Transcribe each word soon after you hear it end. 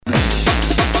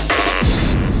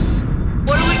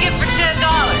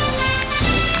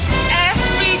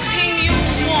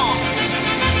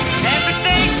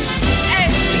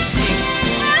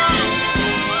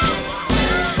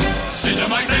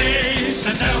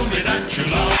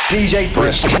DJ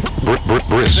Brisk.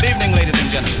 Good evening, ladies and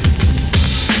gentlemen.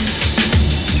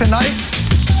 Tonight,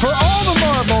 for all the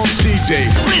marbles,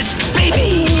 DJ Brisk,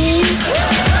 baby!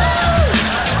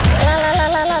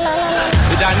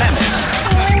 The dynamic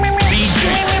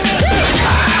DJ.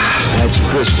 That's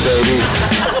Brisk, baby.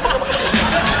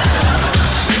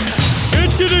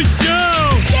 Into the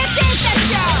show! This is the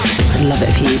show! I'd love it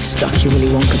if you stuck your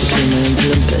Willy Wonka between my own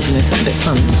blimpers, you know, something a bit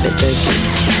fun, a bit jokey.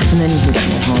 And then you can get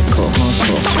more hardcore.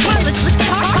 Well, let's get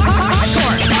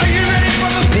hardcore! Are you ready for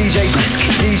the DJ Brisk.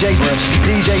 DJ Brisk.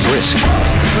 DJ Brisk.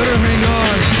 Better hang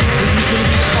on. This is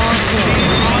gonna be awesome.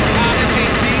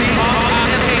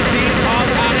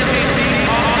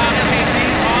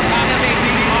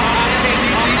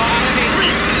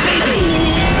 Brisk,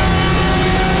 baby!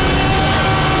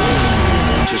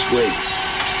 Just wait.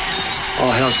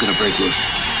 All hell's gonna break loose.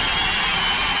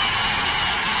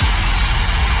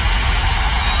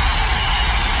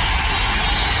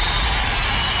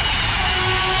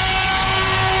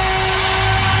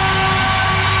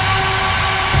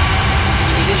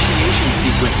 Initiation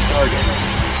sequence started.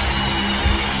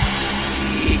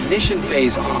 Ignition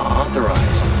phase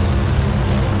authorized.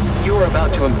 You are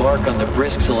about to embark on the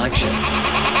Brisk selection.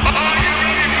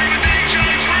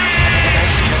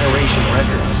 Next generation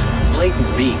records,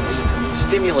 blatant beats,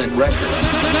 stimulant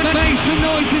records. Make some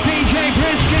noise for DJ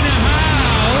Brisk in the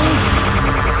house!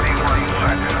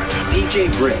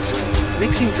 DJ Brisk,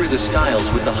 mixing through the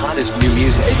styles with the hottest new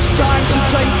music. It's time to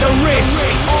take the risk.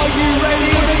 Are you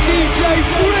ready for the DJ's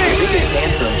Brisk? Biggest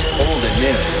anthems, old and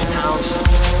new. House,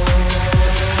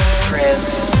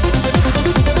 trance,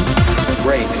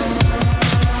 breaks,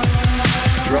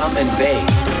 drum and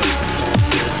bass,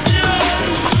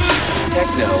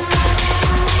 techno,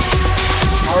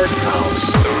 hard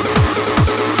house,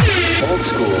 old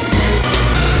school,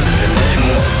 and much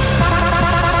more.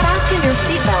 Fasten your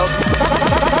seatbelts.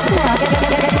 Buckle up.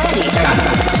 Get ready.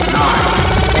 9,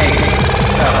 8,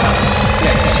 7,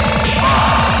 6,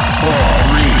 5, 4,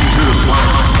 3, 2, 1.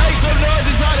 Make some noise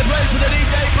inside the place for the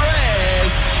DJ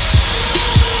Brisk!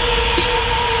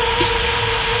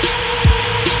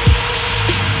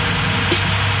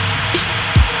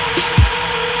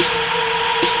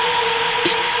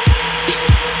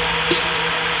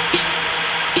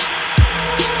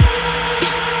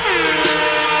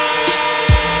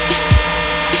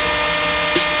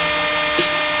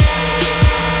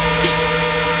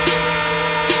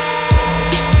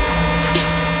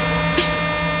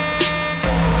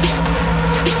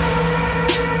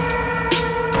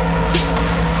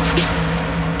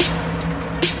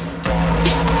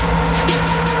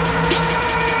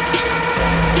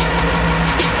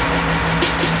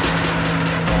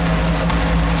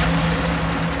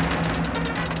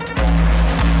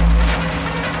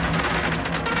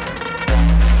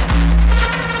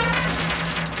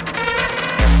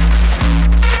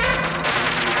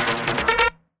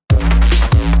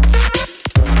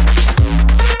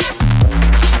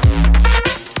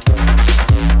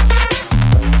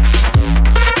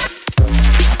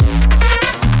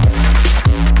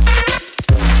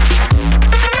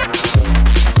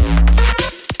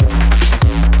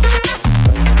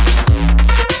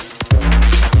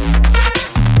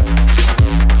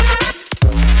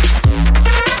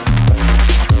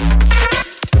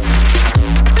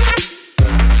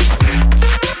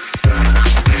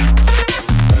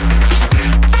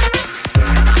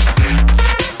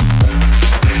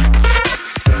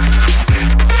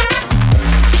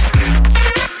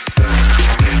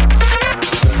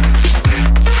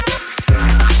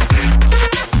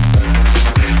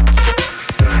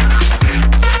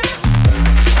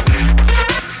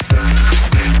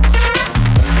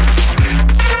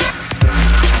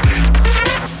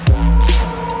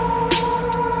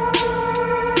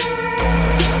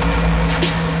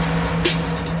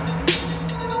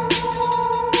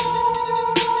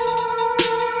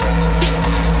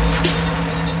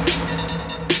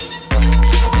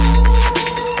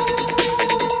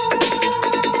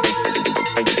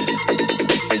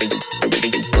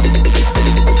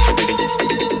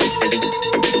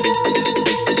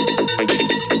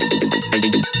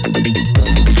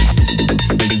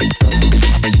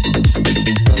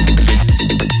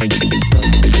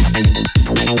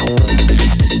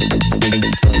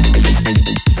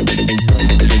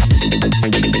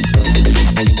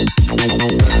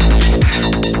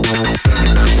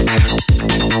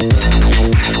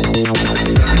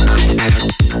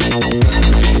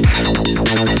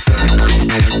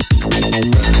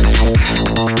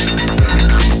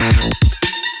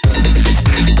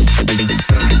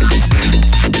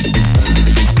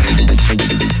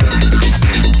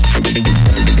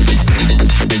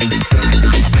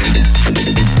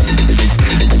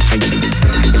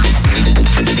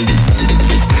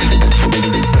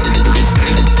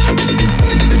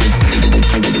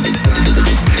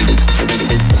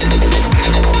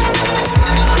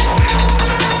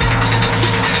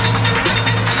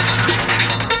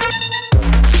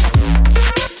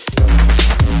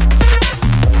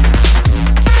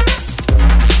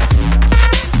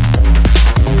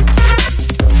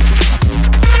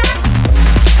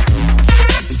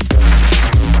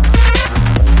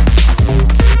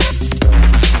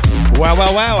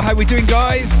 Wow, how we doing,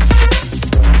 guys?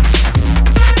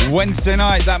 Wednesday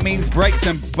night, that means breaks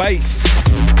and bass.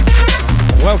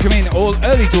 Welcome in all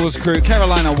early doors crew.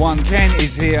 Carolina 1, Ken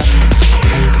is here.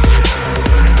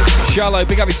 Charlo,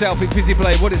 big up yourself with Busy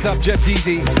Play. What is up, Jeff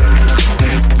Deasy?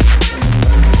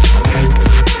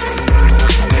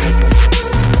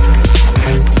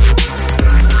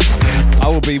 I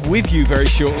will be with you very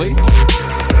shortly.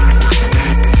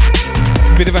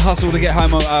 Bit of a hustle to get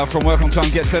home from work on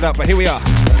time, get set up, but here we are.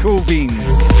 Cool beans.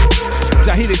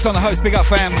 Zahidix on the host, big up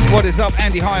fam. What is up?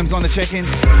 Andy Hyams on the check-in.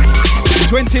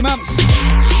 20 months.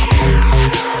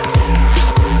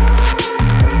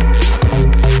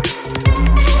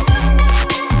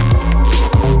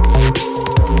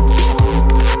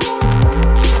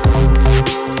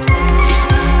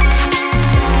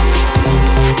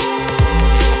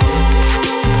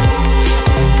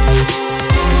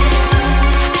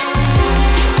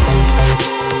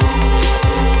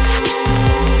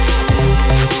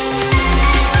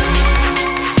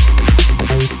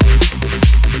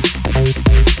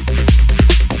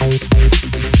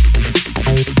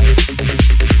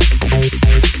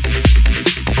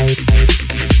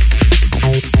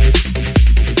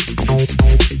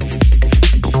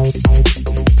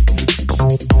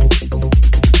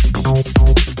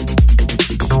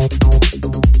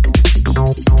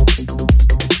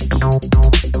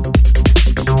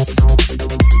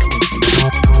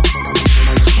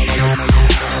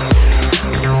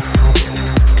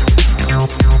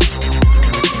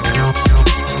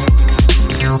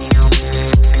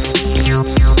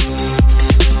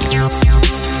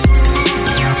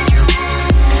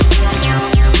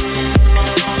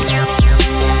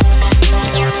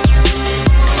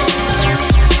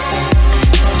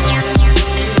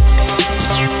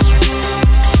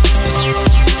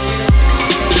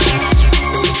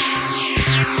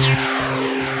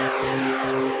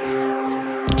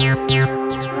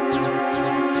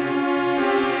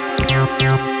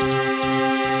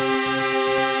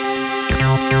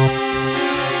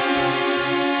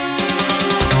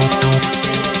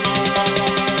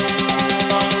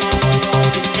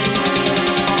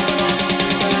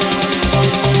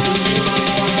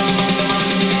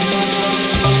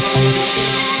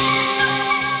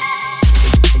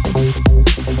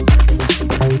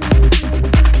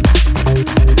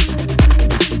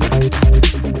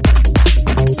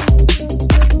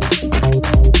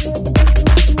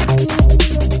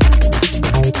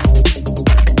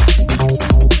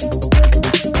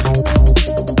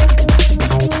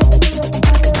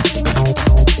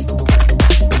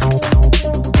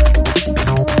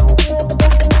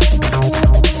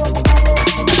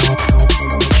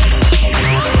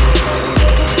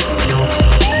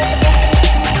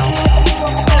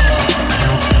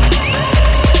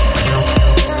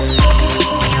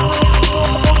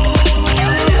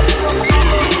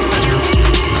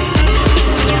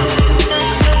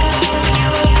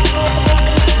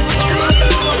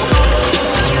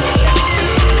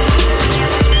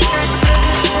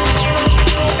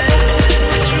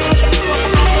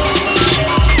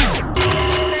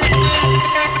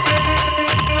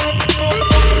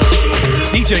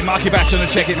 On the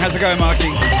check-in. How's it going, Marky?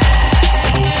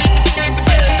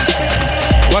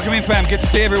 Welcome in, fam. Good to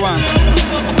see everyone.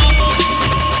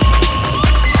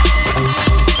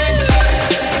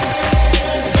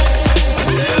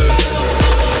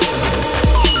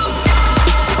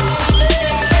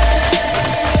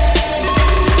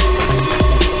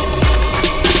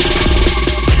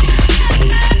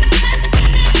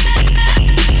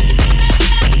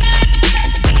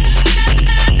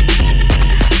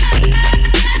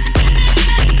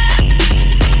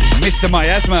 Mr.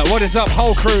 Miasma, what is up,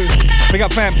 whole crew? Big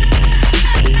up, fam.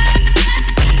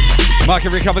 Mark,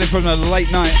 recovering from a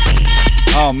late night.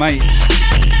 Oh, mate.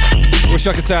 Wish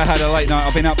I could say I had a late night.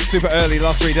 I've been up super early the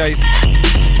last 3 days.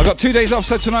 I've got 2 days off,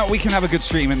 so tonight we can have a good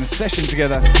stream and a session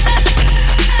together.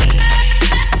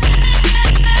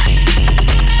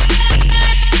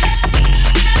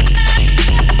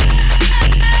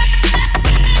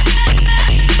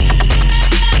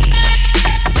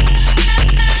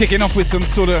 Kicking off with some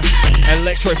sort of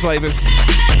electro flavors.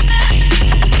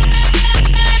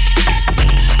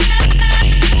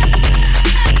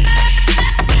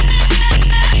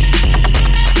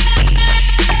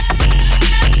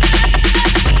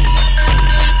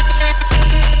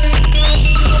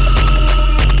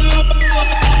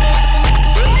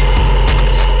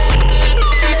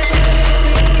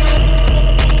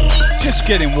 Just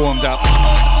getting warmed up.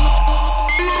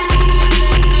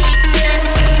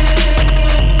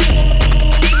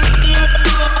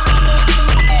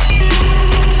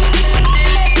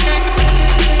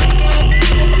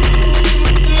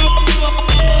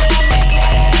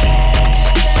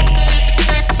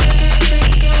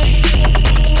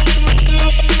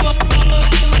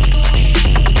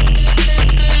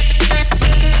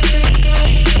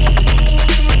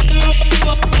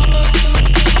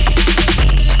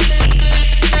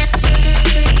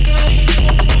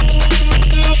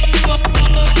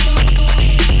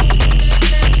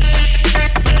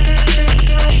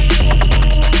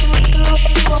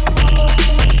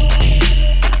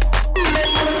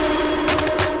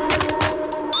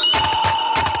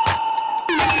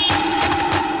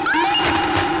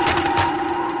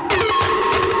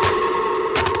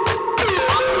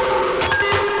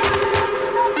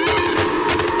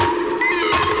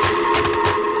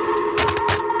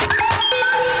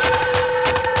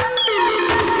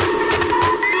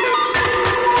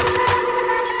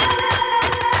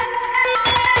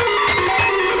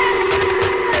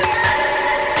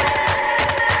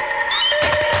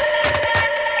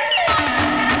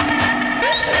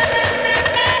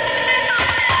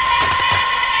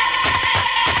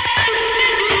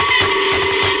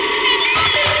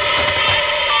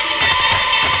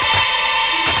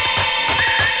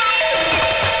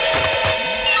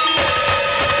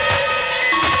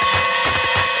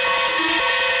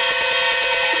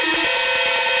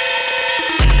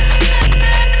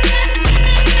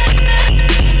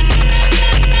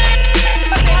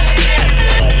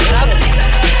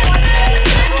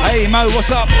 Mo,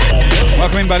 what's up?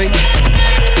 Welcome in, buddy.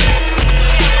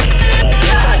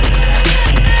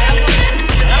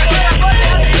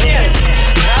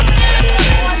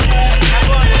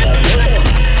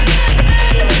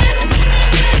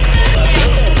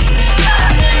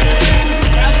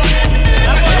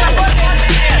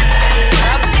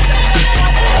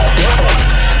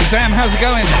 Sam, how's it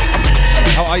going?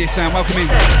 How are you, Sam? Welcome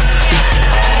in.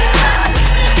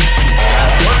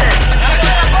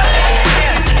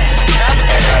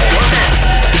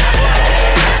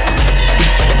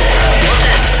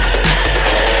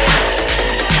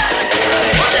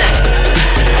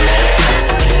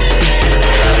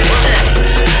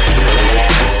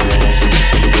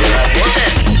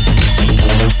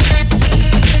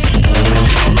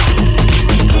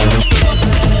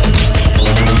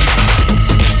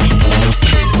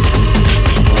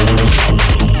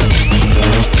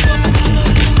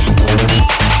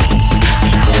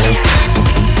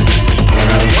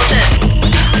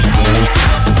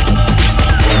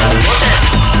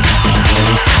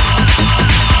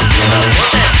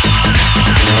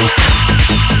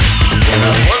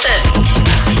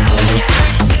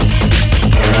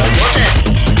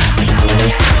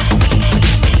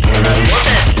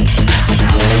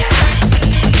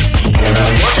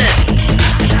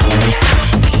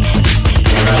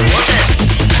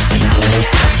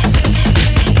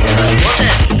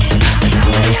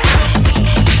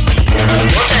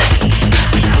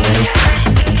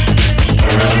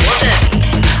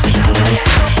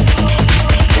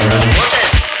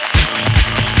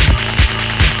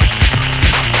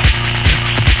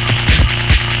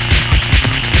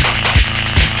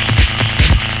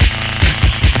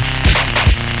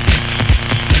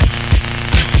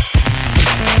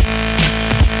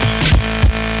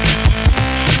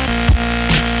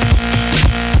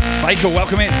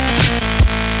 Welcome in.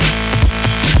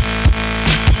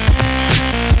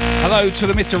 Hello to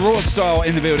the Mr. Raw Style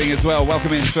in the building as well.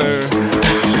 Welcome in, sir.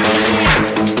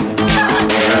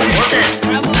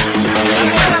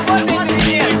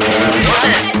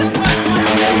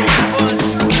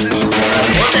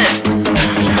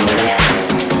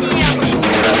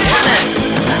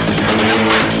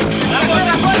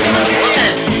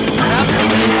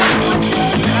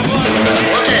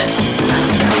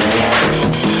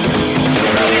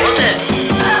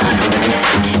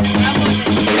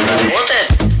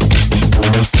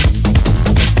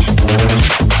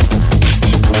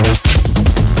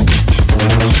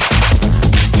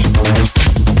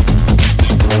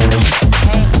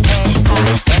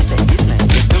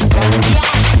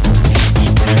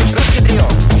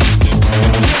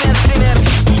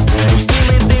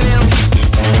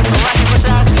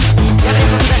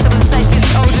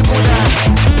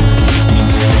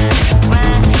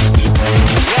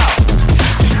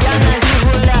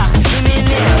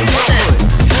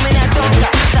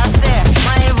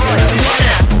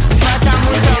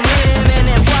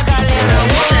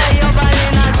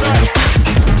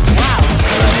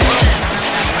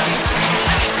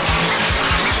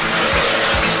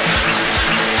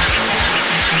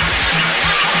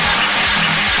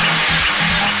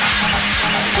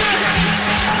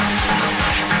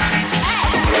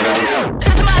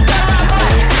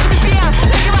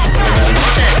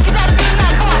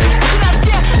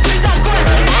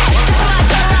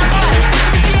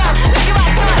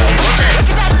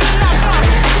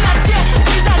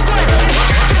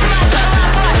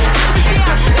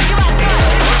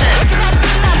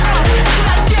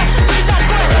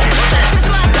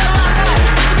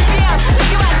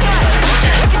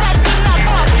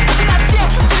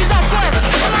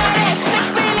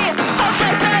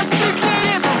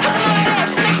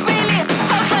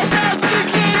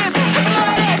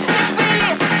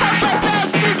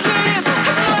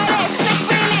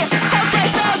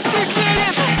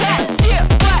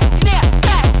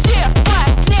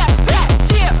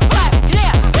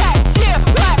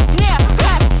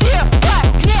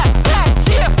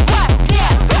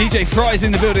 Fry's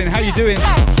in the building. How you doing?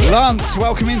 Lance,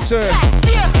 welcome in, sir.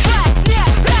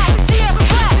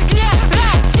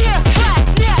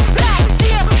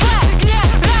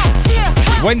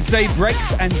 Wednesday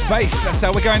breaks and bass. That's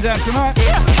how we're going down tonight.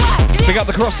 Pick up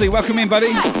the Crossley. Welcome in, buddy.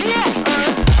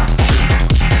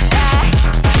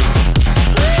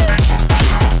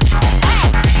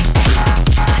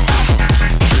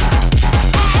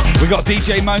 We got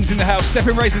DJ Moans in the house.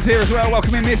 Stephen Racer's here as well.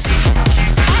 Welcome in, miss.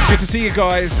 Good to see you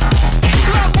guys.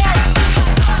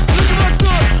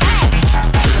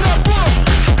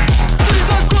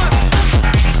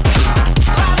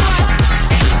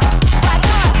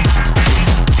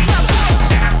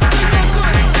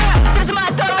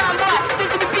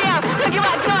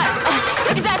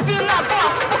 Look at that feel now.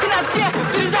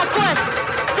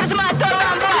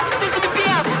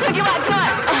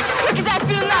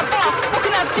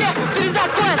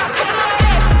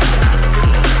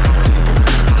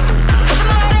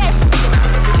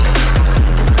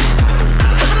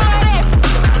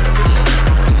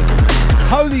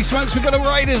 Smokes, we've got a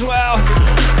raid as well.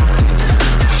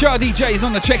 Shah DJ's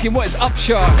on the check-in. What is up,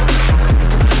 Shah?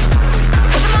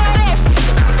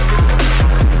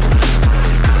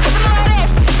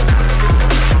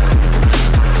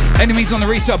 Enemies on the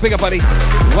resale. Big up, buddy.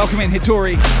 Welcome in,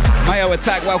 Hitori. Mayo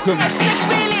Attack, welcome.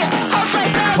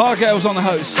 Pargale's on the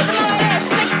host.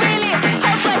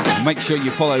 Make sure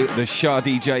you follow the Shah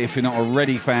DJ if you're not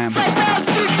already, fam.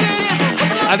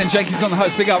 Alan Jenkins on the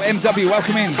host. Big up. MW,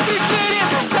 welcome in.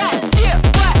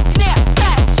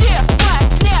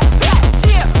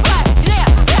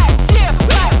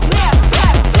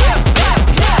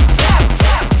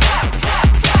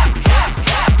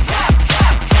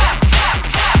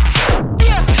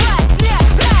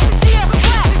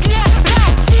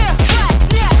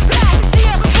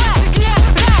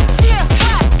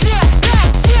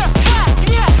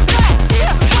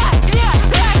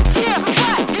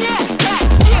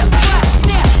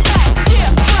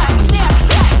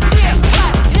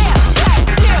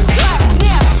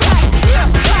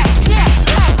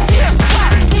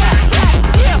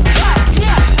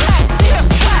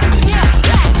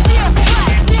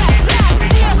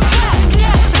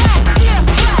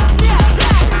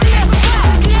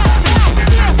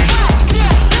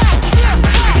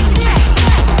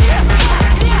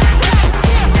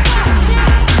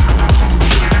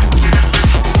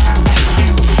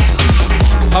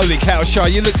 Holy cow, Shah,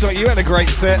 you looked like you had a great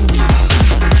set.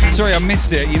 Sorry I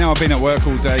missed it. You know I've been at work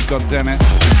all day, god damn it.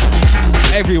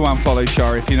 Everyone follow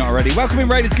Shah if you're not already. Welcome in,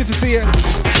 Raiders, good to see you.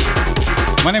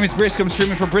 My name is Brisk, I'm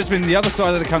streaming from Brisbane, the other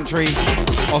side of the country,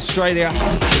 Australia.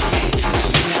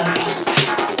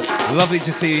 Lovely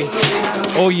to see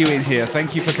all you in here.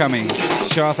 Thank you for coming.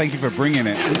 Shah, thank you for bringing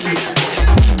it.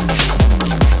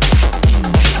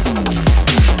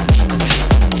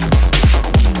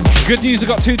 Good news, I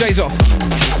got 2 days off,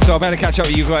 so I better catch up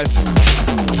with you guys.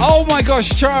 Oh my gosh,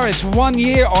 Char, it's 1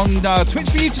 year on Twitch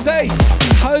for you today.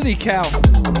 Holy cow.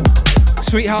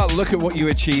 Sweetheart, look at what you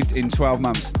achieved in 12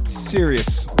 months.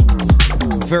 Serious.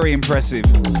 Very impressive.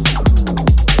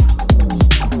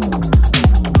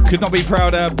 Could not be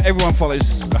prouder. Everyone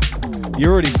follows.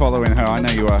 You're already following her, I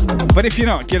know you are. But if you're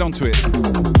not, get onto it.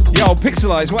 Yo,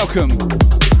 Pixelize, welcome.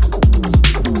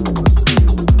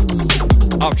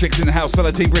 Uptricks in the house, fellow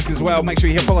Team Brisk as well. Make sure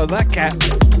you follow that cat.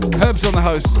 Herb's on the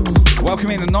host. Welcome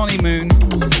in Anony Moon.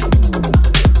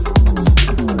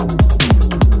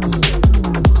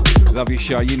 Love you,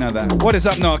 Shah, you know that. What is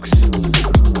up, Nox?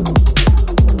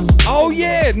 Oh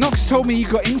yeah, Nox told me you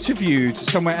got interviewed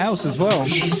somewhere else as well.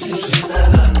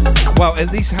 Well,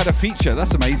 at least had a feature.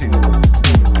 That's amazing.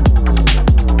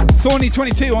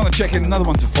 Thorny22 on the check-in. Another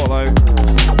one to follow.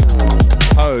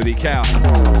 Holy cow.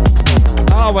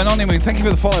 Oh, Anony Moon, thank you for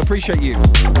the follow. Appreciate you.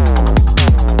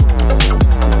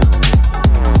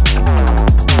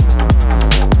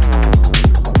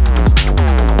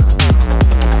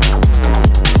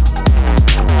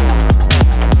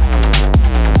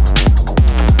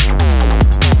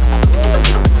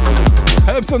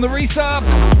 Herbs on the resub.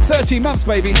 13 months,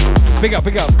 baby. Big up,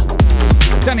 big up.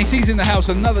 Danny C's in the house.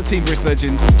 Another Team Brisk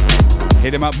legend.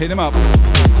 Hit him up, hit him up.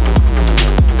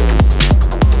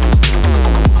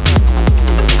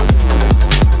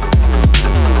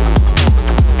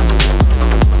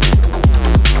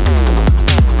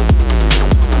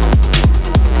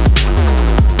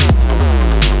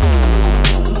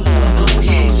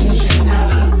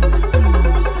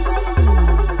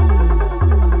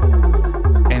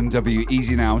 MW,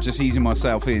 easy now, just easing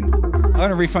myself in. I'm going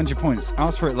to refund your points.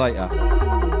 Ask for it later.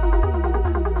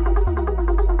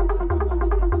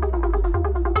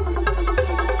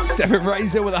 Stephen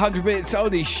Razor with 100 bits.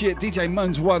 Holy shit. DJ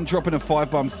Moans 1 dropping a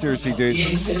 5 bomb. Seriously, dude.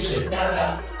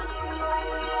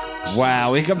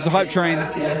 Wow, here comes the hype train.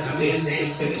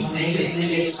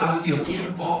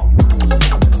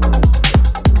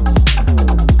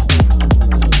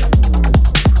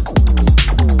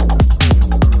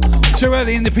 Too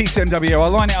early in the piece, MW. I'll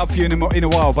line it up for you in a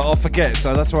while, but I'll forget,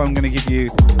 so that's why I'm going to give you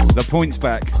the points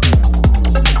back.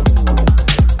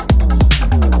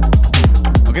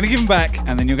 I'm going to give them back,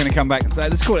 and then you're going to come back and say,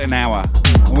 let's call it an hour,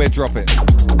 and we'll drop it.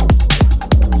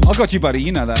 I got you, buddy.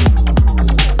 You know that.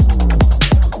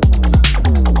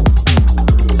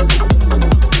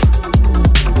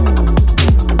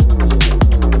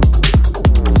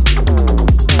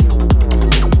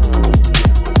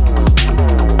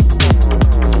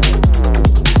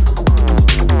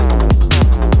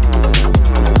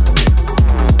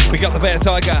 Got the Bear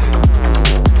Tiger.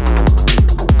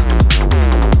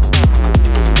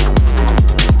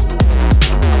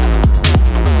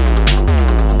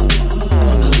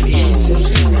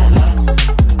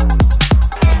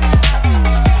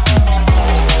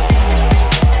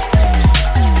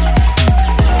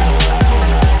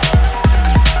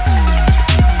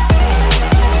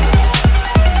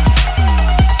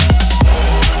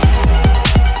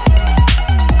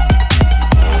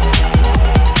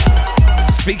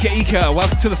 Speaker Ika,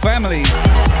 welcome to the family.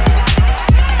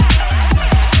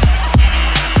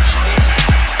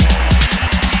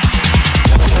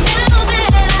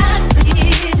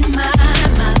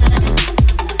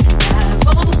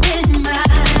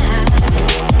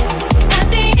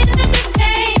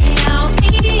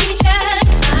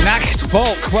 Nacht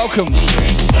Volk, welcome.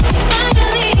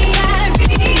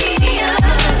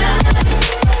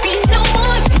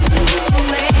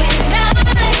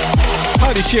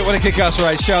 Holy shit, what a kick-ass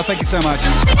race, Shell. Thank you so much.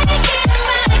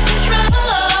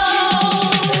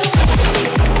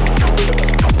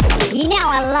 You know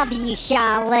I love you,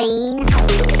 Charlene.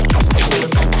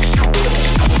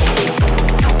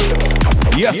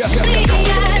 Yes.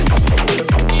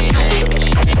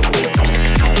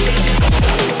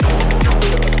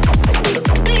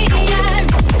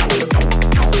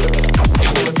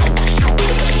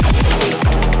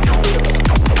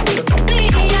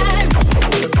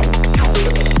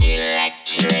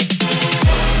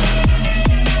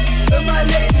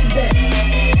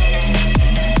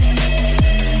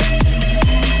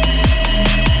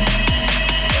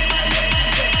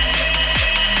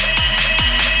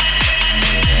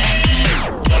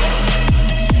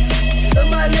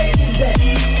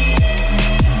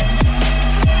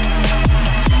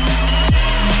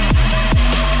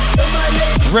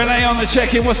 Renee on the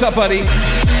check-in. What's up, buddy?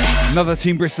 Another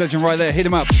Team Brisk legend right there. Hit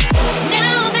him up.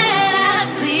 Now that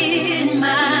I've cleared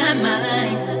my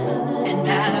mind and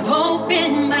I've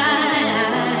opened my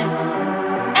eyes,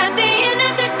 at the end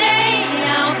of the day,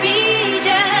 I'll be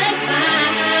just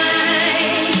fine.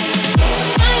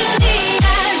 Finally,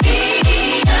 I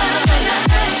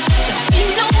realize you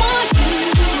don't want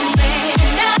you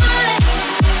and I,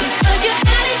 because you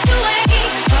had it your way,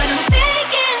 but I'm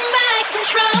taking back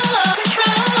control.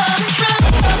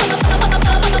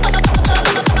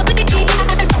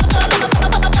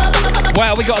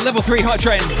 Wow, we got a level 3 hot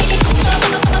train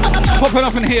popping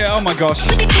up in here. Oh my gosh.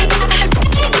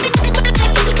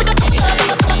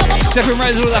 Stepping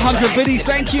Razor with 100 biddies,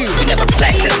 thank you. You never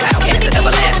relax and outcast and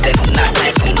everlasting. Not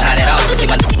flashing, not at all. But you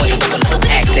want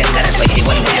acting. That's why you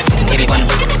wasn't asking. Everyone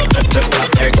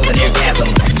there goes an orgasm.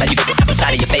 Now you get the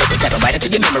side of your face, tapping right into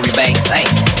your memory bank. Same.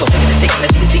 So take the tick,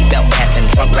 let's see your seatbelt passing.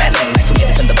 Trunk rattling like 2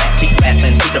 minutes in the back seat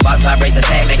wrestling. Speaker box vibrate the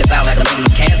tag, make it sound like a little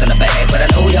cans in the bag. But I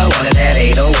know y'all wanted that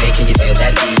 808. Can you feel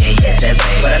that BASS?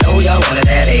 But I know y'all wanted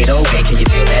that 808. Can you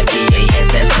feel that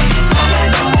BASS?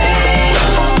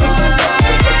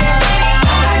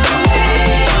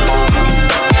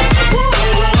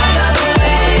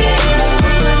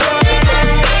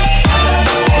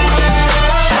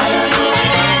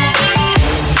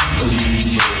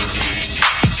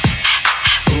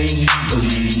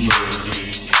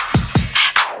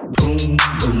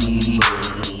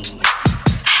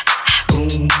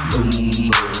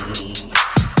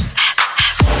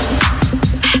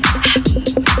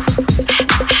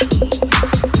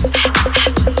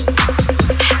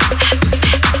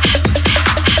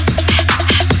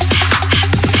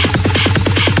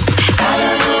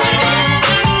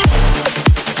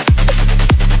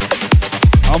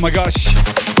 Oh my gosh,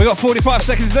 we got 45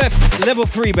 seconds left. Level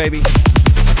 3, baby.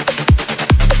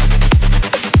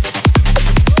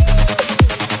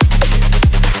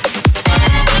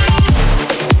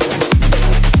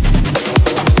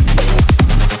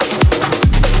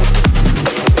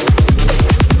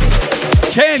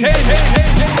 Ken.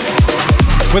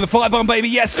 With a 5-bomb, baby,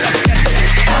 yes.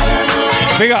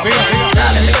 Big up. Big up.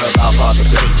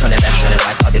 Turning left, turning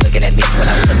right, thought they looking at me when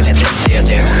I was looking at this.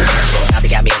 There. Now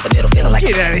they got me in the middle, feeling like.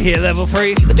 Get out of here, level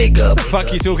 3. The big up. What the fuck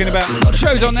you talking about?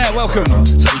 Show's on there, welcome.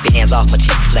 So keep your hands off my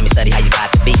cheeks. Let me study how you got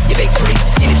to be. You big freak.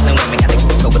 Skinny, slim women got to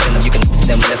go within them. You can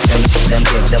them lift them,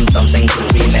 give them something to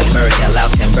remember. Yell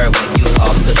out timber when you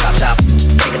fall to the top.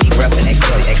 Take a deep breath and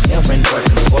exhale. Your ex-girlfriend,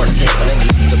 boyfriend, sport, and take it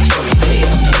easy with the story you tell.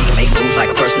 You can make moves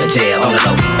like a person in jail on the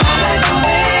low.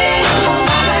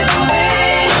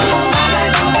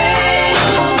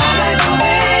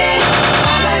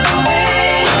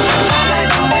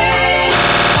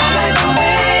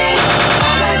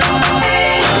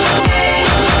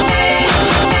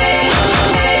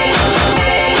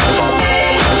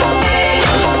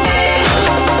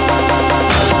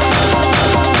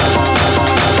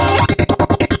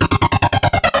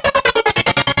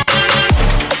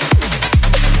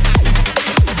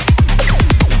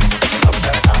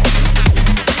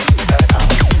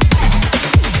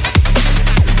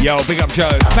 Yo, big up Joe.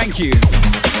 Thank you.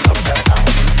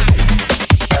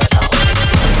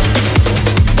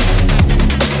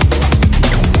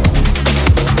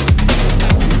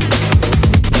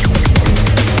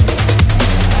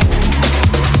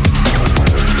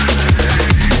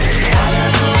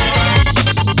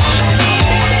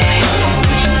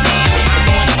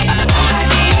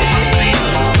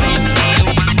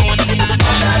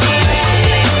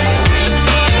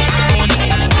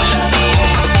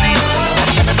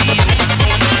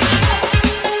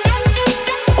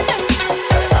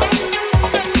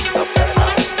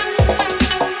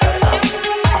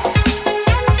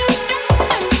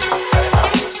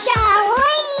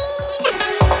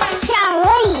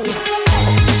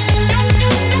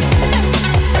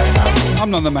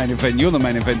 not the main event. You're the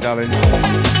main event, darling.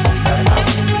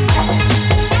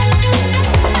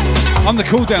 I'm the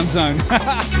cool down zone.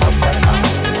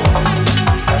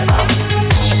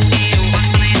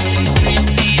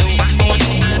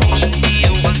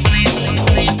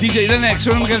 DJ, the next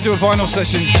one, I'm going to do a vinyl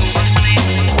session.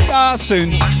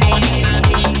 Soon.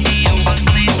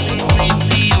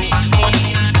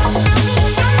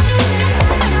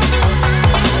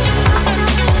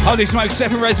 Holy smoke,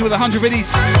 7 Reds with 100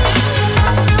 biddies.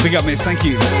 Big up, miss, thank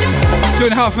you.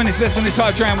 2.5 minutes left on this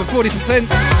hype train with 40%.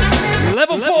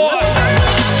 Level 4.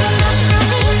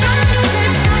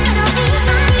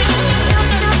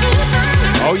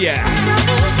 Oh yeah.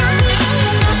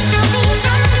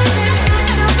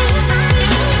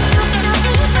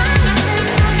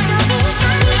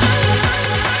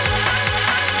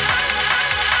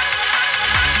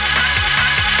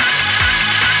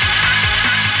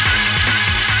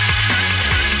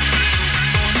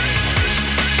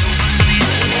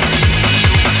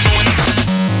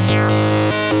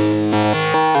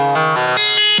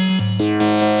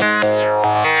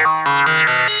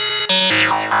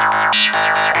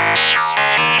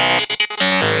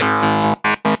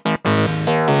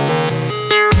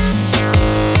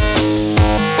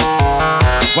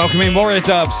 Welcome in, Warrior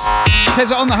Dubs.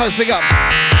 Kez on the host, big up.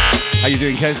 How you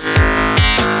doing, Kez?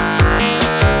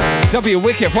 W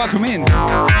Wicked, welcome in.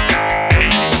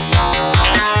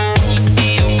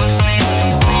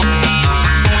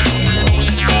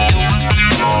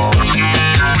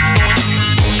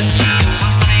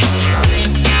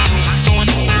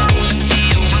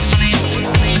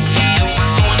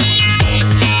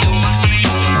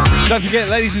 Don't forget,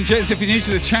 ladies and gents, if you're new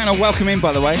to the channel, welcome in,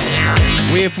 by the way.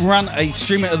 We have run a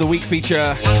Streamer of the Week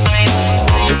feature,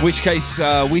 in which case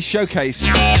we showcase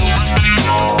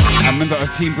a member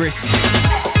of Team Brisk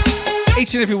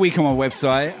each and every week on my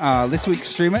website. This week's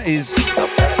streamer is...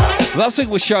 Last week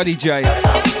was Shardy J.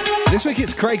 This week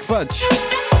it's Craig Fudge.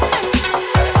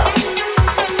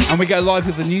 And we go live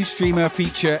with the new streamer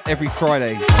feature every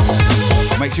Friday.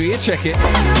 Make sure you check it.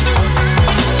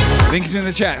 Link is in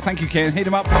the chat. Thank you, Ken. Hit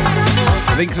him up.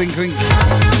 Link.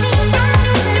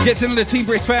 Get to know the Team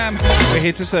Brisk fam. We're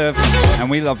here to serve, and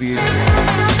we love you.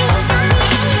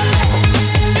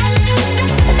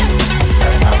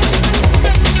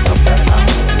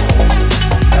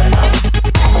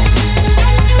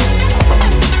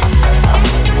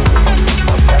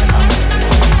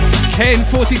 Ken,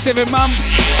 47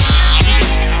 months.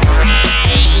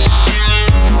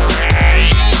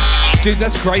 Dude,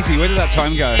 that's crazy. Where did that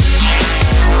time go?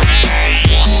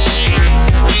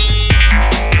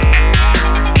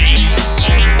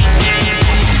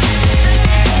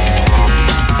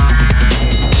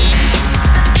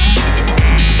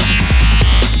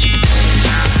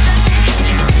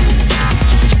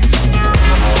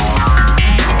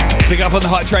 Big up on the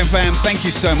Hype Train fam. Thank you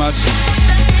so much.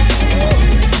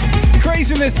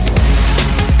 Craziness.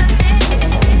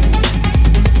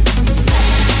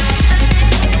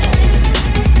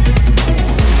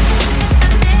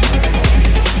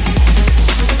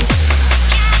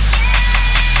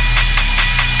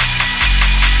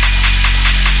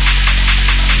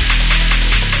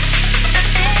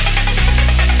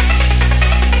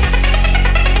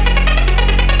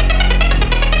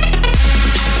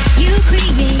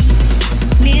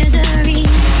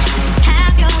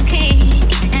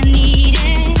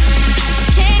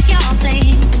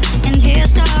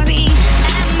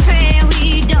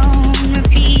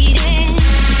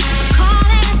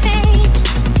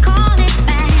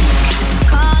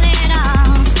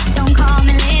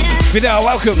 Vidal,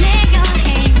 welcome.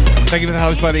 Thank you for the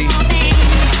host, buddy.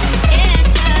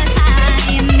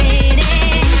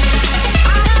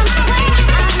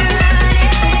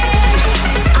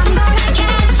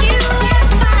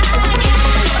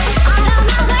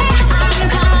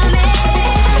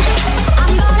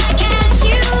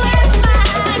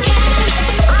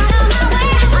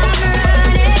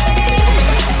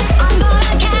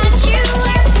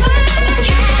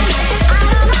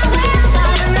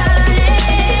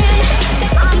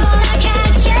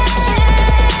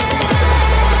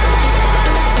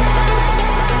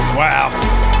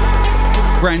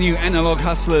 Brand new Analog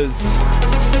Hustlers.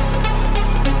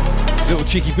 Little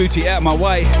cheeky booty out of my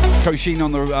way. Koshin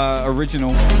on the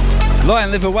original.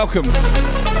 Lion Liver, welcome. Woo!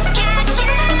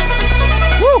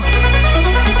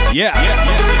 Yeah.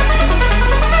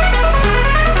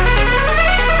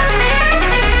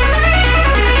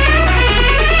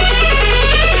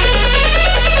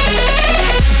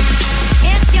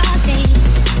 It's your day,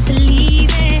 believe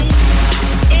it.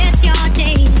 It's your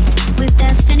day with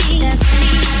destiny.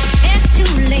 It's too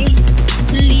late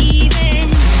to leave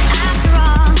it. After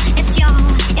all, it's your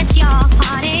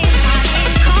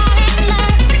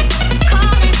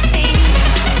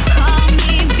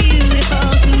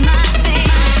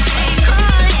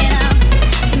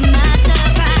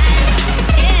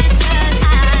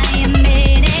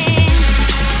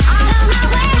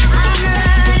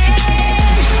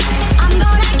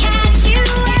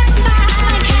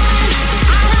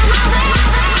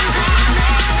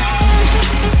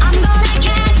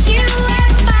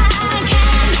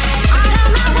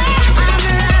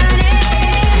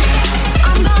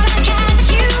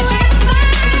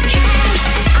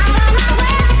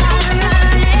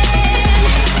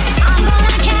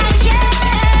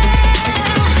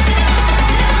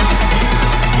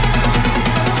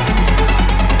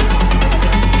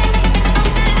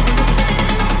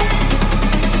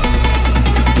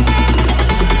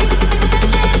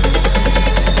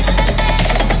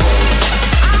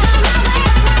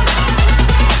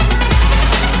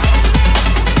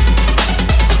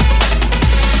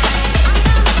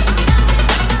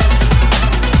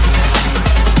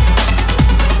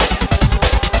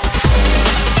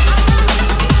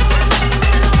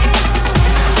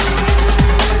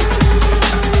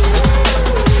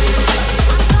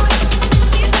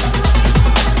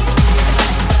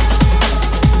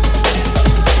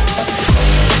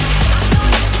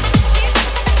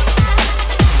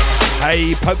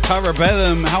Hey, Pope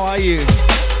Parabellum, how are you?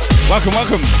 Welcome,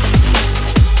 welcome.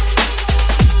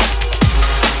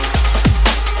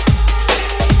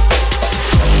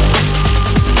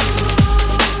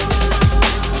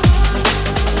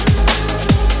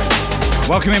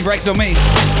 Welcome in, Breaks on me.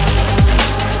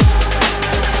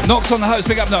 Knox on the host,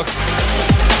 big up Knox.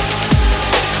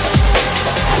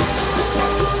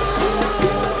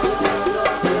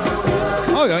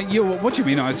 Oh, what do you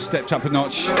mean I stepped up a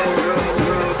notch?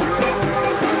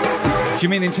 Do you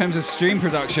mean in terms of stream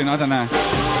production? I don't know.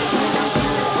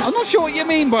 I'm not sure what you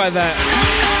mean by that.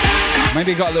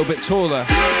 Maybe it got a little bit taller.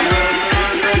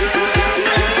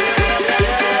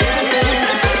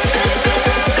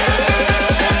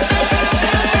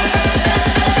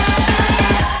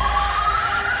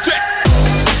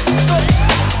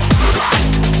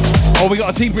 Oh, we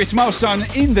got a Team Brisk milestone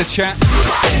in the chat.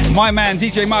 My man,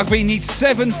 DJ Mark V, needs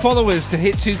 7 followers to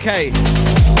hit 2K.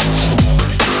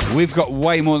 We've got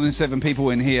way more than 7 people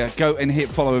in here. Go and hit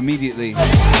follow immediately.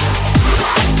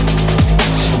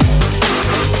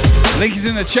 Link is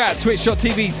in the chat,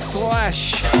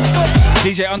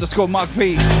 twitch.tv/DJ_Mark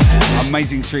V.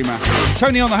 Amazing streamer.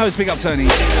 Tony on the host, big up Tony.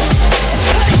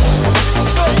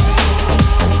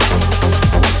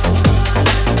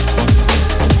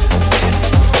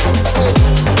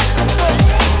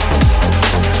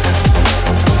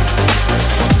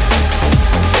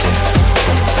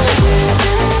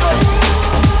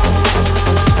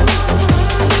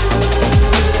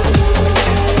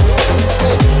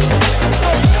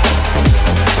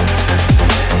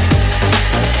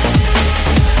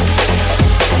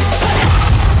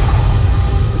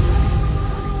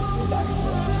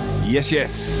 Yes,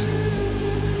 yes.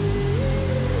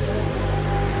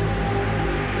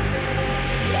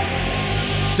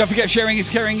 Don't forget, sharing is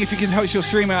caring. If you can host your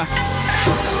streamer,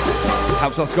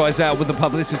 helps us guys out with the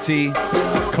publicity.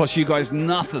 Costs you guys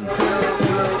nothing.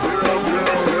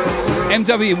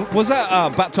 MW, was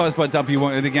that Baptized by W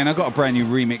wanted again? I got a brand new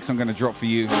remix I'm going to drop for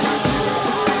you.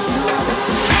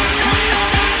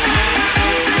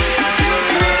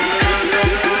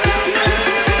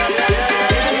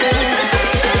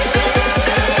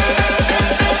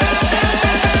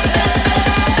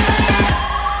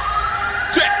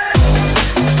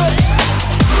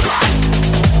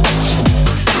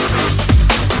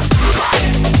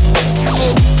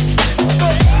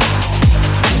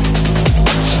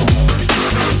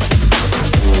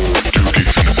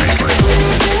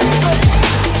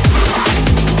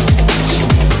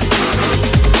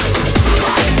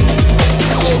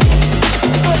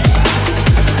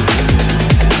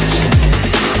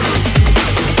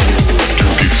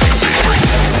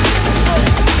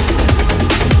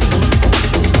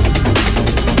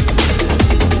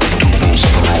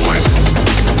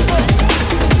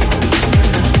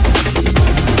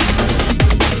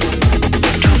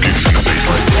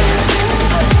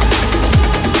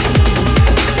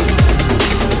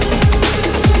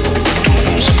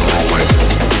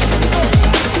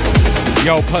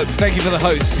 Yo, Pope, thank you for the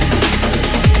host.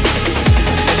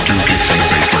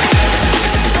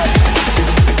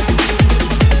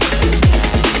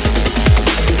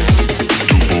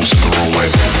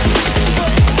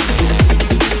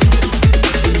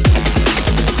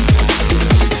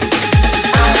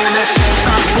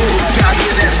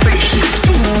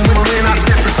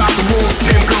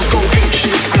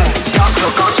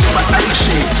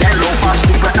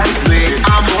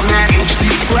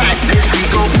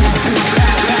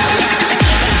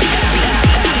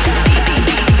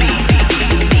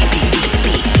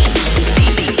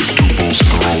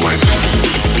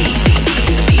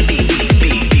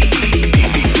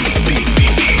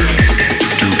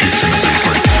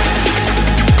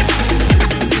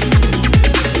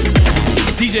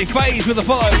 Phase with a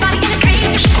follow.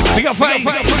 We got Phase.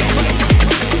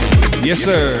 Yes,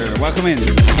 sir. Welcome in.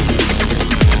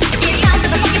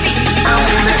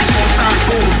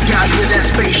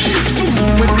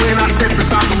 When I step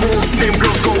inside the room, them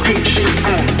girls go ape shit.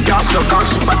 Y'all stuck on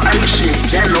super 8 shit.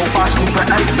 That low bar super 8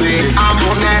 I'm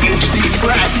on that HD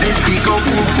black. This beat go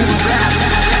boom boom back.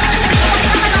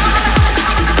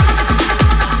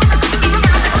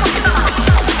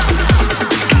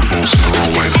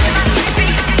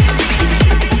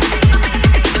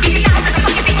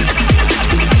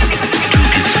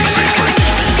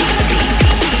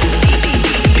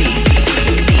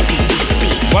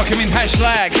 Welcome in,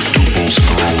 Hashtag.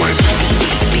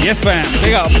 Yes, fam.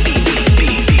 Big up.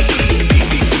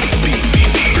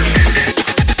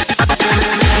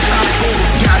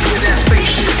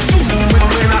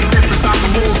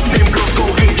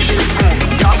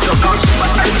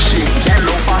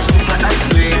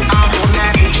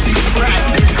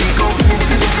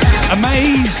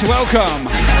 Please welcome.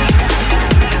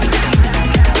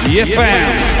 Yes,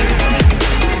 fam.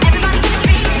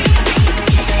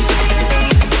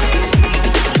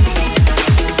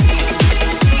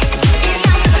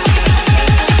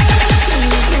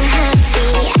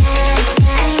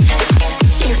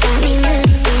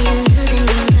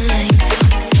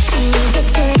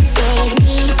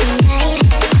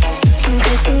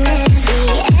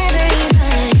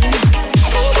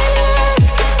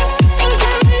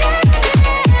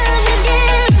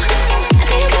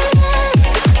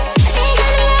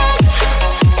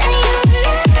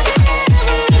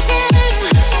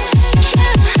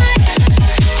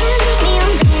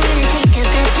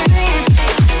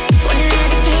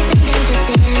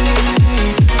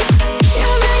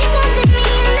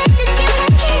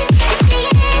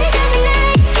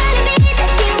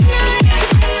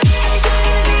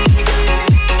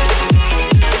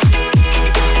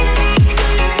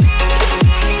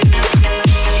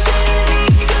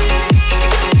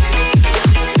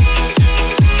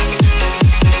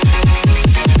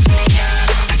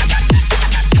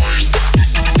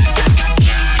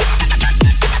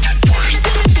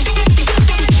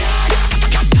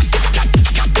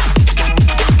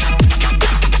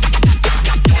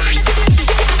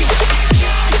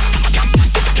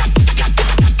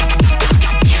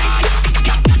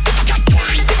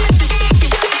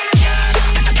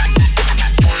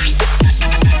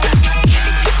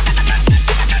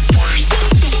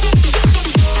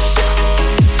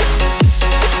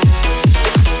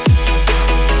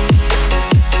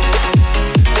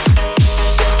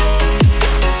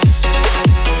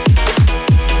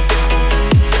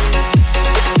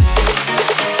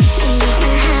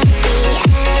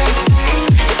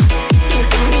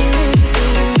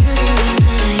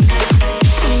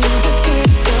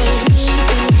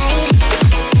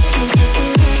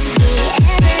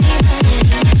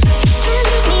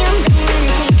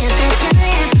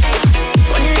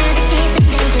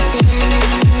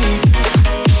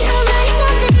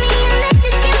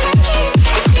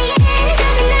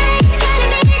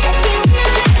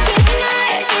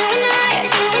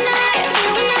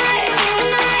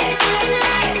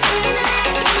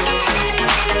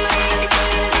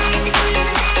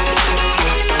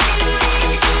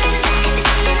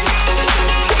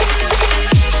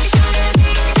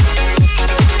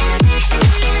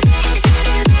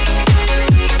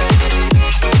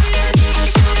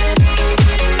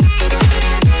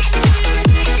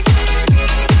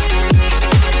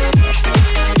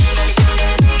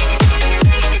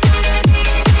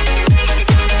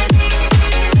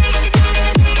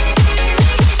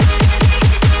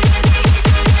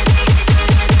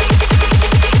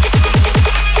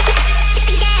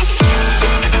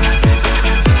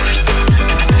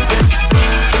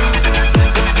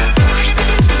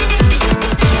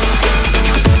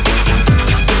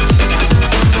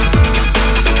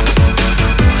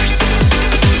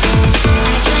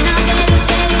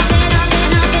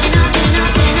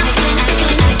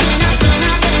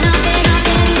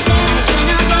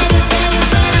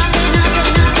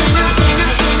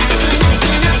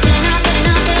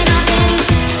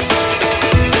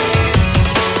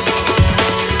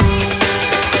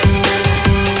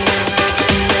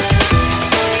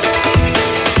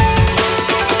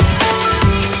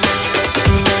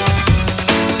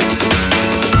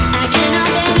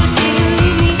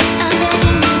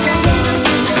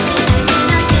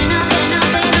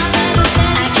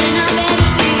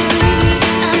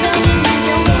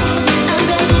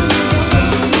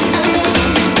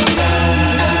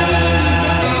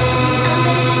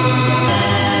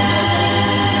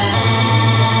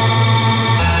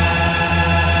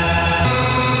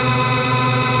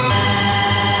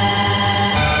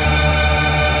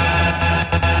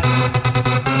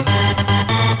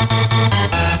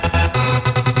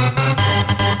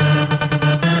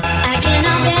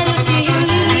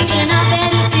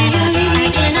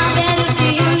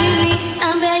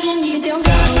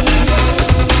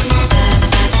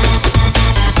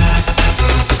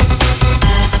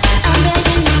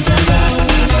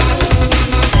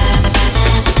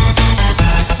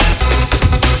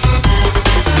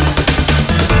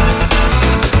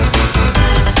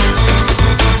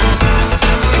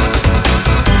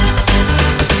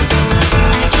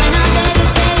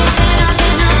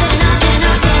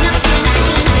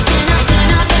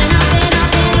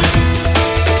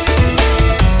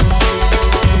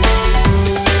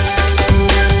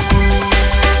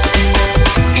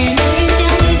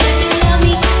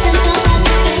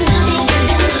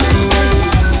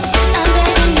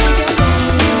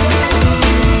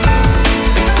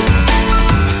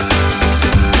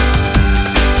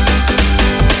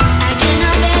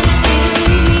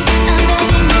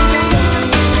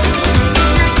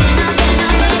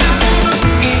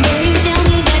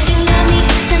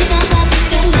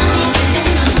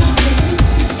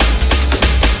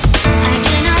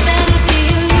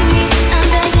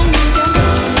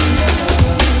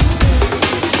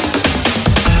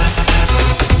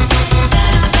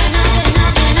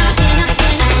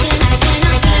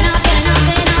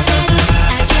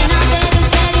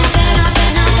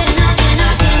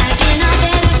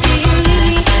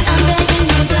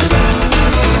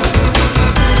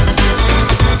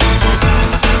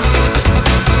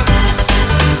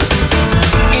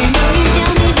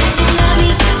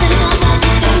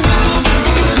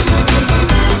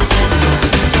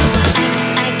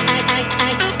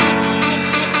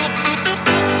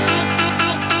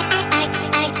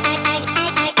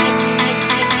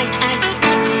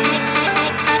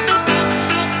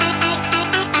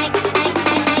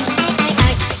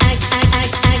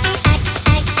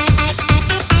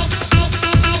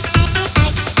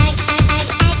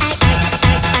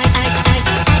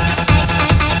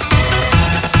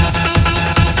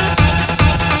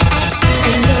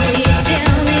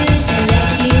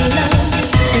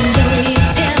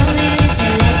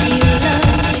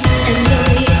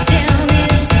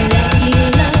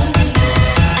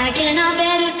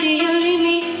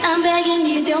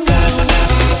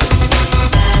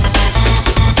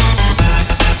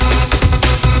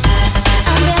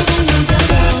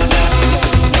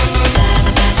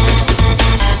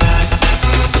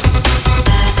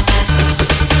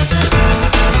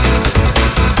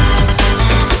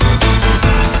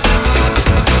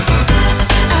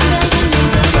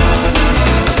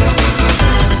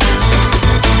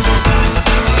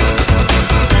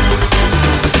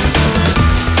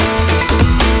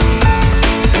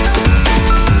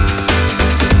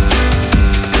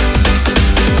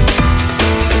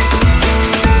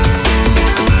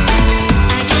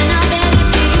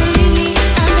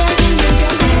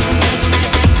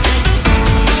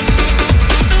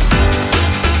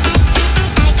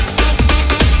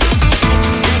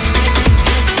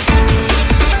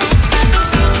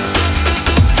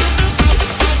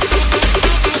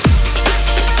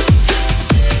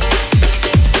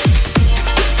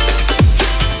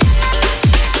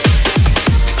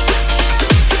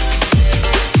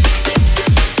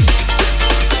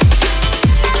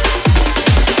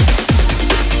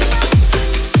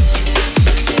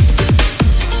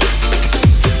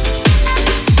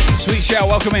 Michelle,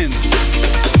 welcome in.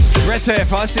 Red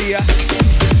F, I see ya.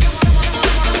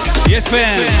 Yes,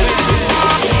 fam.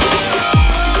 Yeah.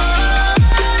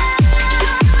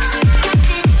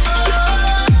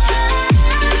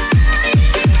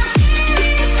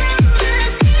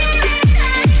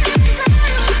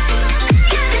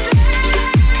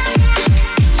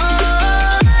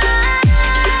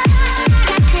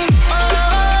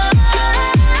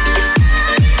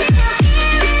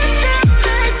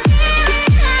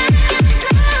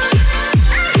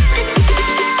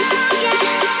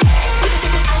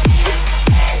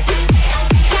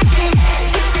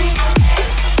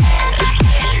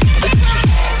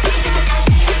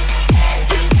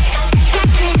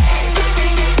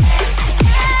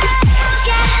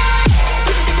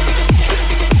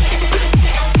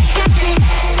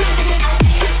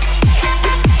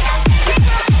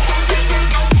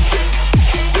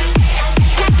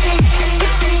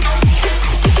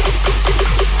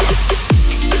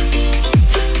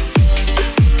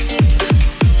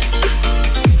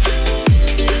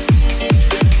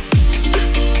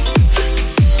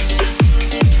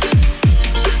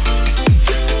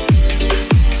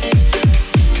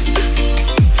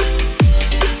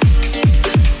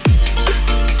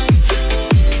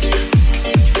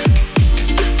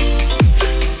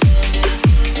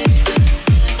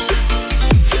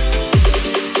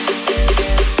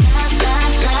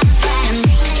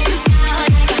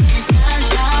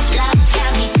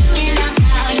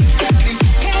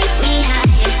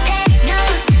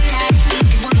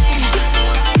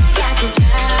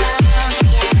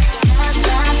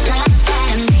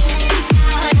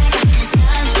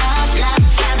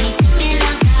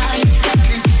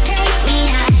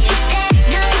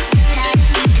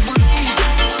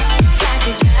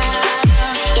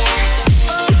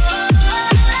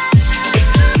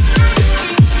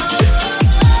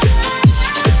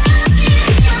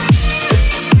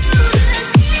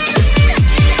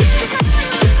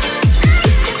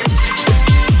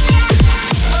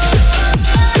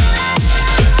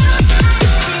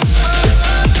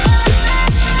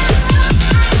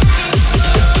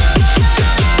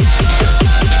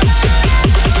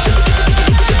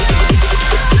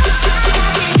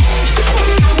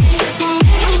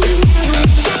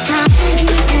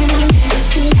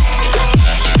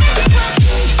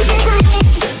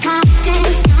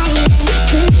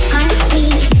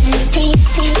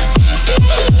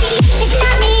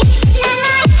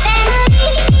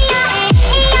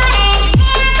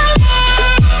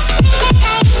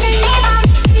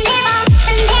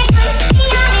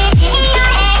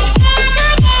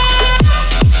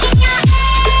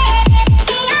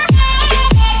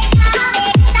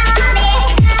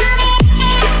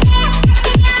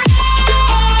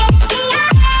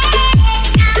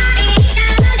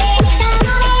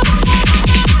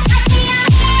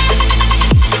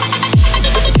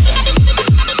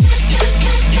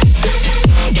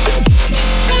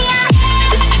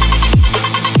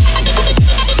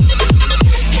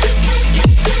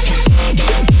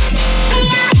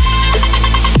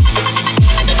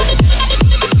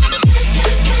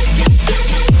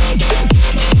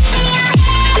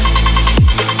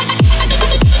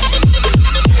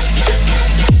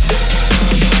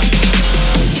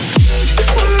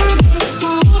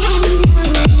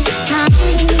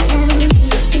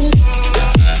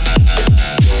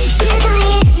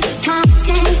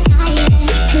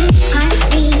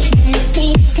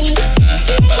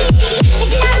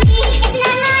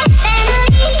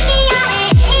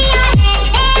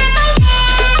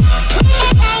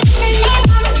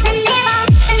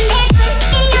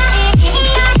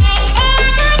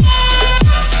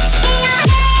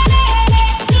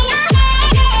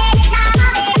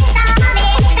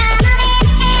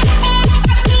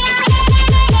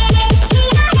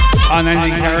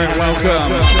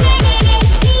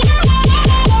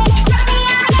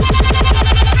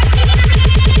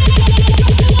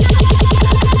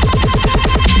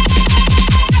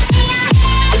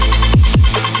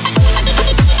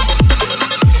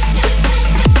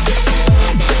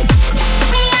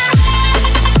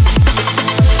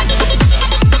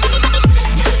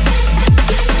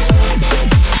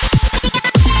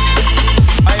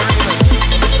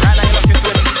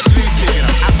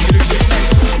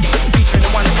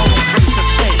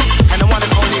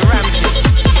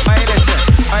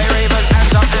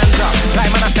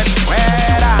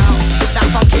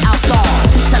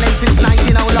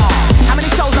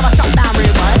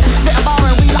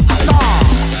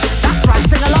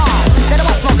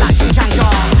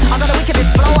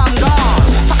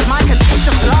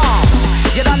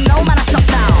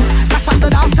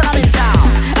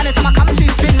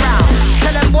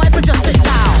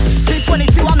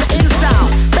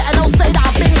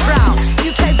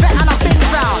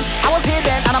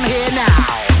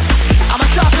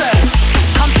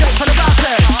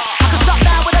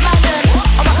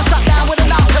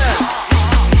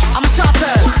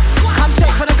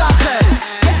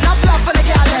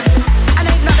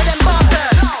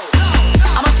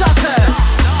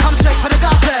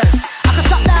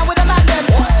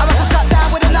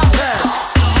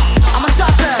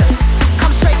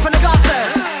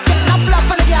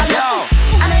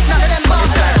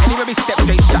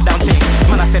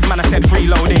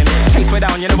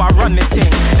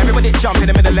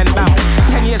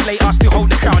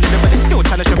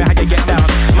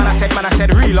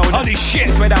 Holy shit.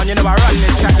 This way down, you know I run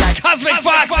this track like Cosmic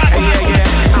Fox. Say yeah,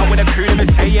 yeah. Out with a crew, let me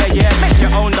say yeah, yeah. Make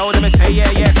your own load, let me say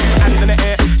yeah, yeah. Two hands in the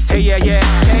air, say yeah, yeah.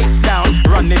 Take down,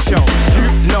 run this show.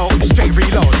 You know, straight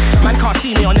reload. Man can't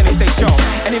see me on any stage show.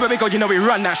 Anywhere we go, you know we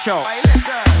run that show.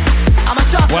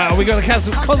 Wow, we got a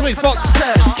Cosmic Fox,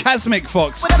 Casmic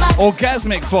Fox,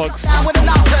 Orgasmic Fox.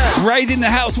 Raid in the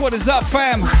house, what is up,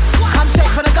 fam?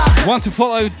 Want to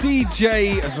follow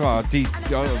DJ,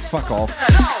 fuck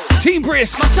off. Team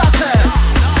Brisk.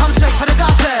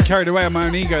 Carried away on my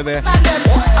own ego there.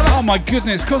 Oh my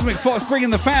goodness, Cosmic Fox bringing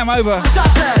the fam over.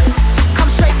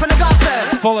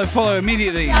 Follow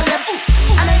immediately.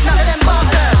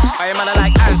 Hey man, I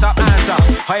like hands up, hands up.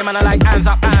 Hey man, I like hands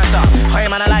up, hands up. Hey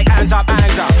man, I like hands up,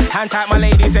 hands up. Hand tight, my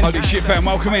ladies and holy shit, fam,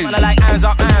 welcome in. Man, I like hands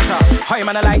up, hands up. Hey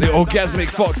man, I like the Orgasmic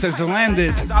Fox has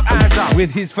landed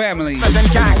with his family.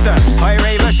 And gangsters, hey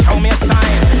Raver, show me a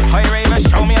sign. Hey Raver,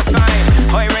 show me a sign.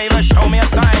 Hey Raver, show me a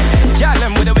sign. Yeah,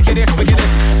 them with the wickedest,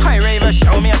 wickedest. Hey Raver,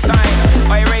 show me a sign.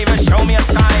 Hey Raver, show me a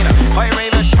sign. Hey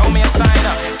Raver, show me a sign.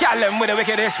 Yeah, them with the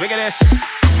wickedest, wickedest.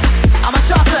 I'm a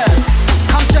shotter.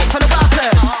 Come straight for the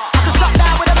bosses. I can shut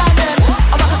down with a man then,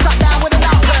 or I can shut down with an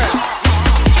outfit.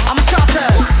 I'm a shotter.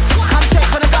 Come straight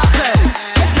for the bosses.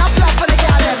 Get enough love for the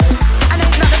gallon, and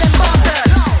ain't none of them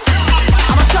bosses.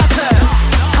 I'm a shotter.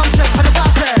 Come straight for the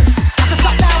bosses. I can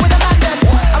shut down with a man then,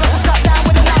 or I can shut down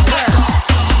with an outfit.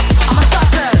 I'm a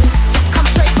shotter. Come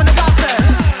straight for the bosses.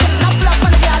 Get enough love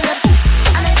for the gallon,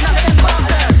 and ain't none of them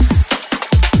bosses.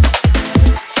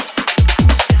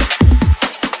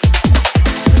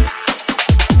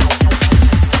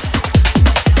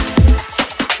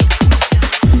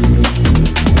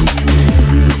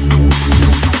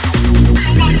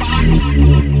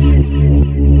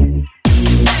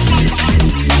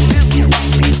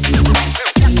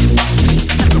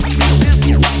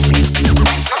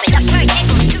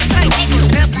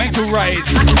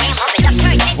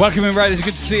 Welcome in, Raiders.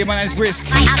 Good to see you. My name's Brisk.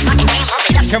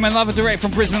 Coming live and direct from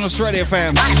Brisbane, Australia,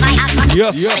 fam.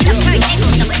 Yes.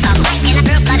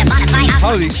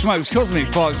 Holy smokes, Cosmic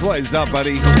Fox. What is up,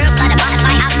 buddy?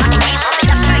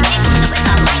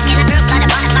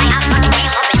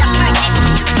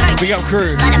 Big up,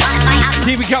 crew.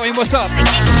 Keep it coming. What's up?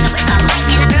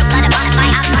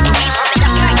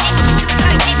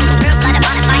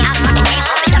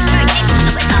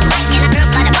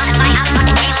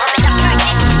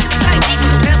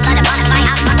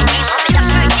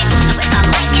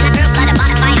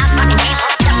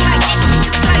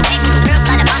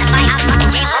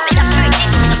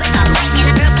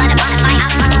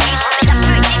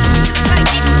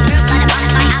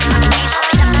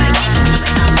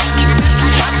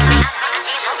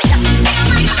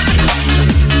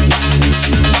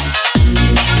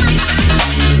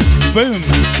 Boom.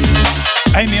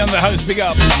 Amy on the host, big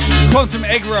up. Quantum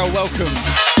Egg Roll, welcome.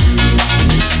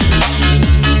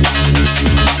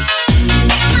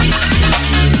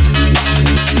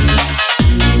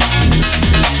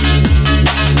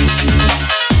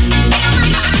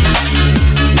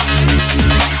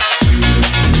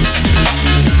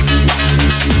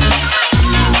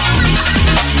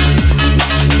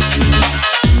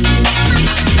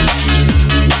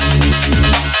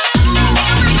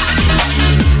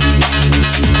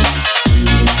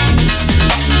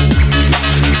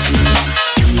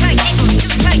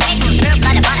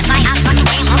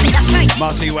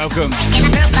 Marty, welcome.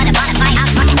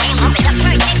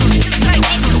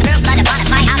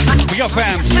 We got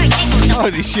fam.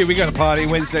 Holy shit, we got a party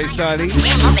Wednesday starting.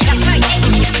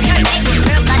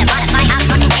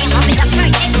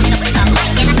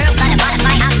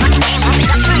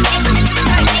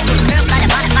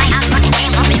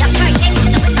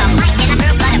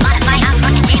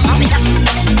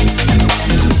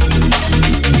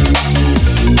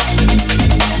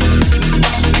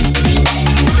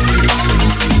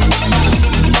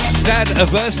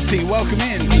 Adversity, welcome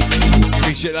in.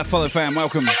 Appreciate that follow, fam.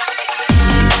 Welcome.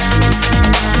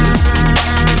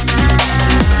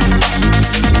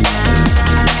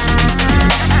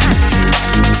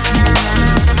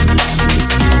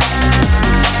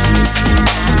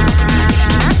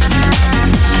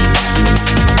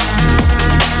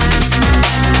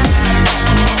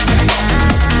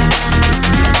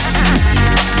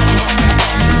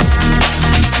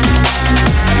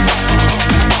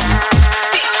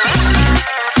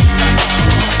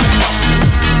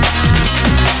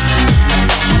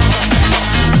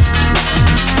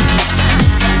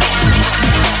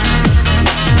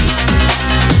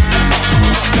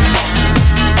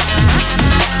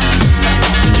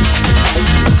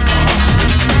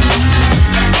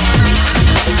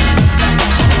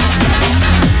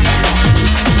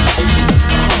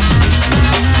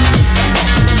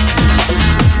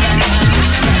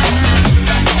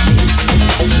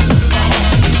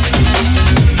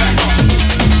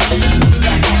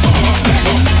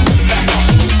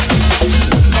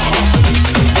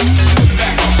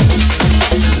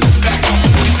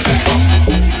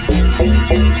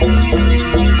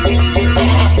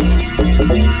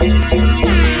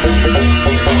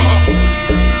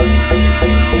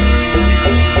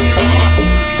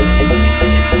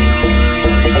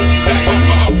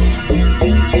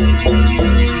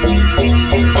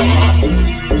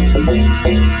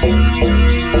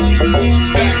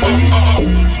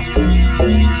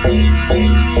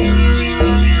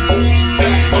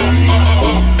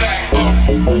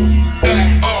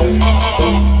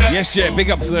 Yes, Jet, big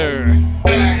up there.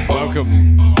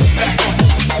 Welcome.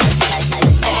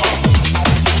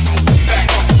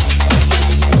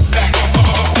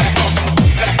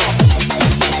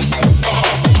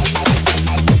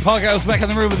 Pargo's back in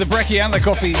the room with the brekkie and the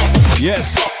coffee.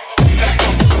 Yes.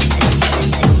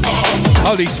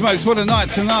 Holy smokes, what a night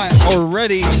tonight.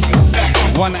 Already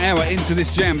 1 hour into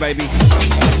this jam, baby.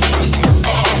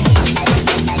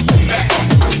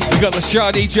 We got the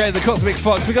Shah DJ, the Cosmic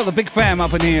Fox. We got the big fam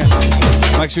up in here.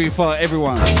 Make sure you follow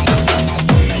everyone.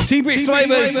 T-Brisk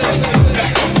Flavors.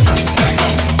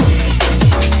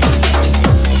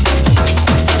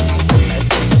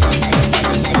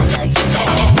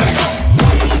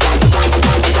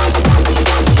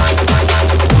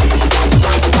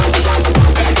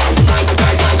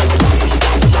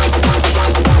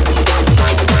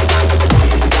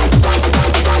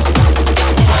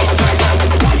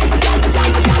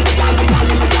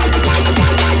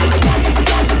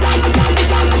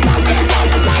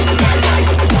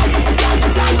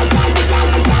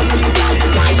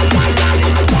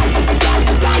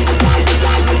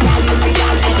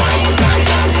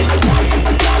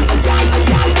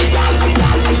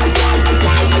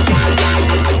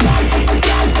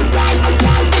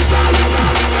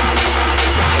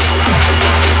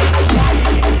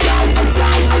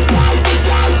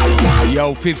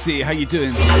 Yo, Fibsy, how you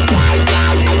doing?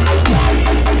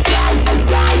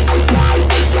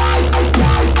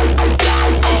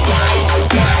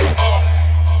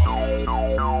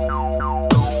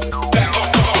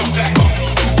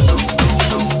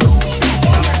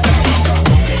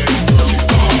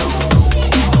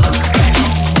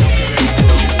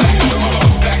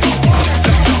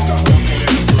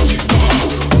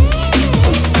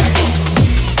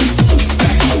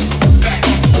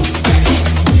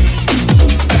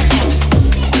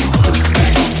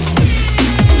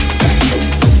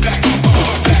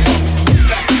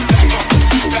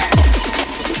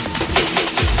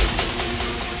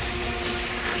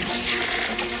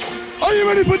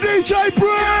 For DJ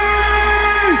Brisk!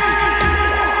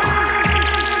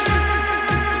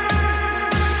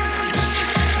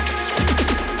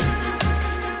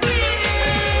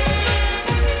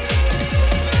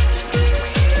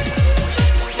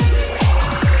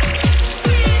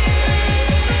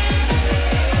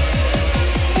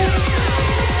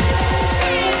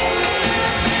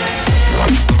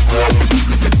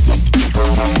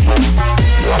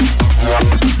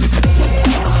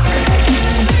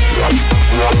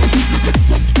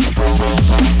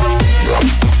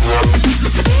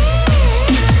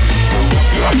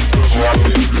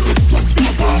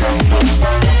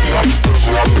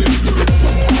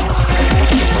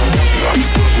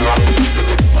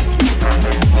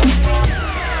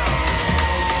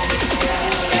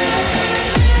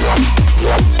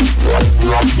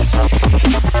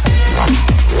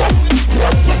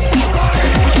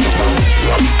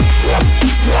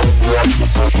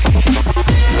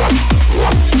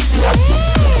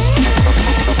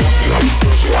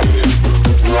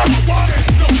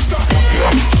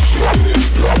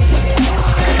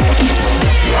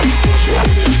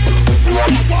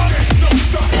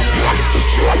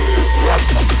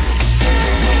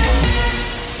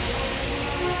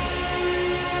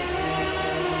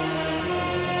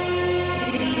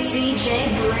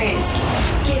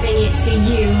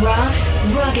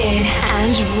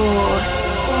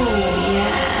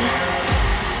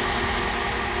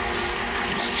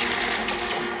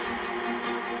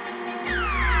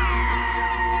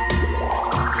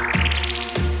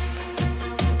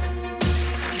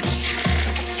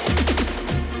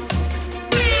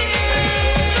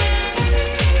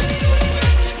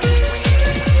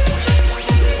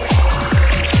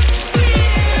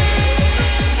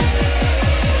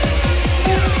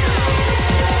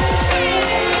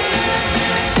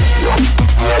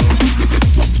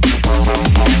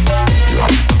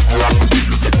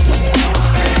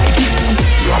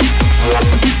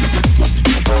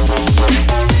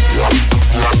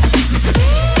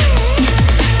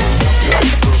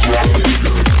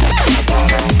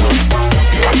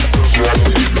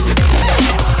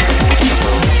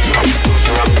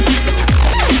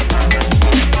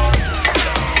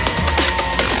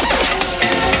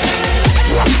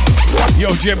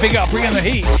 Jeb, big up, bring in the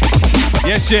heat.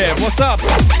 Yes, Jeb, what's up?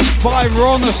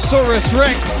 Byronosaurus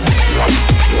Rex.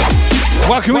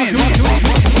 Welcome in.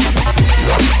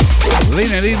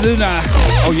 Lena Lee Luna.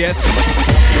 Oh, yes.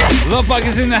 Love Bug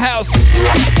is in the house.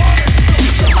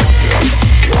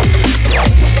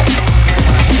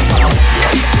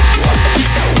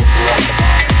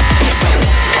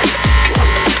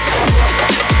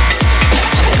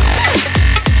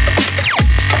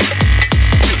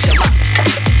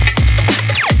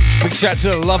 shout to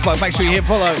the love bug. Make sure you hit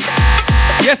follow.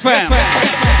 Yes, fam.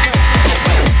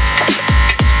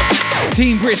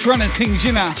 Team Brisk running Team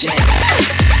Gina.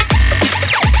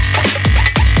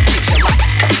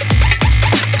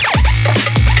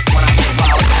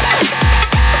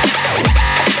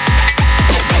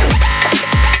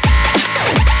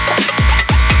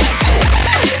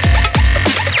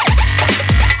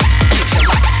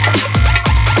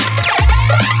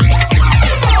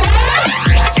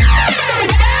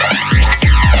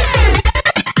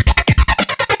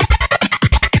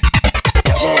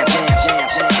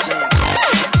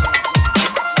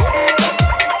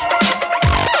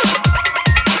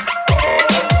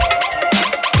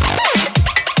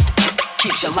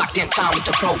 Locked in time with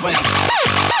the program.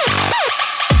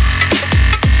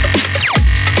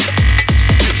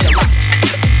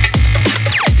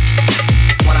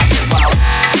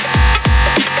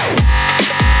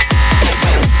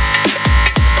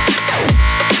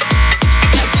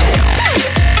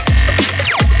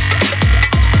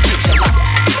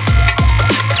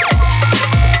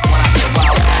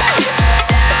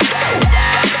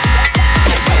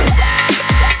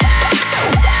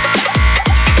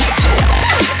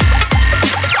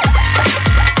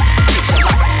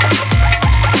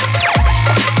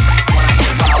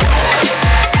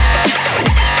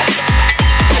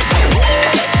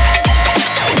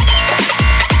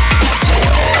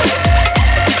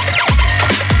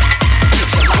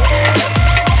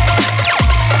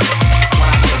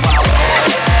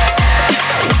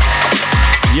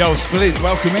 Yo, Splint,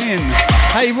 welcome in.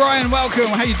 Hey, Ryan, welcome.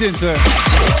 How you doing, sir?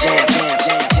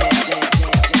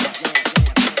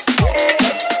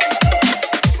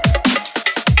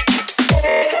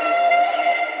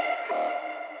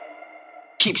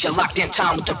 Keeps you locked in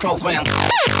time with the program.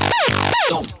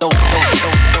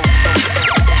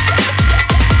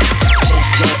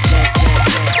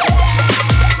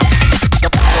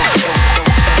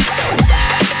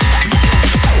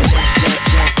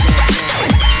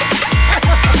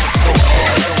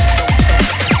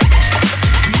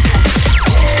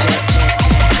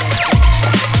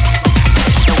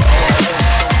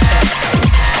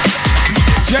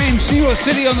 James, New York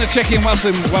City on the check-in.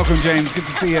 Welcome, James. Good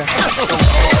to see you.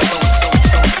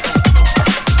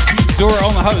 Zora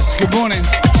on the host. Good morning.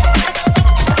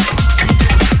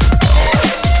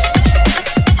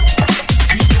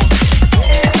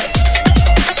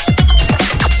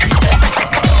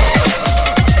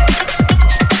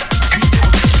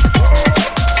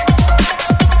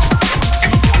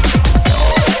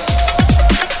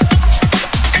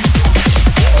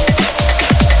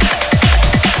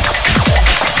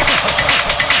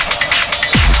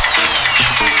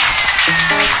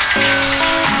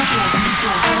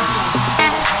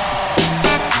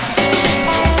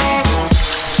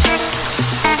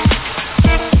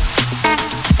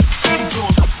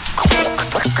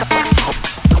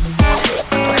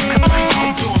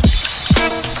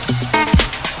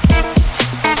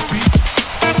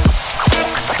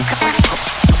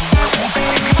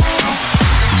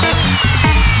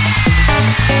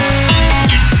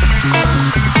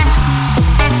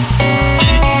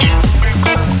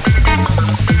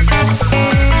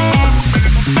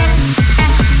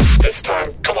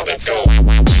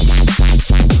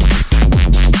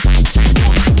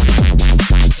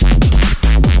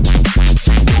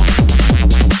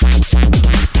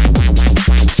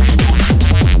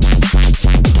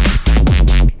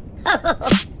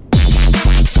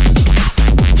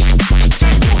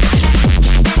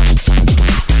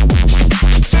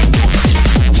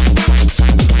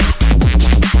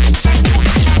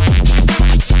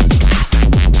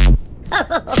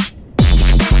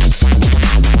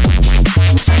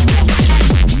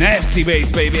 Nasty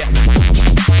bass, baby.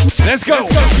 Let's go.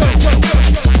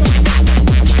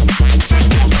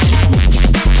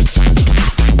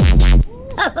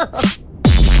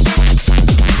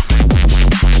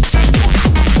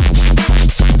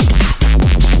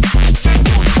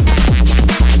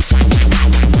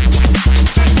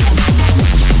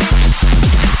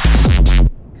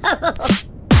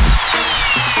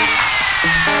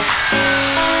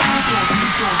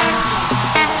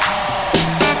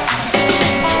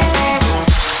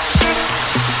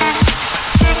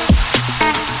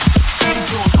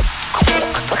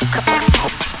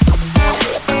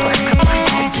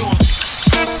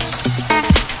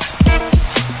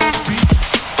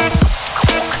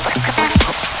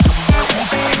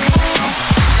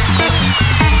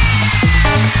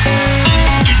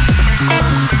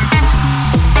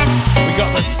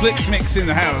 Slicks Mix in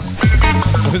the house.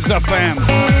 What's up, fam?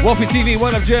 Whoppy TV,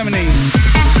 one of Germany.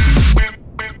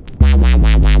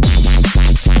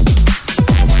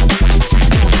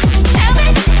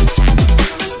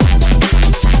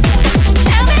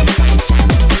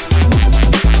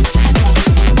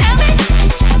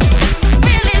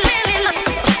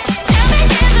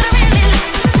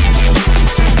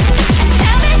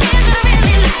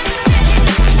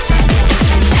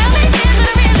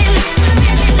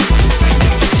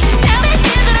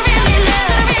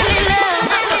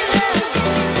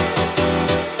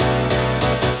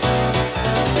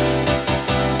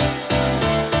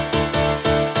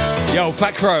 Yo,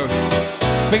 Fat Crow.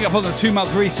 Big up on the 2-month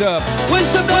resub.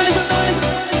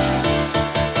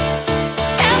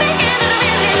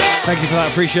 Thank you for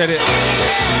that. Appreciate it.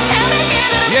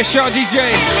 Yes, Shark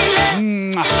DJ.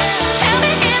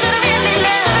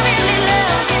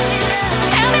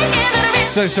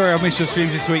 So sorry I missed your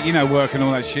streams this week. You know, work and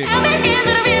all that shit.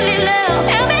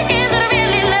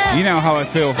 You know how I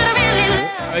feel.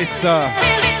 It's,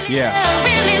 yeah.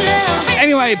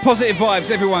 Anyway, positive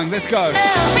vibes, everyone. Let's go.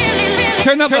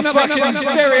 Turn up the fucking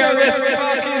stereo. Let's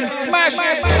fucking smash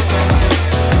it.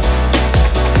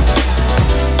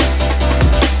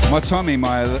 My timing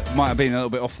might have been a little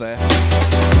bit off there.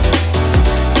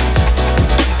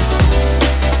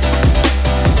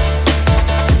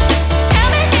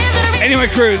 Anyway,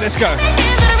 crew, let's go.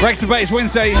 Rex the Bass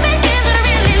Wednesday.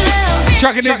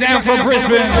 Chucking it down from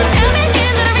Brisbane.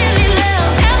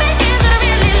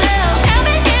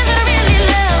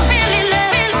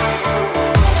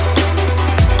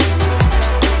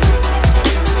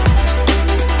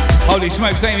 Holy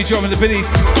smokes, Amy dropping the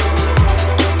biddies.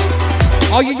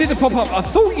 Oh, you did the pop-up. I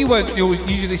thought you weren't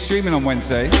usually streaming on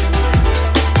Wednesday.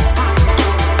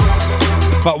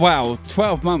 But wow,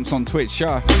 12 months on Twitch,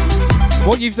 sure.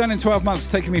 What you've done in 12 months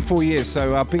has taken me 4 years,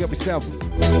 so big up yourself.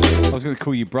 I was going to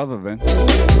call you brother then.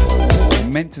 I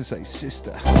meant to say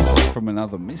sister from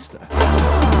another mister.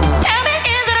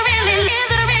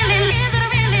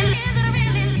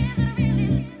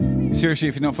 Seriously,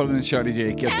 if you're not following the show, did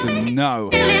you get to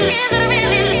know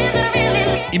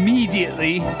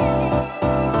immediately?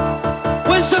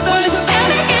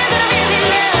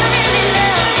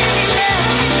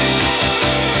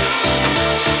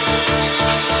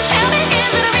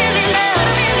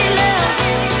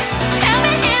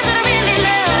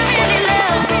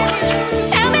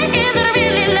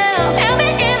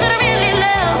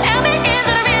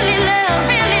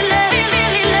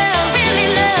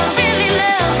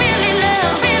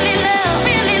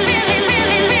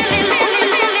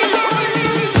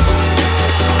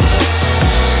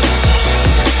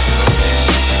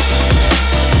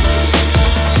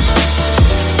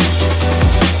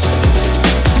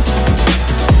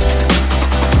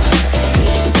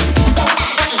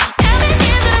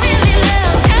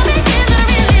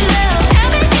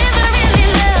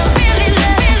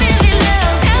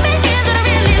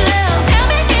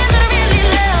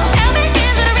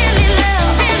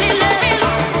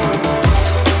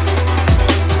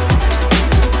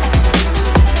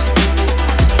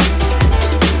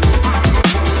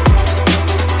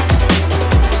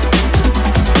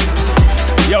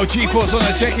 G-Force on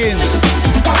the check-in.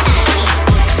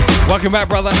 Welcome back,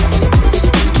 brother.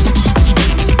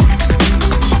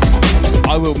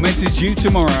 I will message you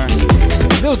tomorrow.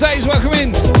 Little Days, welcome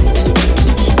in.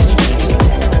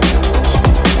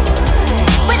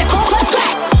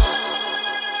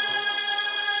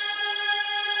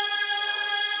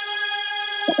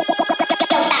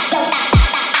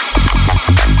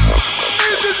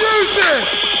 Introducing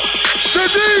the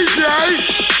DJ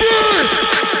Brisk.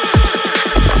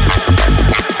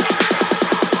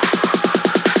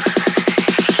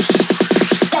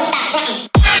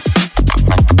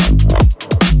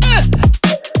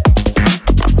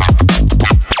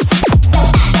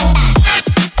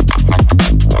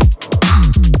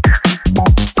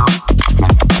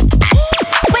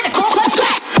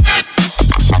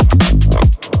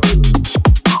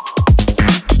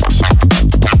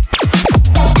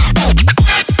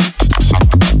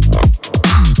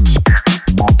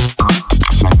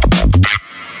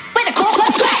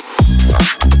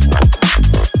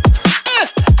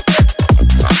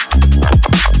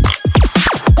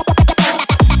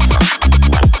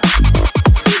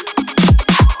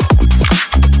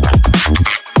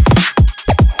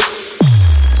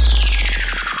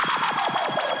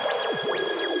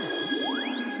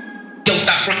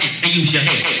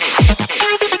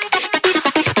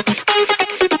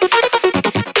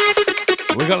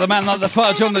 Man like the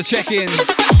fudge on the check-in.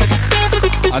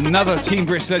 Another Team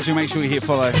Brisk legend. Make sure you hit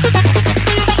follow.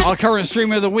 Our current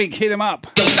streamer of the week. Hit him up.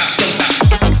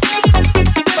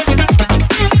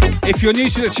 If you're new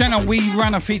to the channel, we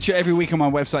run a feature every week on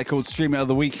my website called Streamer of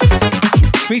the Week,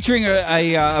 featuring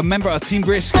a member of Team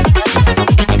Brisk,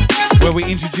 where we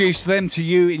introduce them to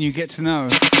you and you get to know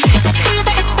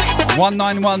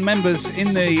 191 members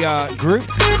in the group.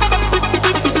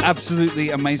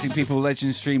 Absolutely amazing people,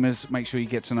 legend streamers. Make sure you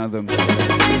get to know them.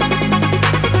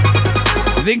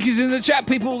 Link is in the chat,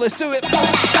 people. Let's do it.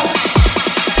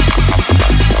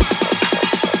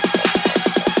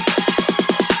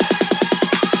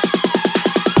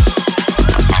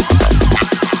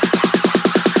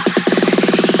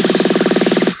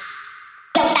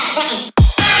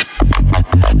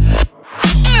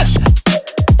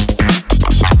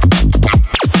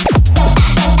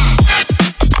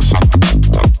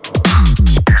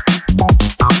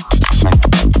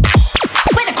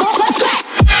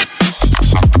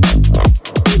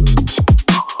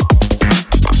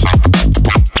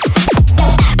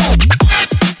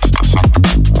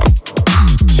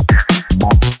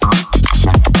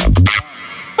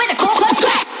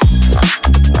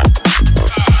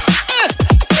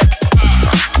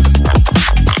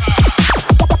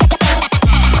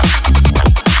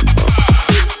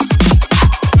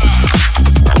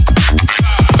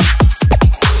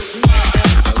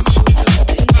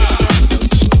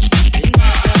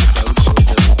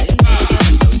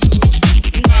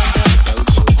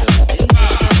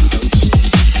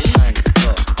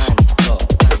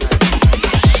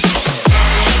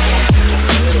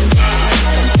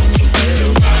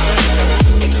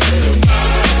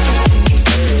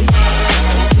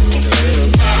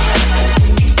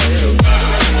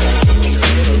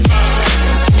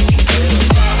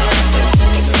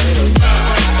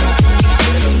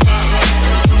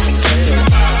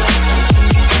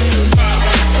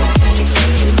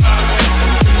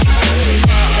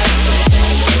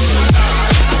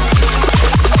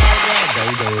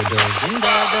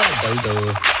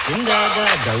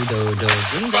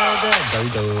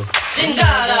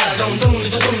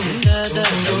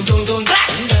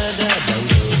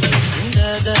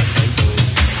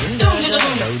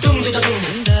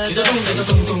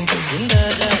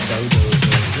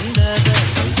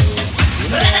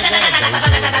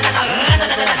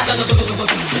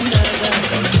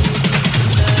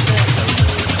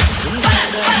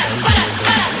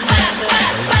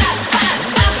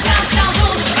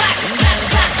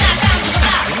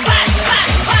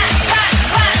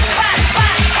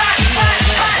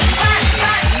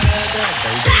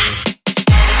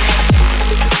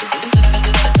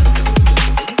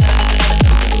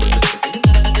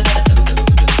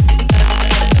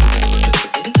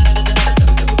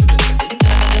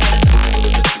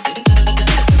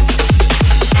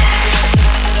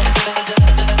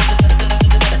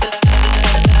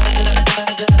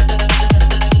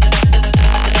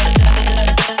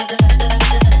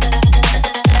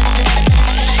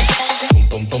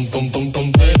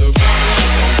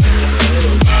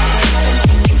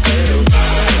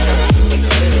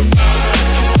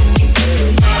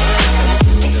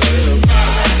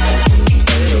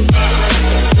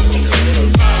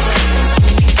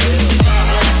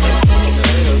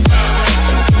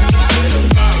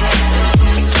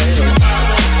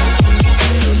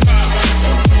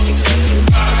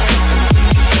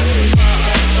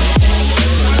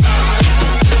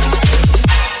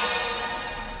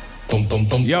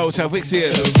 Yo,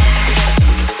 Talvixius.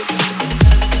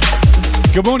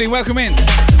 Good morning, welcome in.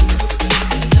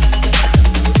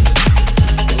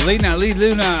 Lee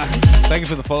Luna, thank you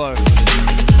for the follow.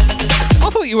 I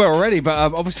thought you were already,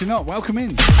 but obviously not. Welcome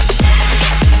in.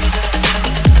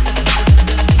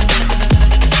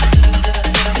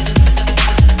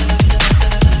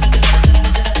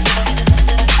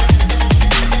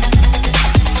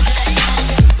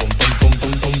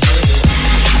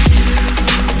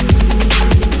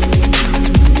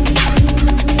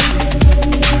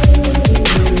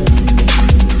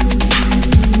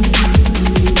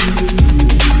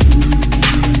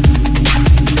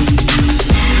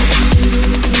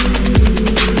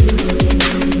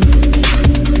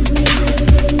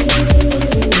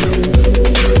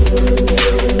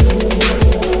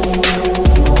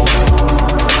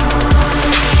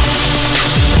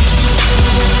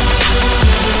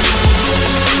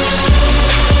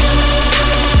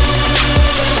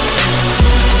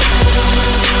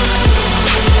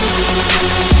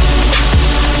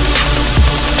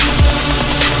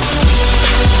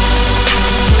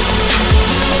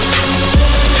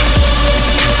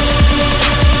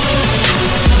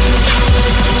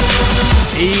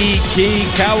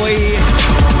 Kawi.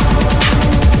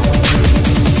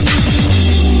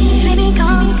 Dreaming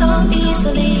comes so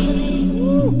easily,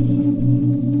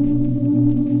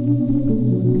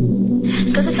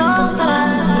 'cause it's all that I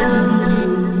know.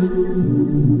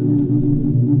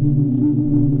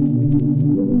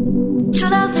 True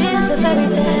love is a fairy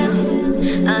tale.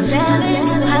 I'm damaged,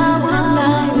 so how will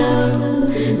I know?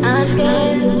 I'm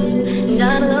scared and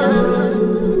I'm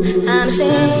alone. I'm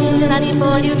ashamed and I need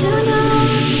for you to know.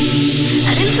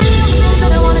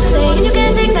 And you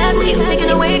can't take that, keep taking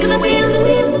away, 'cause I feel you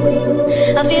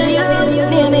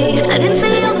near me. I didn't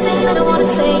say all the things I don't want to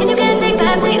say, and you can't take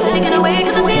that, keep taking away,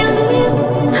 'cause I feel you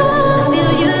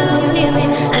near me.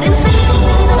 I didn't say all the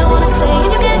things I don't want to say,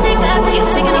 and you can't take that, keep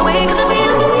taking away, 'cause I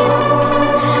feel you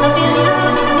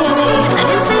near me. I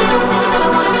didn't say all the things I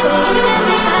don't want to say, and you can't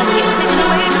take that, keep taking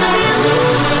away, 'cause I feel you near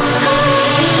me.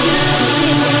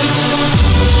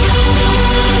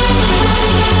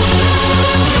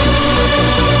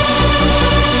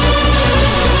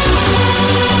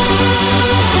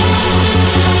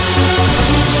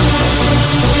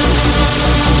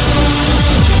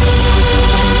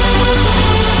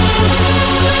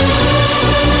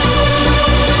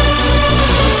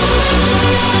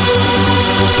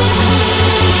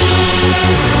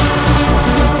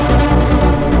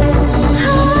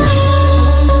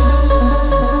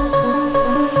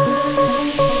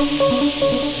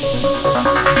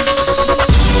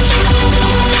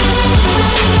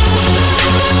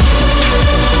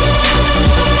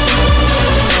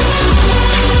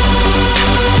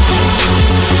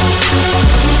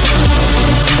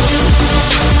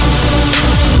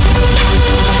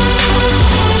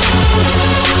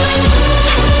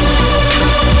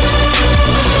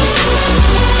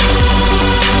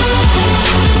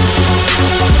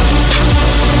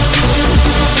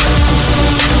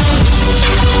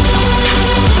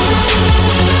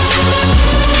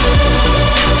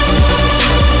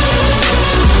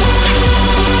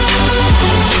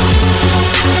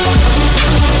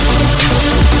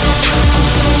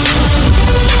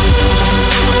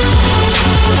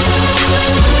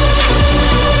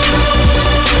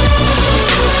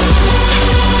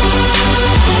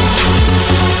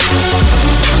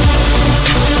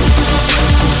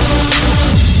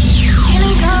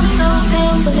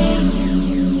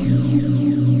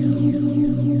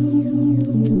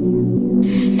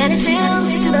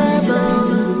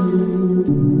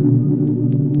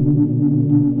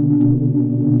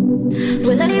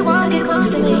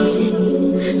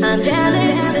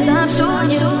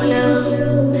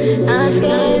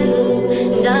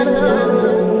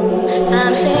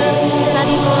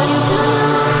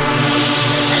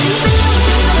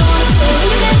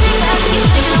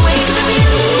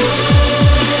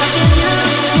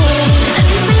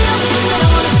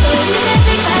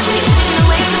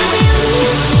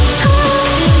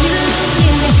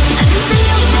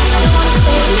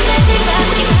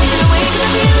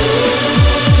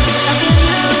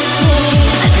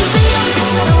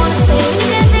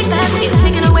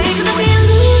 Taken away 'cause I feel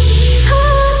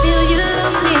you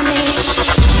near me.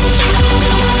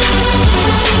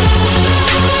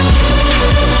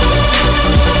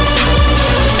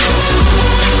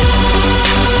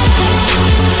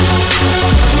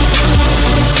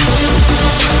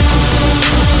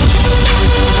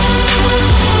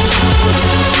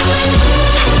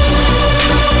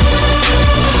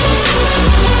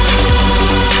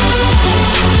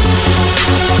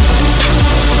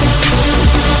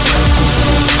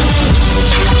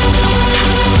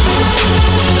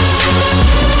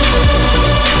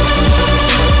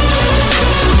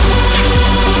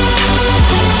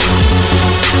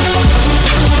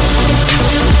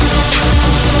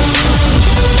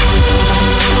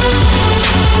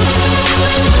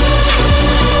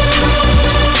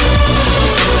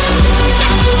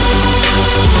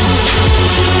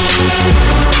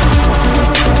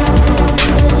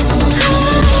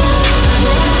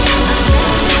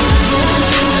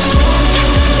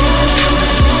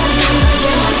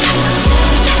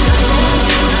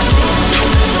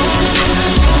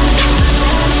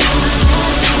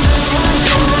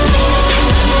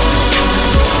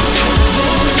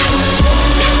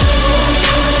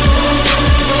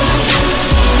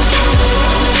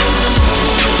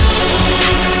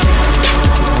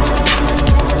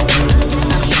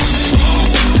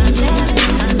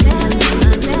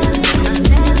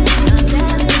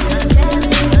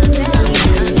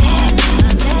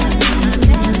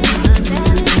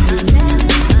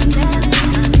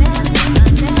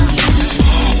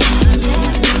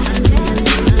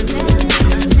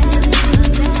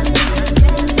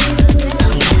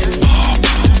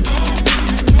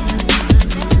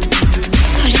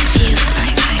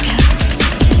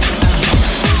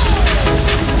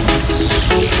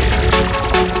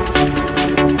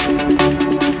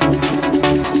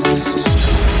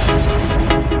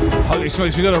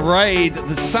 Smokes, we got a raid.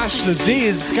 The Sash the D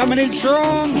is coming in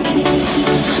strong.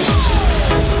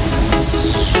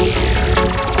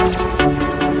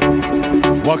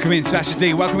 Welcome in, Sasha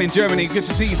D. Welcome in, Germany. Good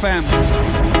to see you, fam.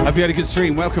 Hope you had a good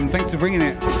stream. Welcome. Thanks for bringing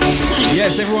it.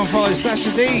 Yes, everyone follows Sasha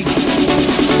D.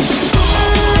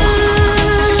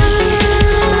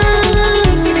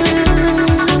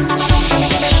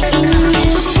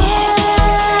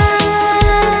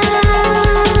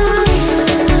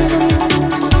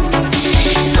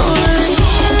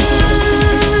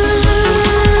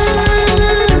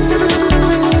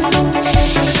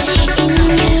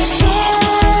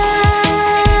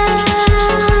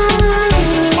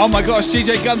 Oh my gosh,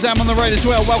 DJ Gundam on the raid as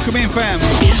well. Welcome in, fam.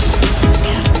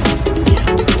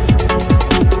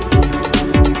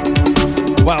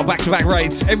 Wow, back-to-back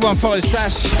raids. Everyone follows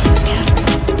Sash.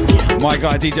 My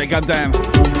guy, DJ Gundam.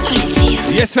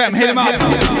 Yes, fam, hit him up.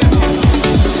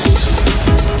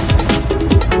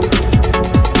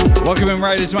 Welcome in,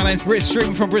 raiders. My name's Brisk,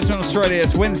 streaming from Brisbane, Australia.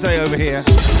 It's Wednesday over here.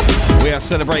 We are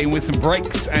celebrating with some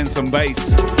breaks and some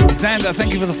bass. Xander,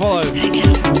 thank you for the follow.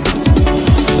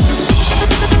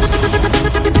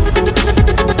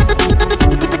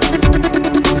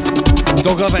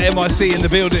 Dog Lover MIC in the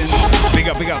building. Big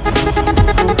up, big up.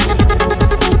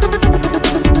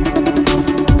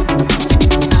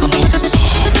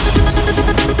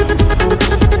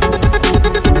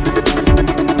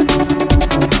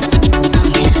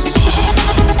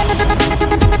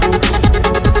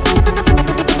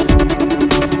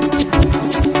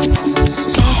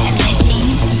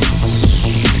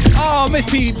 Oh, Miss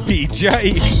PBJ.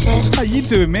 How you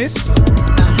doing, miss?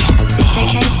 It's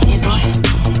okay, dear boy.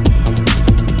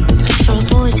 For a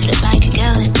boy to look like a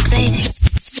girl is degrading.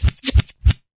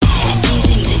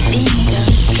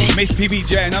 Miss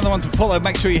PBJ, another one to follow.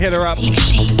 Make sure you hit her up.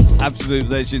 Absolute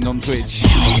legend on Twitch.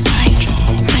 What it's like,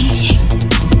 wouldn't you?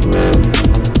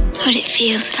 What it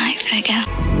feels like for a girl.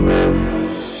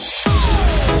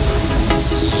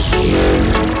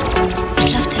 I'd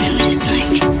love to know what it's like,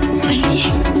 wouldn't you?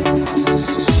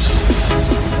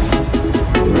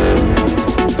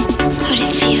 What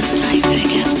it feels like for a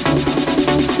girl.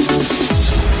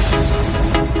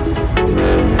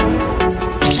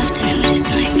 I'd love to know what it's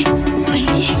like,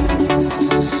 wouldn't you?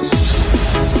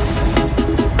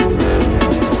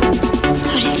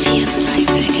 What it feels like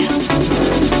for a girl.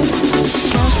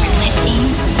 Girls in their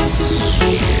teens,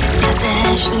 cut their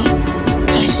hair short,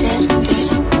 wear shirts and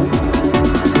boots.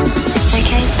 It's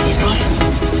okay to be a boy,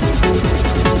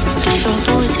 but for a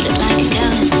boy to look like a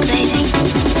girl is degrading.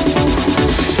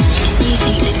 Because you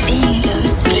think that being a girl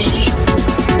is degrading.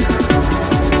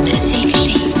 But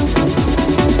secretly,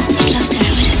 I'd love to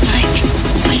know what it's like,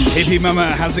 wouldn't you? Hippie Mama,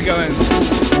 how's it going?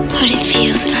 What it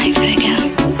feels like for a girl.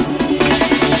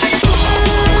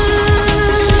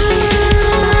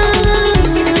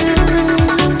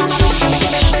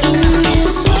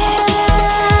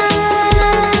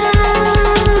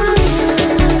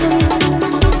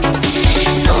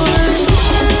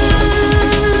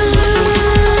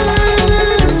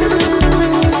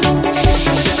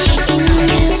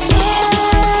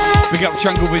 Big up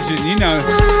Jungle Vision, you know.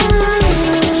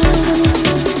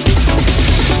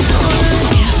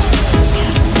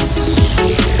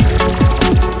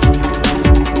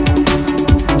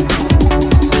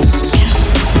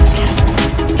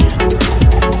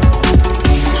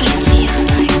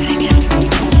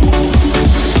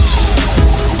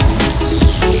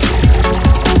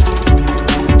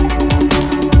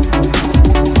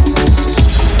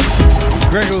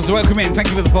 Gregors, welcome in. Thank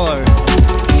you for the follow.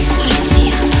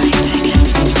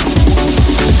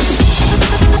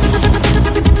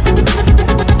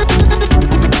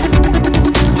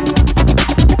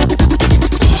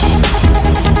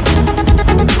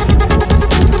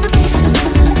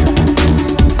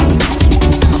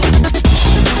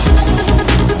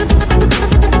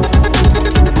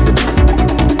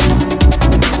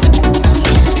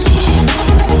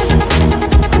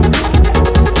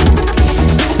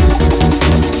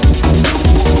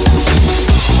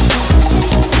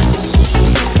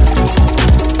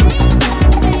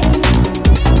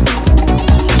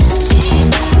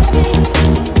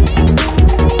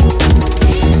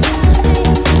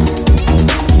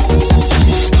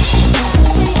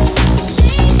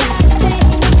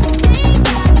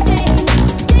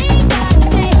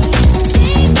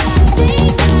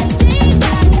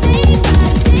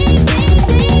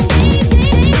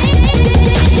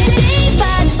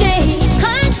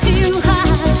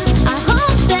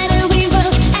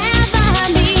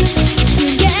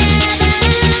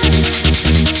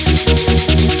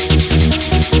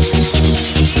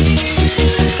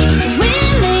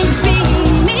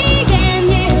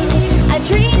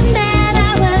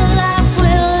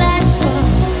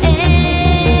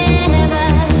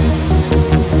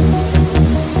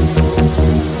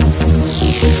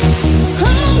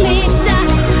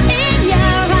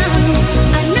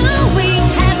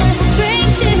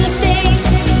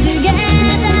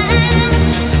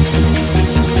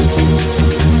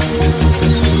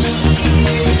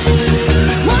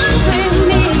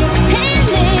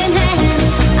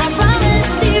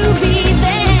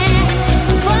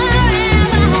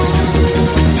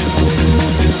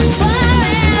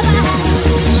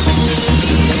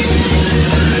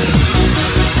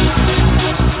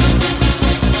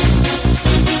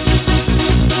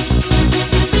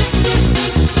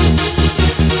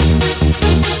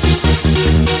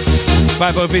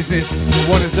 Tybo Business,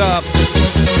 what is up?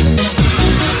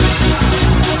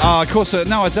 Of course,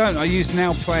 no I don't, I use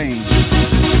Now Playing.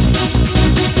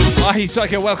 Hey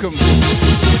Psycho, welcome.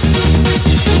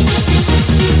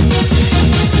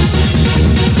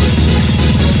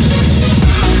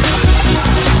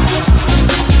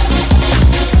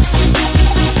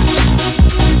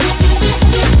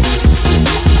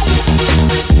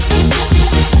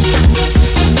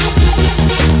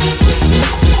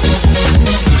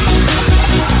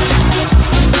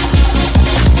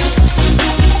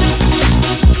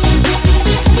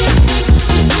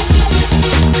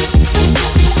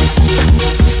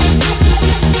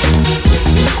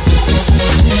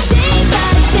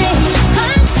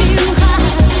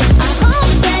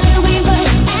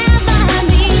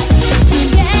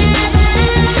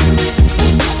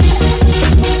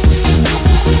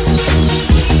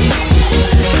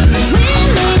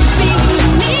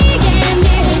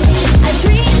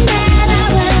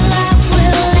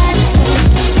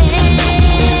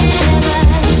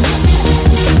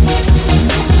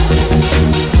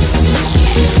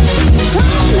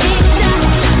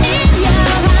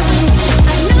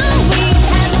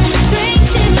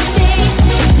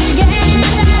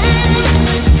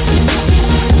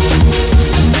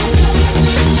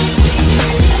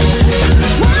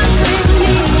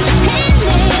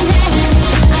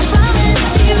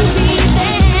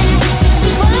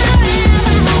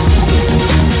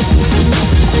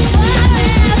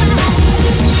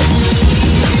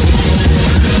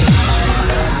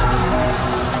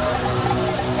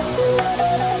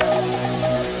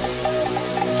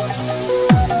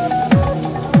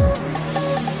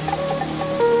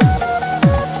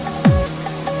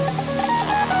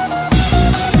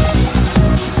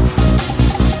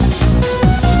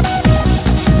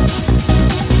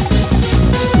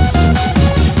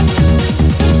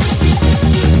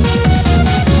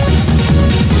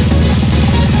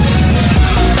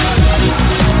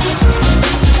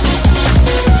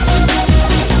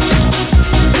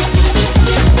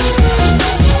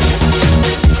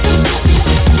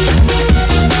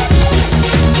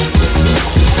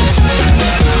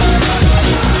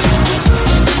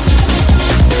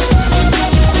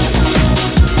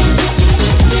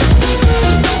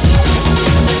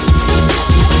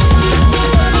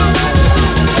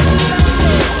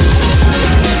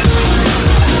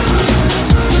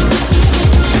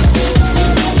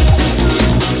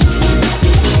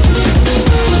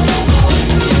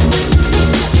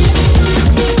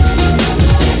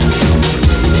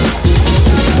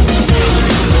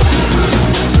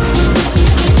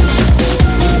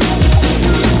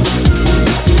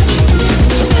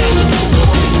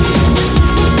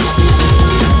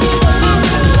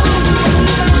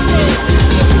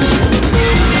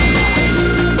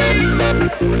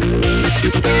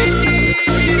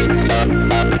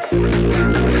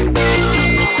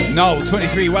 Noel,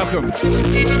 23, welcome.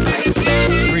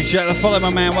 Appreciate the follow, my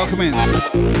man. Welcome in.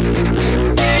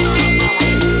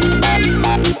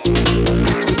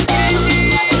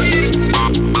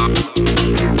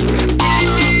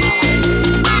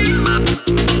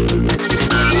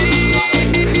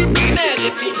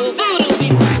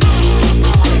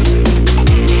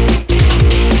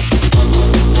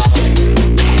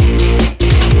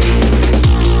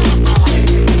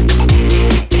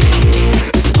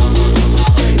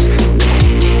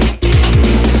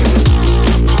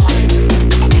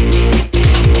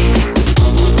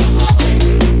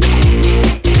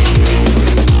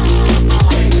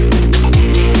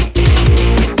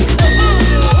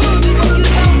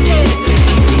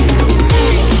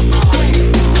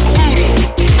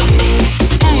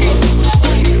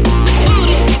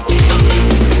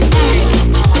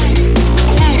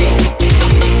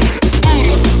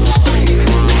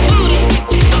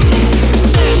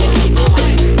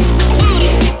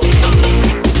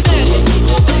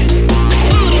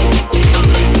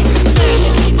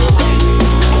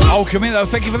 Camilo,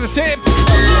 thank you for the tip.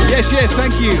 Yes, yes,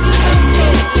 thank you.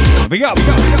 Big up, big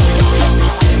up, big up, big up.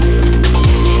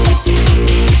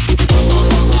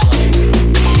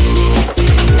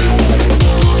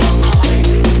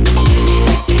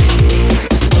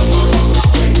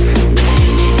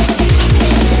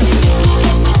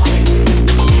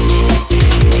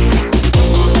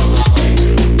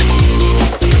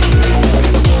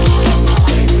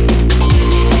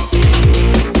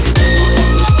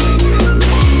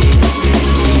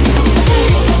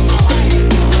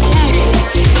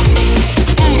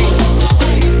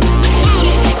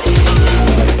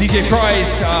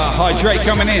 Fries, Hydrate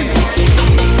coming in.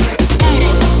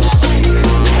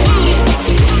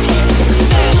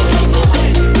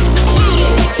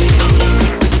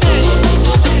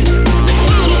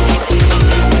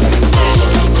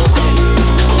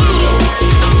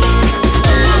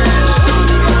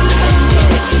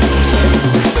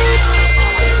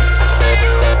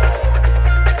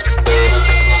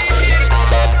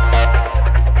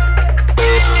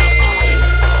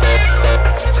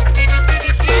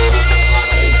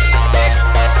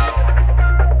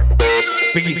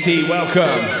 Biggie T,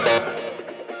 welcome.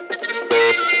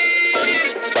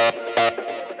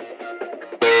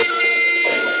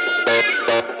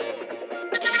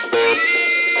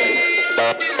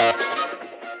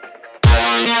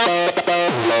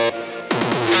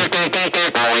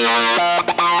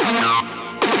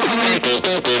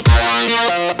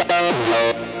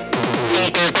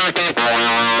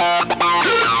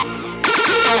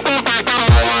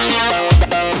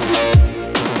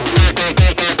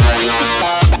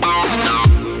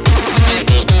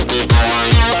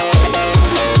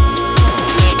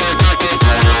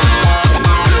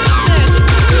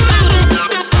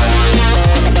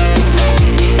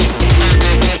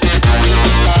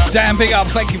 Dan, big up.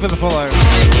 Thank you for the follow.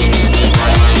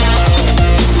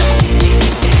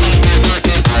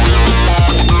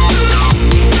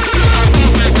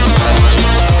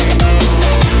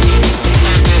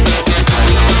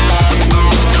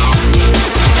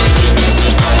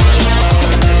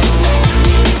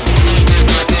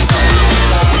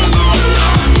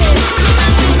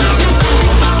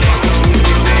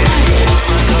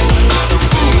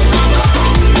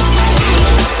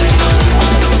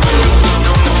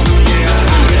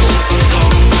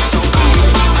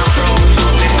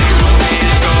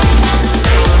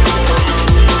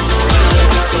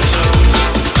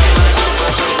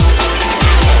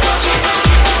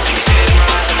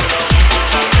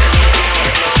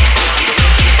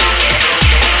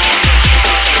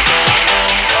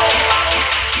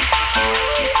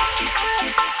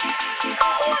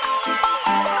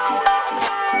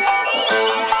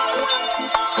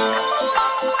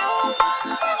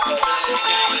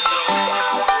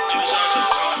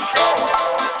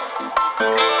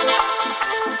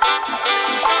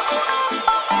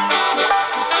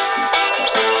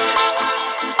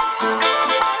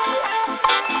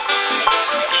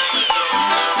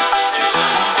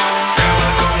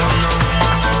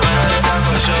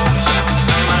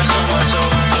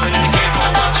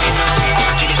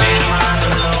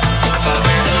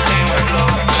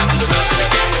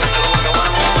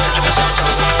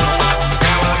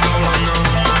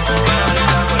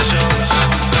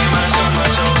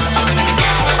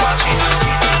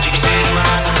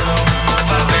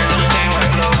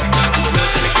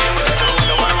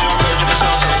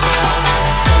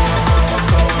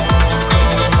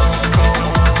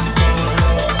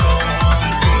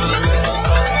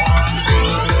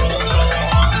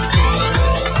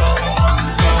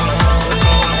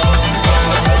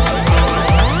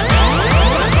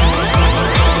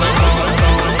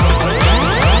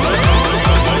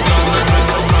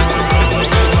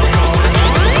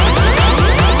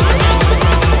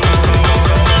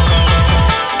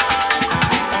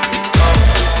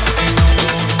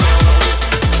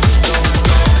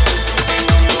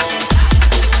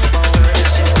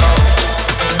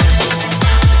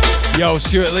 Yo,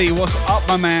 Stuart Lee, what's up,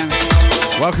 my man?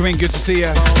 Welcome in, good to see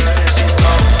you.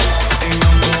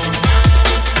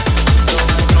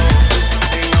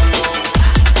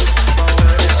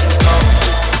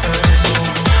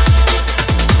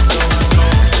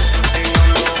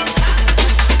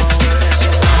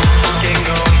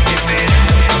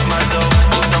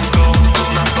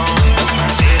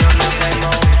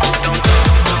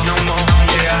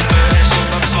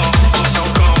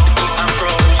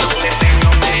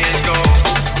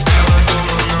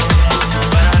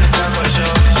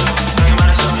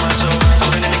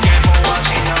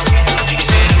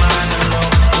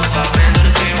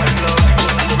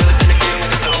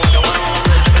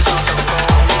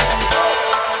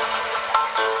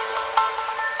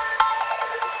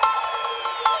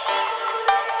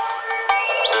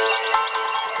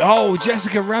 Oh,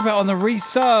 Jessica Rabbit on the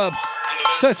resub.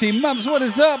 13 months, what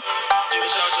is up?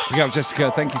 Big up,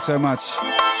 Jessica, thank you so much.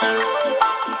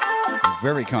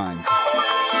 Very kind.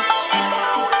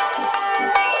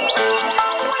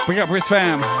 Big up, Brisk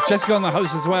fam. Jessica on the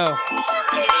host as well.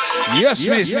 Yes,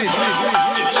 miss.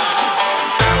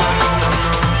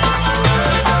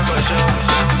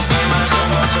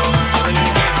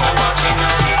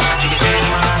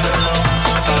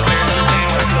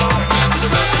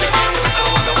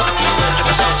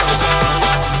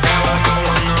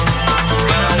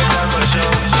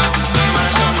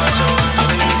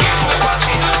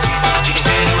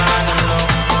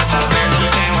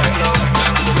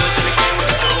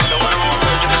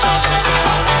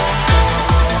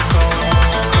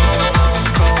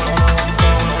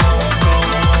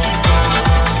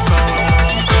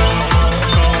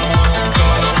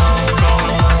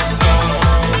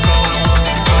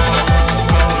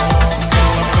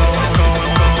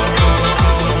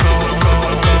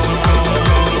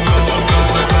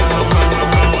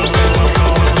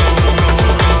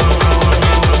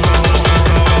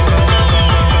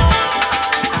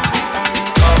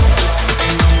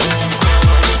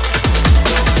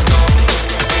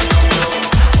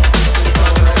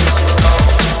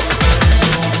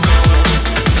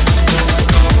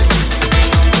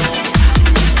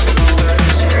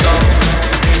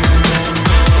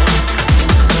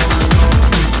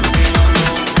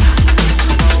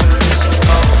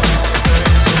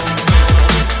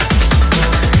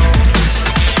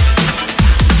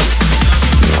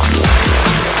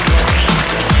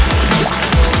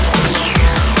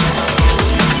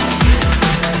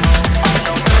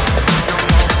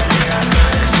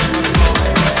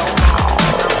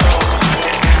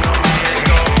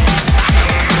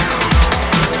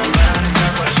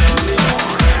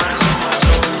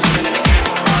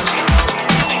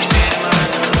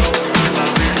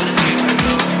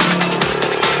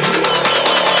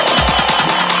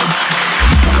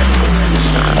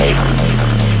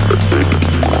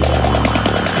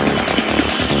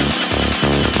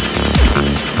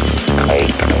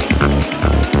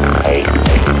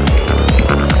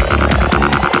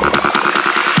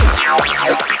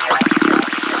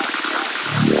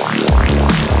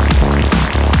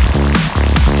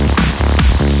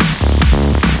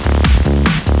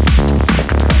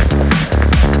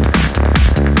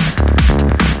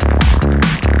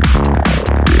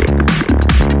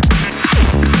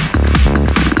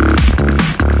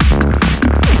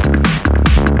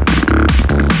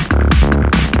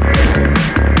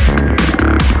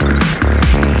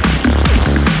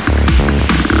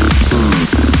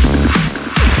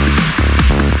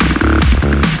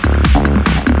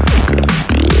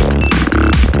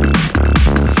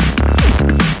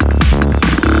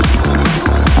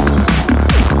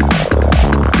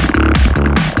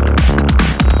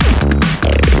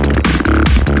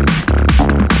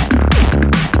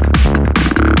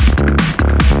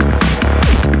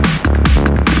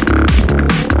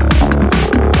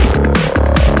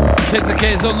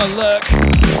 is on the lurk.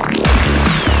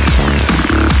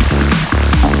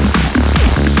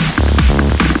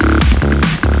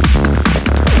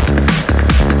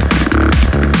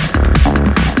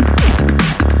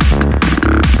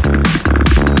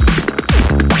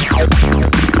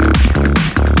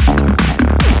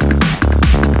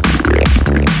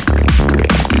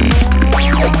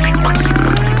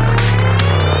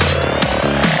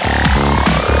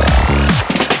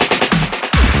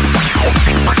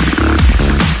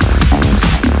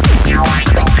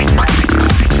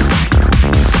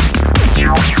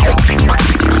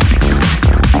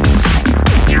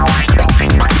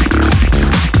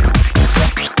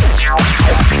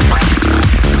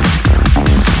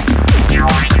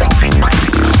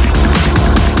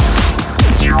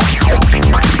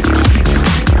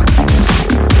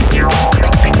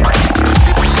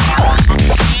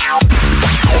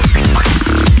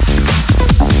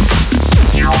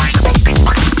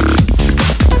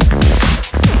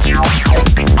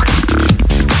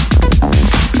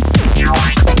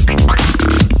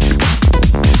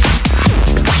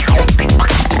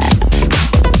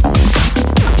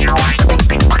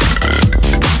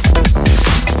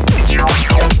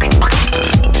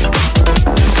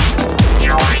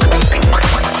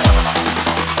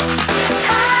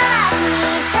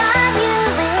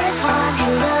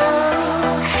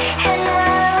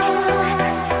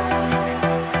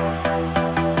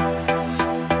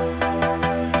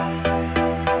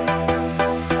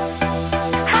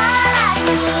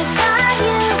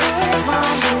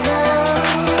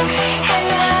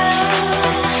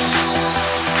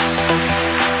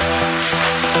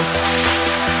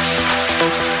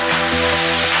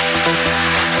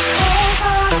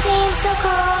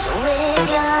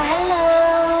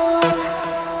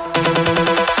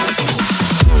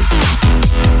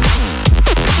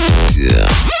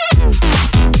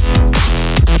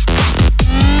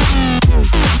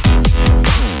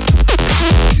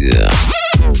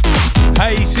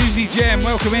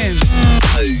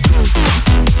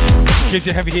 Good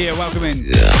to have you here. Welcome in.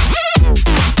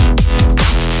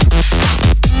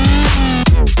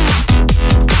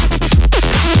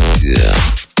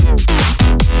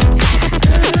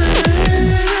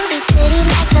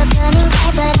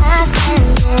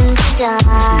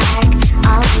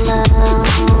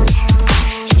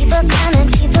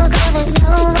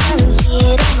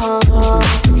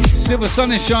 Silver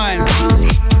sun is shine.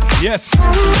 Yes.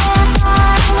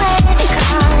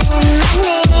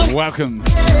 Welcome.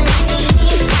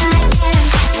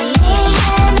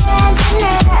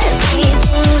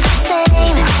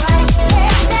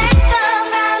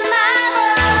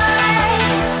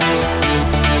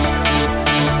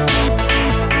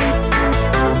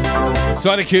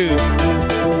 Sadiku.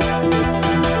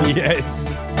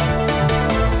 Yes.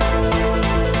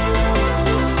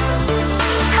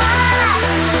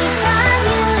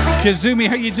 Kazumi,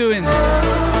 how you doing?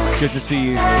 Good to see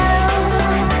you.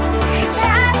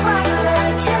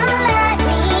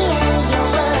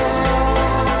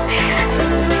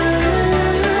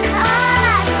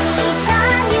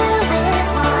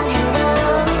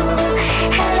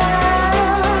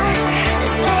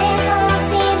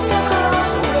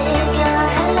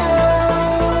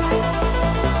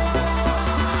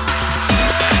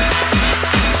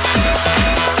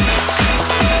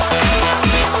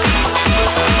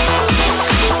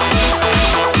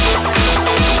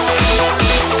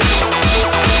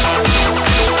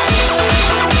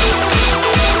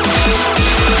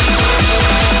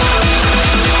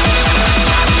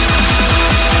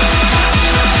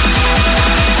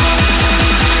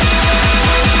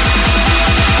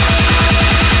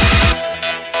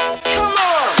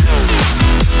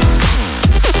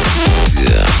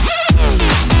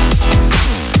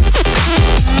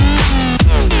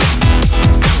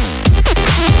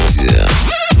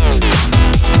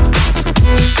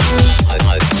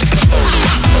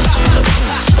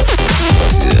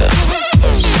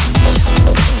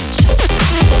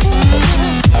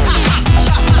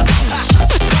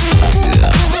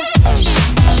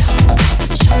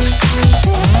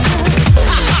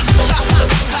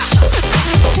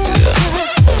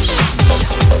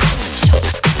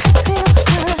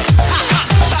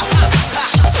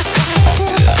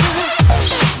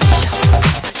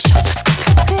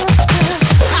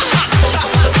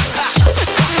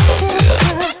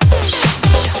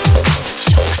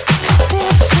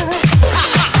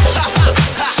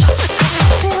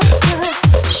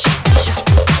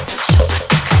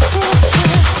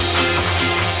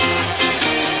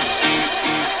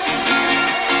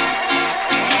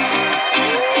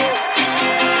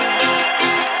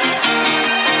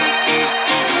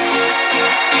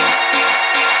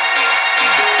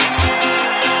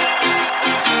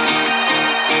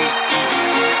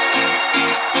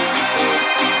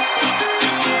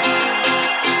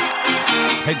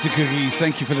 Head to Cookies,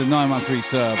 thank you for the 913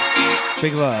 sub.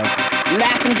 Big love.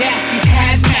 Laughing gas, these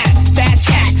hazmat, fast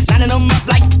cat, lining them up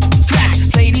like crack.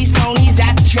 Play these ponies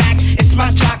at the track. It's my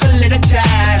chocolate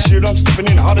attack. Shit, I'm stepping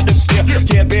in harder this year.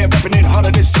 Yeah, bear repping in harder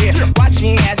this year. Watch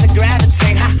me as I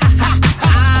gravitate. Ha ha ha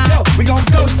ha. Yo, we gon'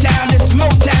 ghost town, this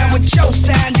Motown with your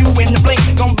sound. You in the blink,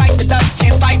 gon' bite the dust,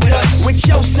 can't fight with us. With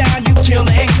your sound, you kill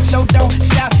the ink, so don't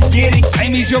stop, get it.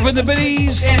 Amy dropping the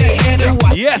biddies.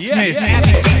 Yes, miss.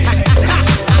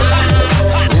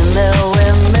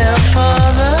 Windmill for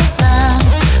the land,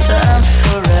 turn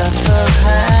forever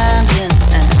hand in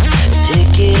hand.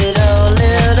 Take it all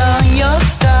out on your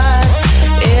stride.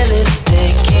 It is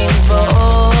taking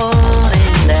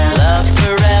falling down. Love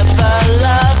forever,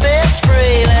 love is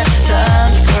freely.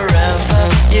 Turn forever,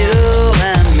 you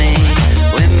and me.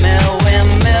 Windmill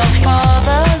for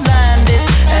the land is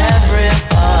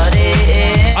everybody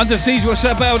in. Under Siege, what's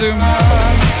up, Eldon?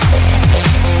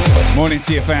 Morning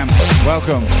to you, fam.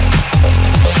 Welcome.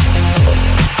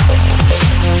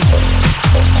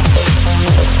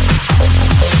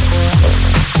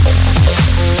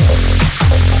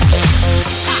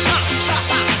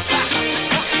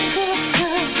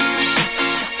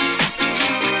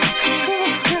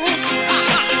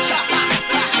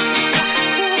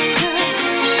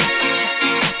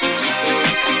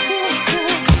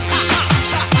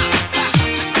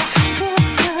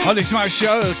 Holy Smoke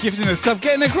Show, gifting us sub,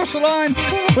 getting across the line.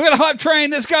 We're gonna hype train,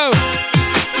 let's go.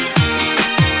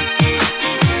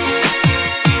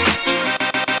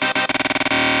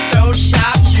 Don't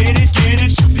shop, get it,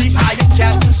 beep how your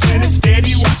captain send it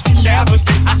steady, watch me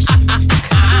navigate.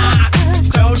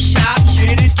 Don't shop,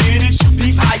 get it,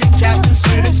 beep how your captain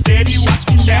send it steady, watch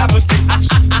me navigate.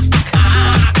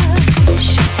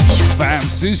 Bam,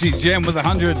 Susie Gem with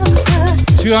 100,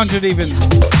 200 even.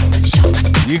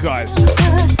 You guys.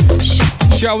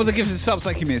 Show with the gifted subs,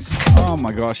 thank you, miss. Oh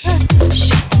my gosh.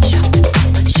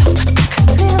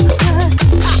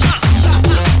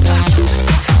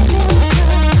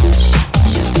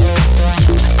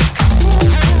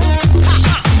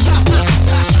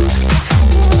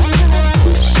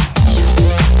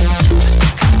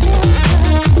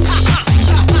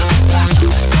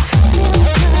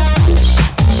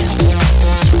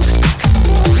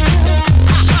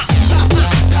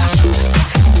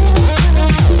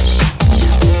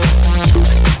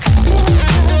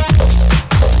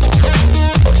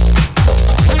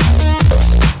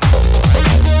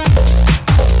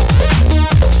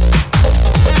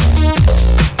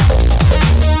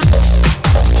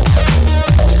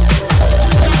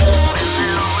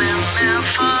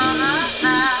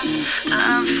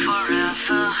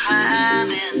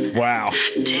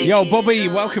 Yo, Bobby,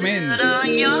 welcome in.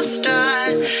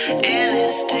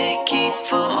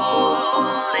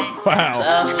 Wow.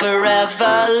 Love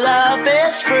forever, love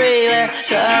is freely.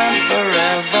 Turn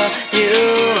forever,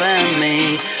 you and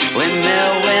me.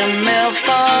 Windmill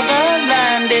for the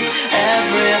land is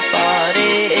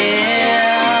everybody in.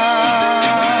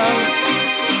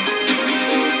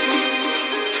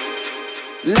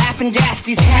 Laughing gas,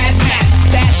 these hazmat,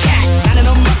 fast cat, lining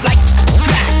them up like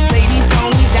crack. Play these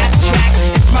ponies at the track.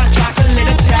 It's my chocolate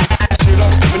attack. Shit,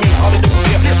 I'm stepping in harder this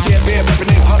year. Yeah, bear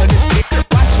repping in harder this year.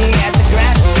 Watch me as I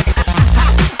gravitate.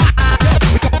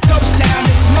 We gon' ghost town,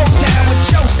 this Motown with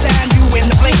your sound. You in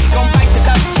the blink, gon' bite the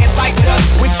dust, can't fight with us.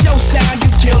 With your sound, you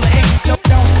kill the ink.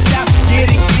 Don't stop,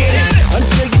 get it,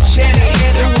 until you chat it.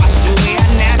 Watch the way I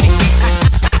navigate.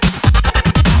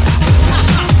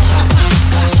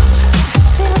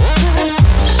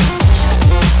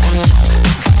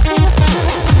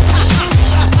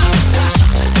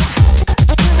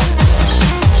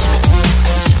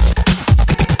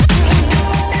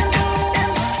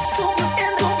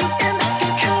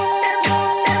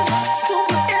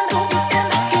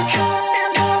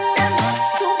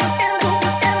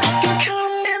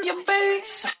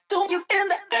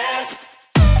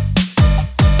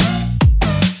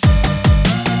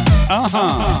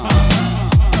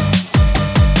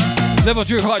 Level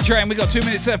 2 hot train, we got 2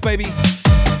 minutes left, baby.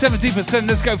 70%,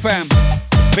 let's go, fam.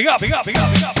 Big up, big up, big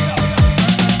up, big up, big up.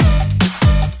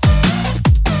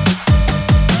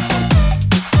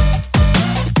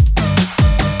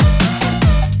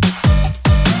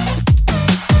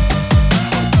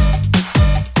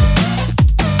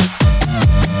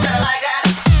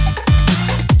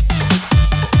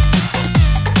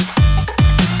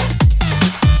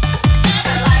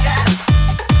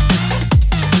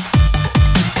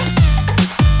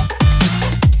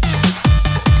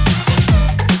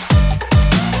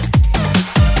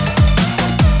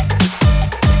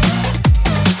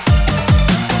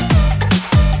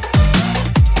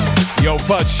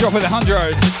 Fudge, drop with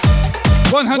 100.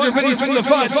 100 minutes from the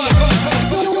fudge.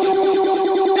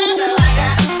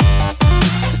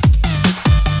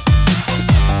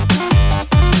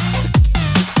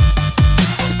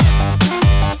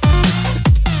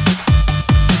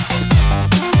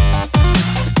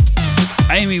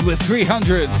 Amy with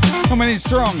 300. Coming in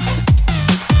strong.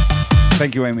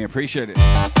 Thank you, Amy. Appreciate it.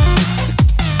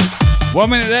 1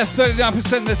 minute left,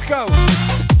 39%. Let's go.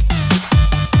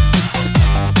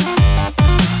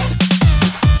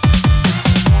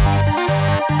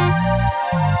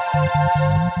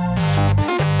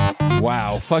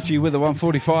 Wow, Fudgy with a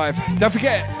 145. Don't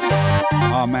forget,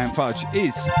 our man Fudge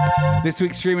is this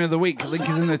week's streamer of the week. Link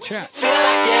is in the chat.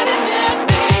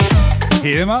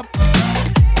 Hit him up.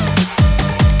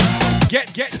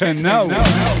 Get to know.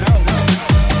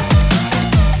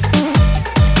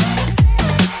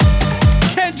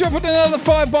 Can't drop in another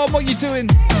 5 bomb. What you doing?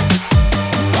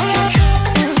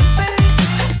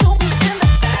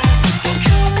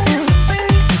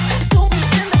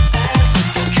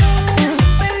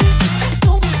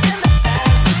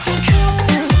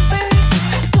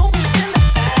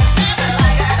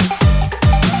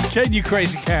 Ken, you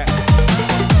crazy cat.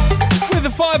 With the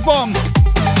 5 bomb.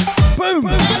 Boom.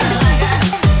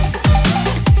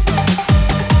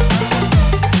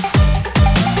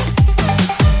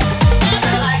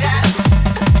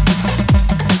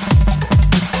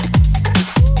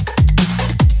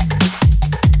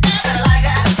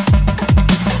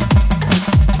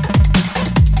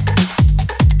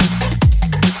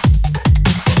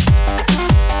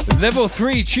 Level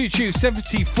 3 Choo Choo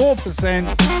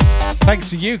 74%.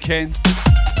 Thanks to you, Ken.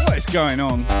 What is going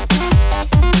on?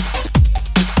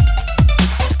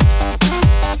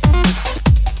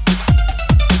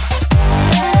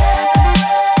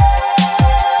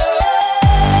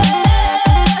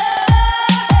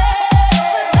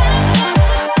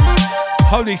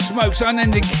 Holy smokes,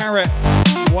 unending carrot.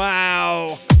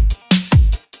 Wow.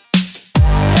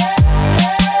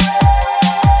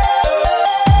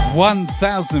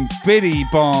 $1,000 biddy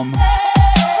bomb.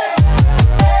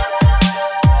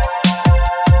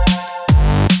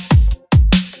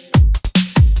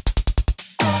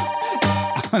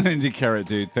 Unending carrot,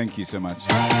 dude. Thank you so much.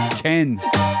 Ken.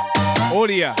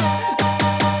 Audio.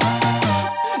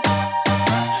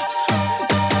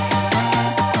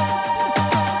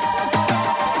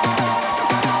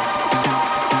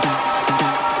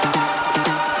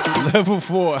 Level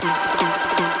 4.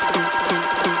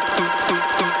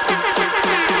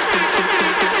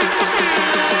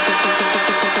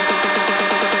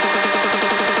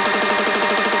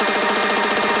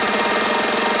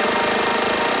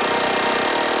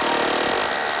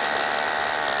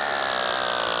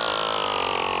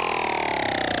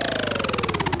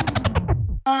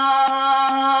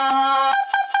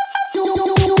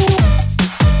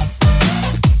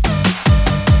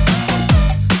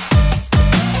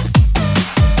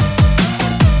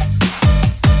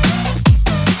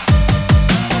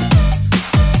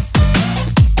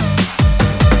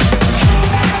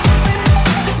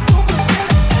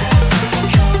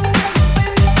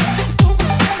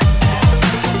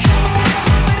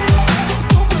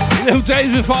 Little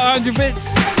Days with 500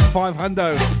 bits.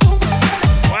 500.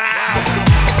 Wow.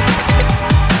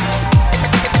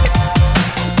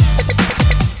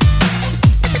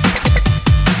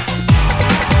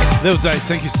 Little Days,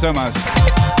 thank you so much.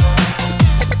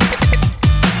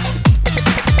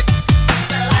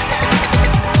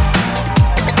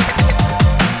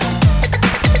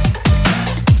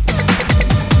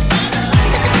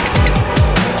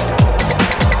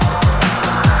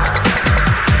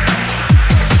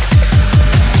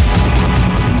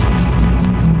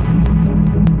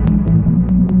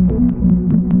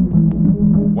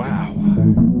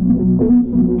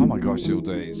 Still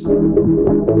days.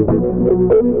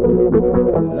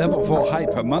 Level 4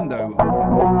 Hypermundo.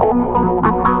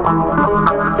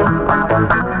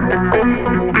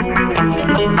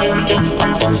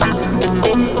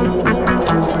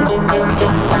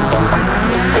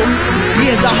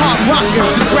 Yeah, the hard rocker,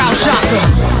 the crowd shocker.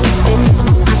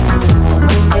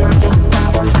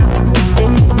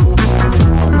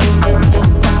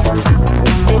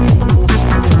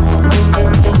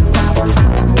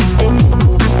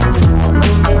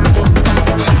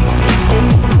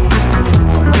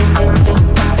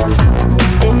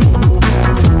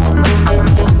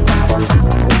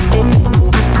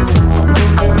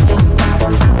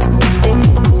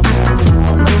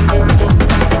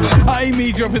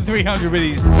 Dropping 300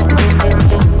 biddies.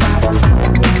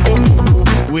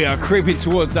 We are creeping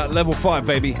towards that level 5,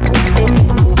 baby.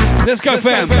 Let's go,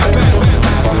 fam.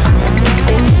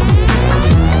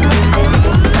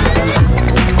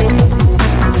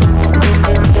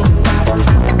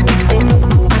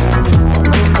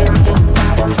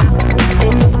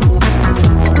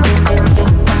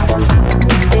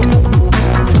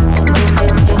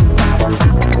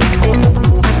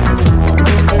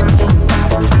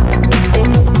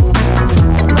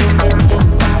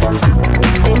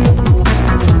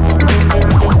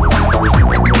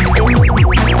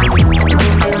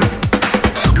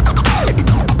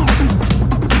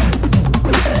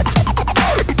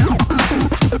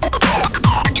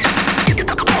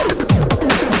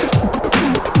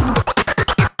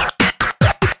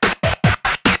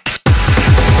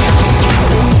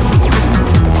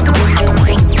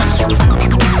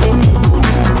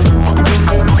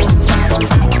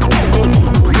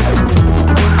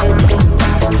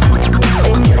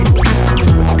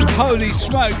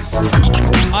 smokes.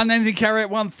 Unending carry at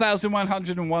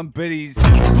 1,101 biddies.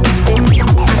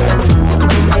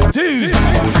 Dude!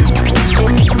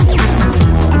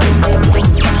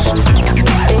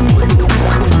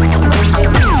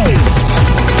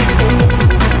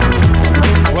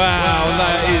 Wow,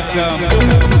 that is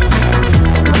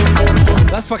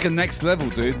that's fucking next level,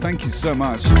 dude. Thank you so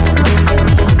much.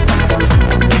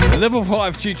 Level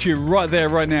 5 choo-choo right there,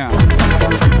 right now.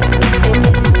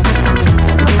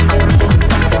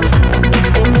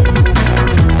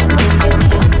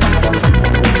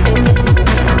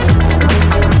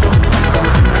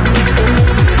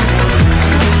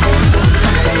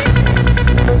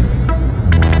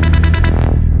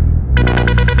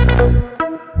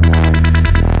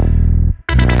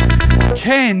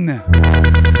 Ken!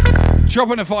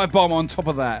 Dropping a 5 bomb on top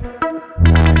of that.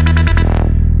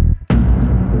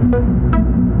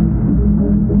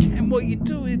 Ken, what are you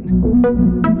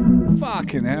doing?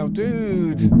 Fucking hell,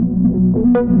 dude.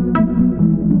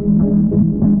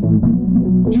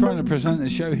 Trying to present the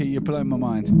show here, you're blowing my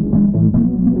mind.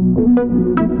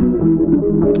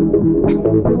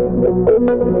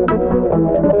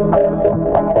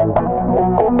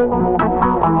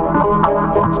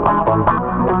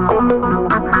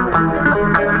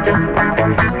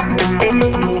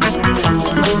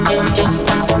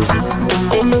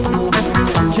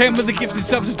 Ken with the gifted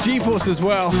subs of G-Force as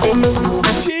well.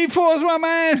 G-Force, my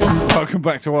man! Welcome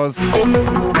back to us.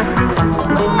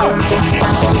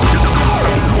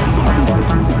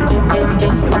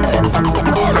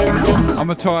 I'm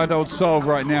a tired old soul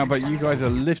right now, but you guys are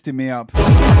lifting me up.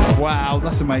 Wow,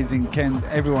 that's amazing, Ken.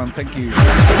 Everyone, thank you.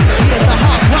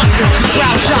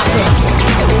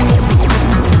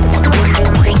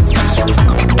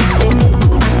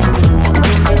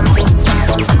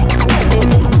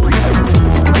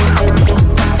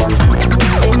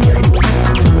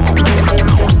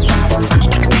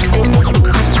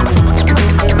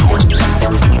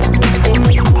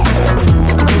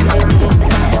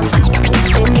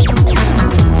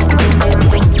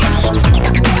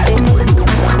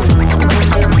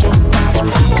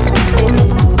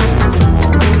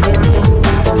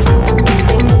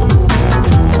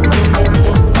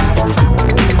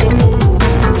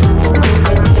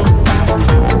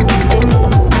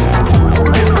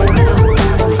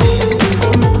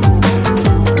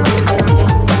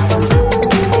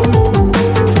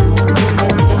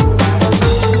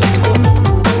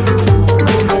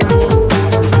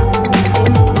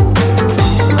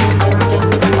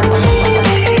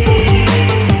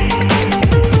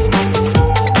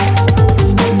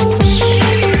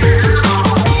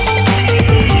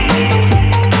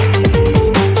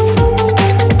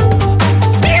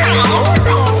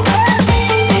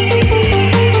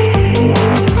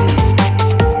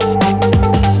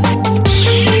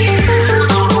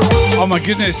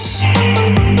 Goodness.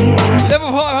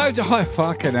 Level 5 high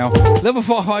fucking hell. Level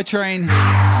 4 high train.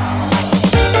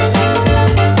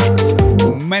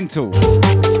 Mental.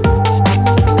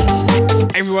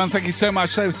 Everyone, thank you so much.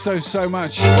 So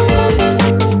much.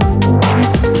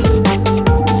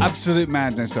 Absolute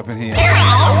madness up in here.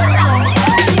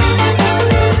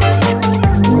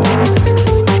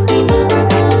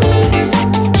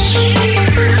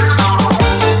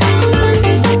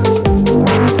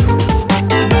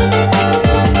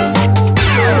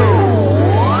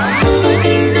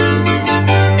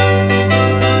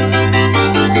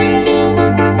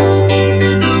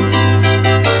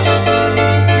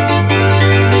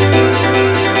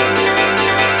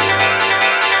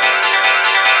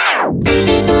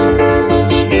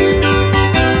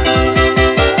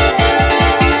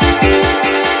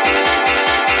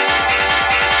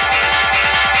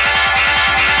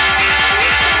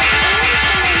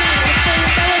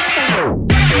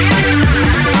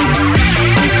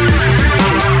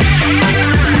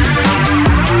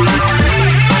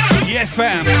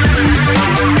 Fam.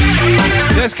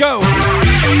 Let's go. Woo!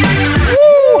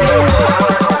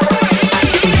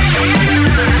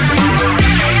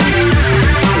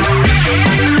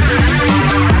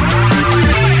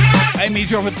 Amy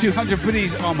dropping 200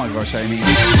 biddies. Oh my gosh, Amy.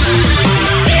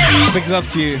 Big love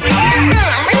to you.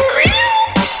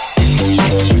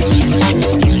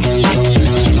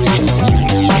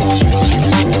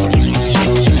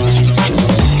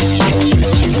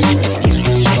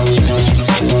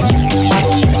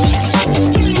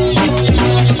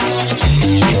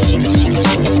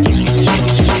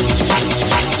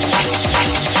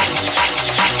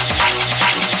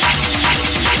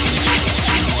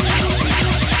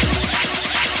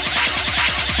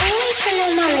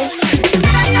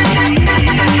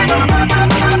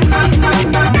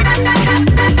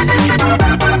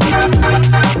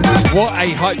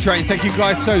 Hype Train, thank you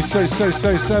guys so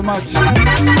much.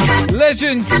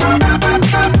 Legends.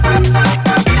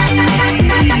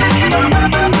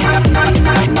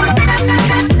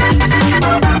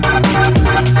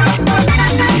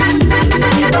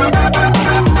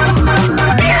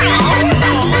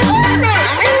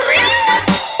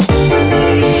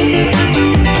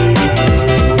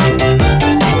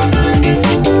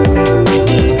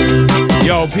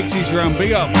 Yo, Pixies round,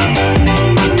 big up.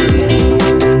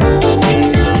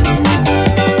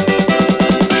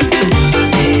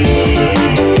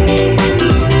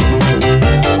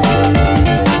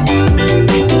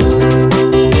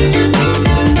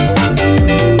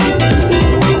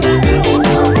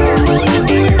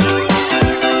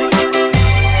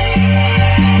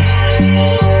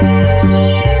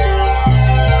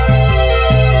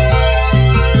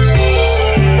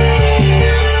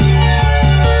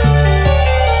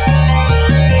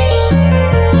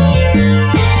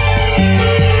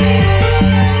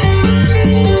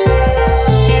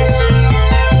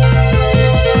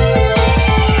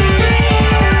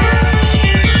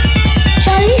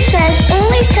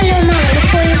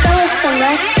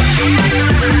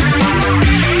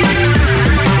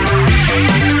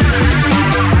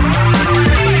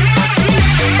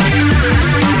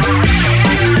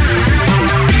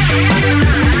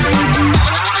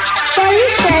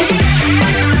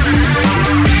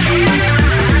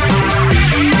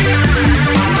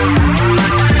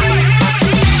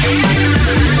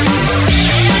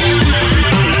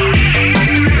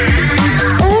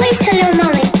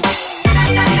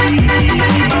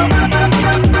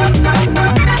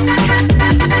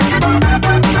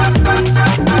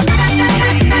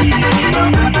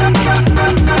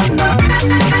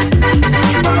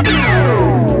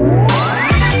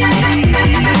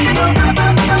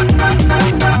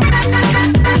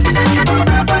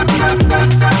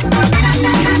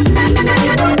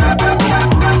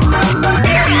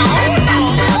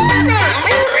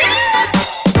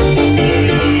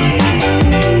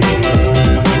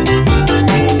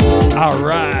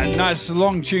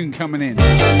 Long tune coming in.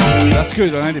 That's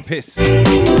good, I need a piss.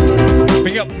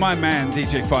 Big up my man,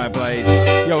 DJ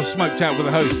Fireblade. Yo, smoked out with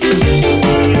the host.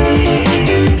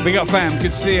 Big up fam,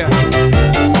 good to see ya.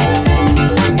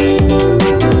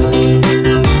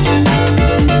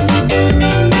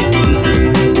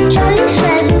 Charlie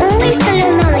says, always tell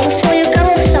your mummy before you go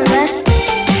off somewhere.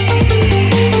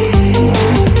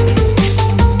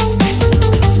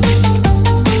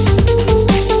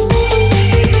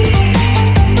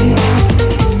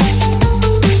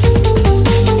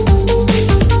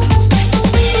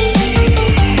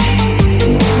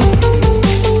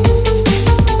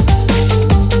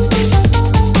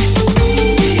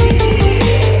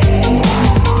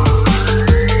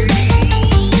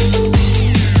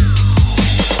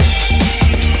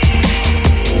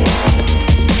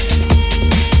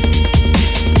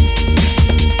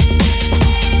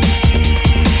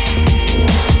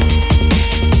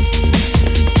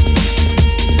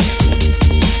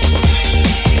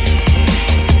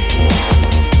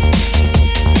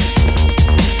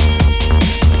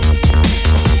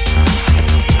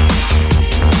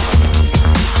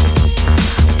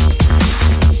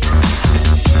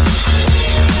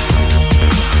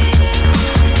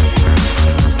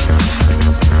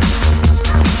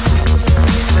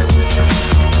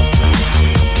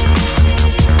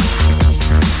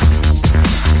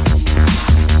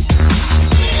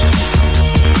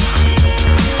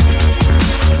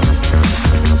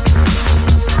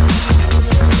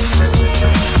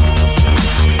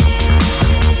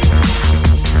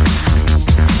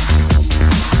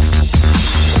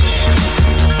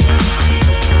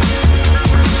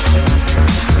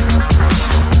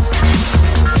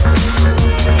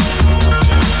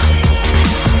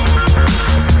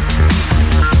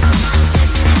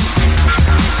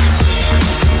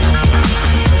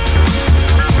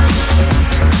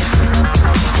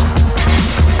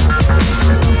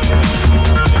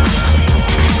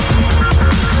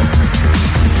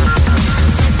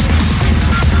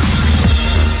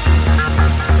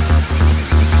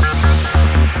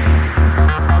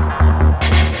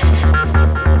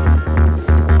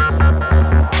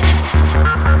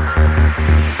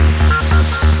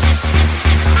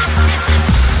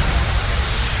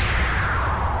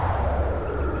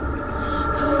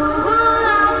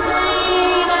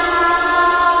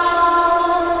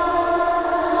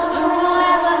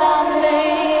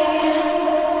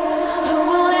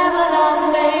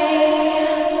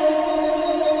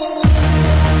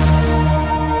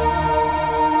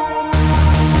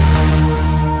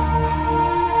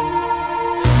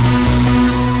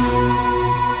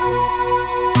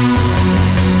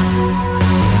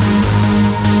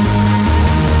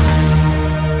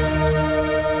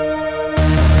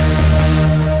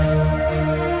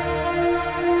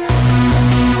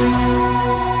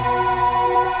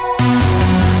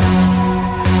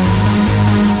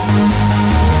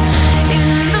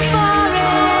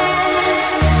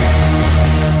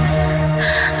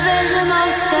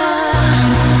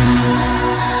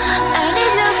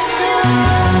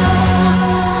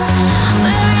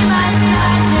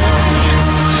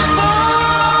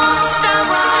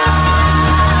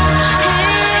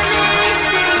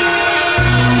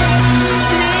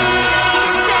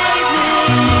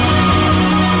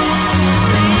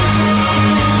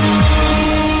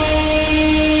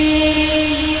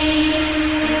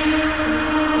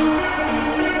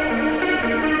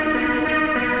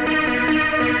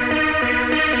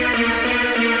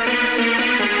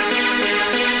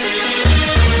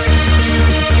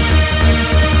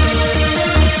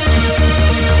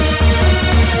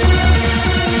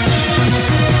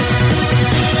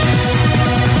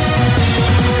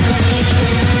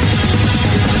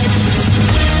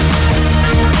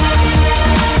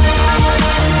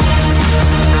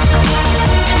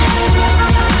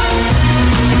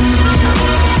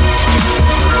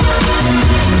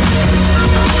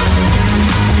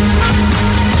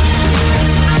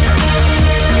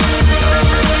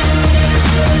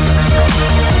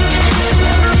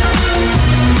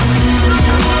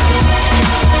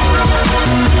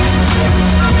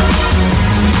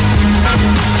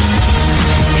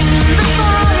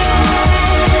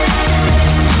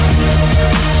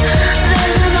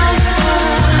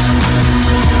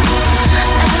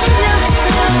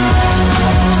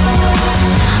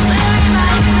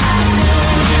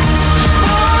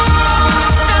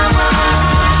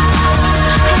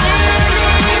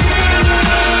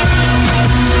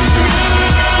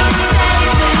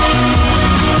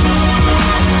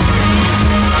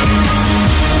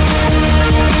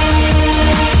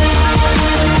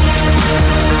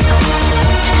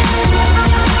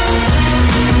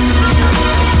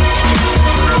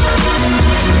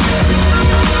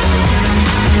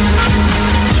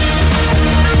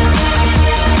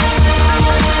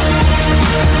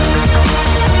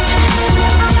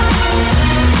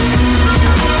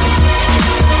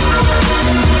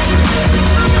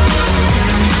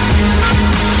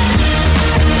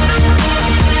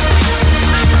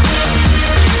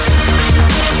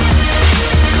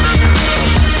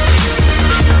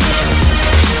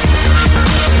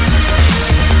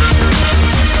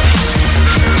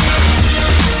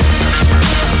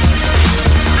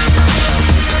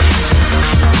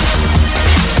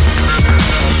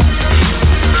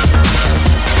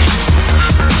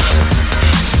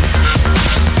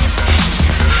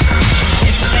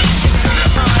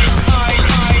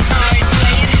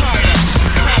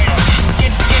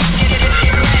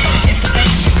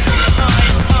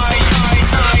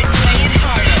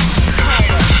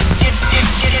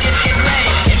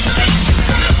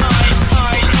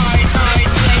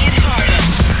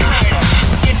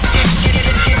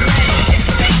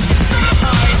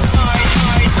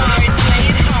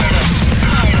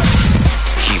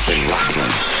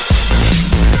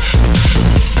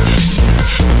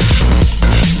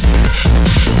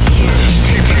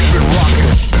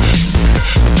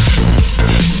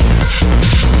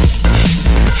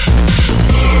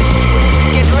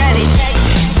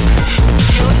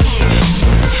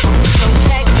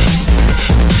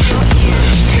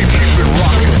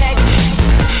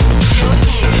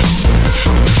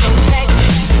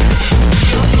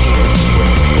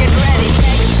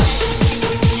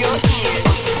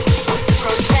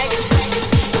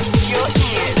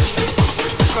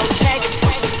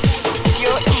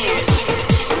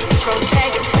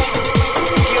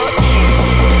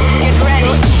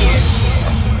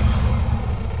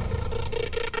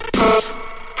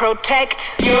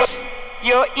 Protect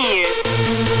your ears.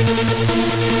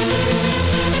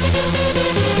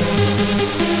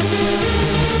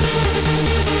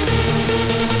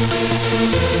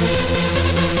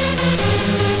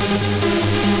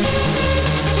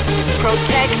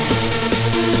 Protect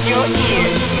your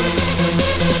ears.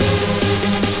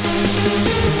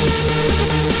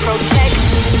 Protect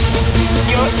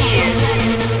your ears.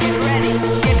 Get ready,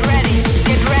 get ready,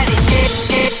 get ready,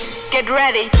 get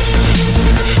ready.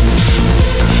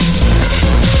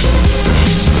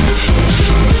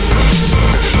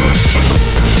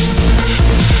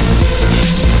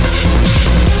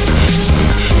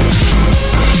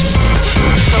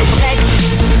 Protect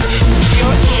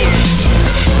your ears.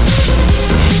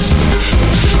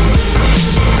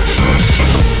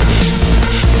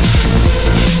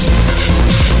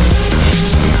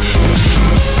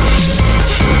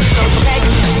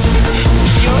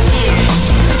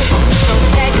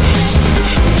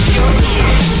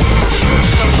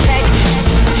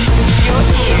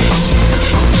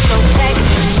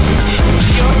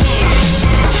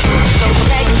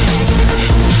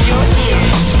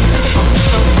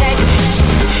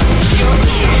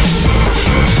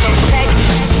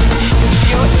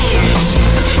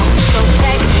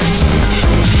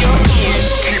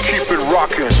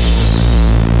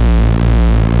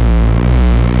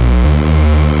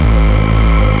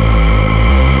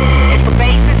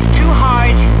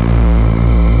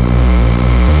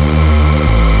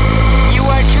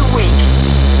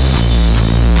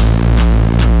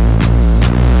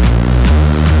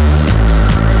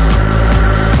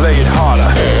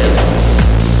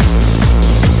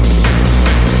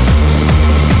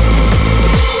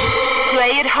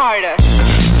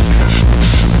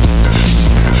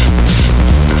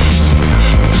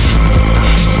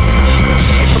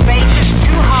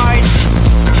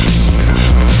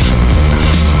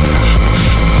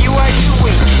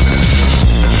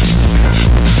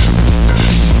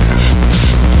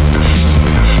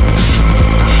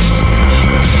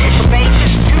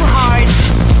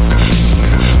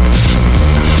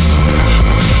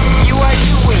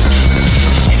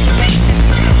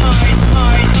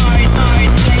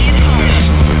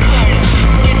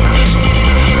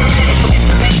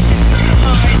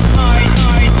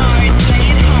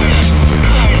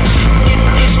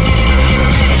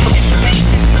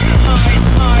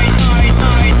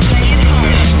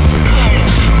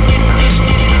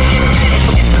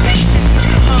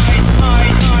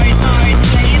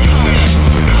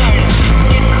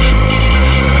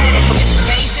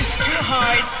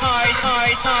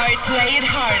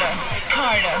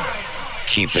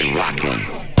 Keep it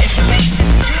rockin'.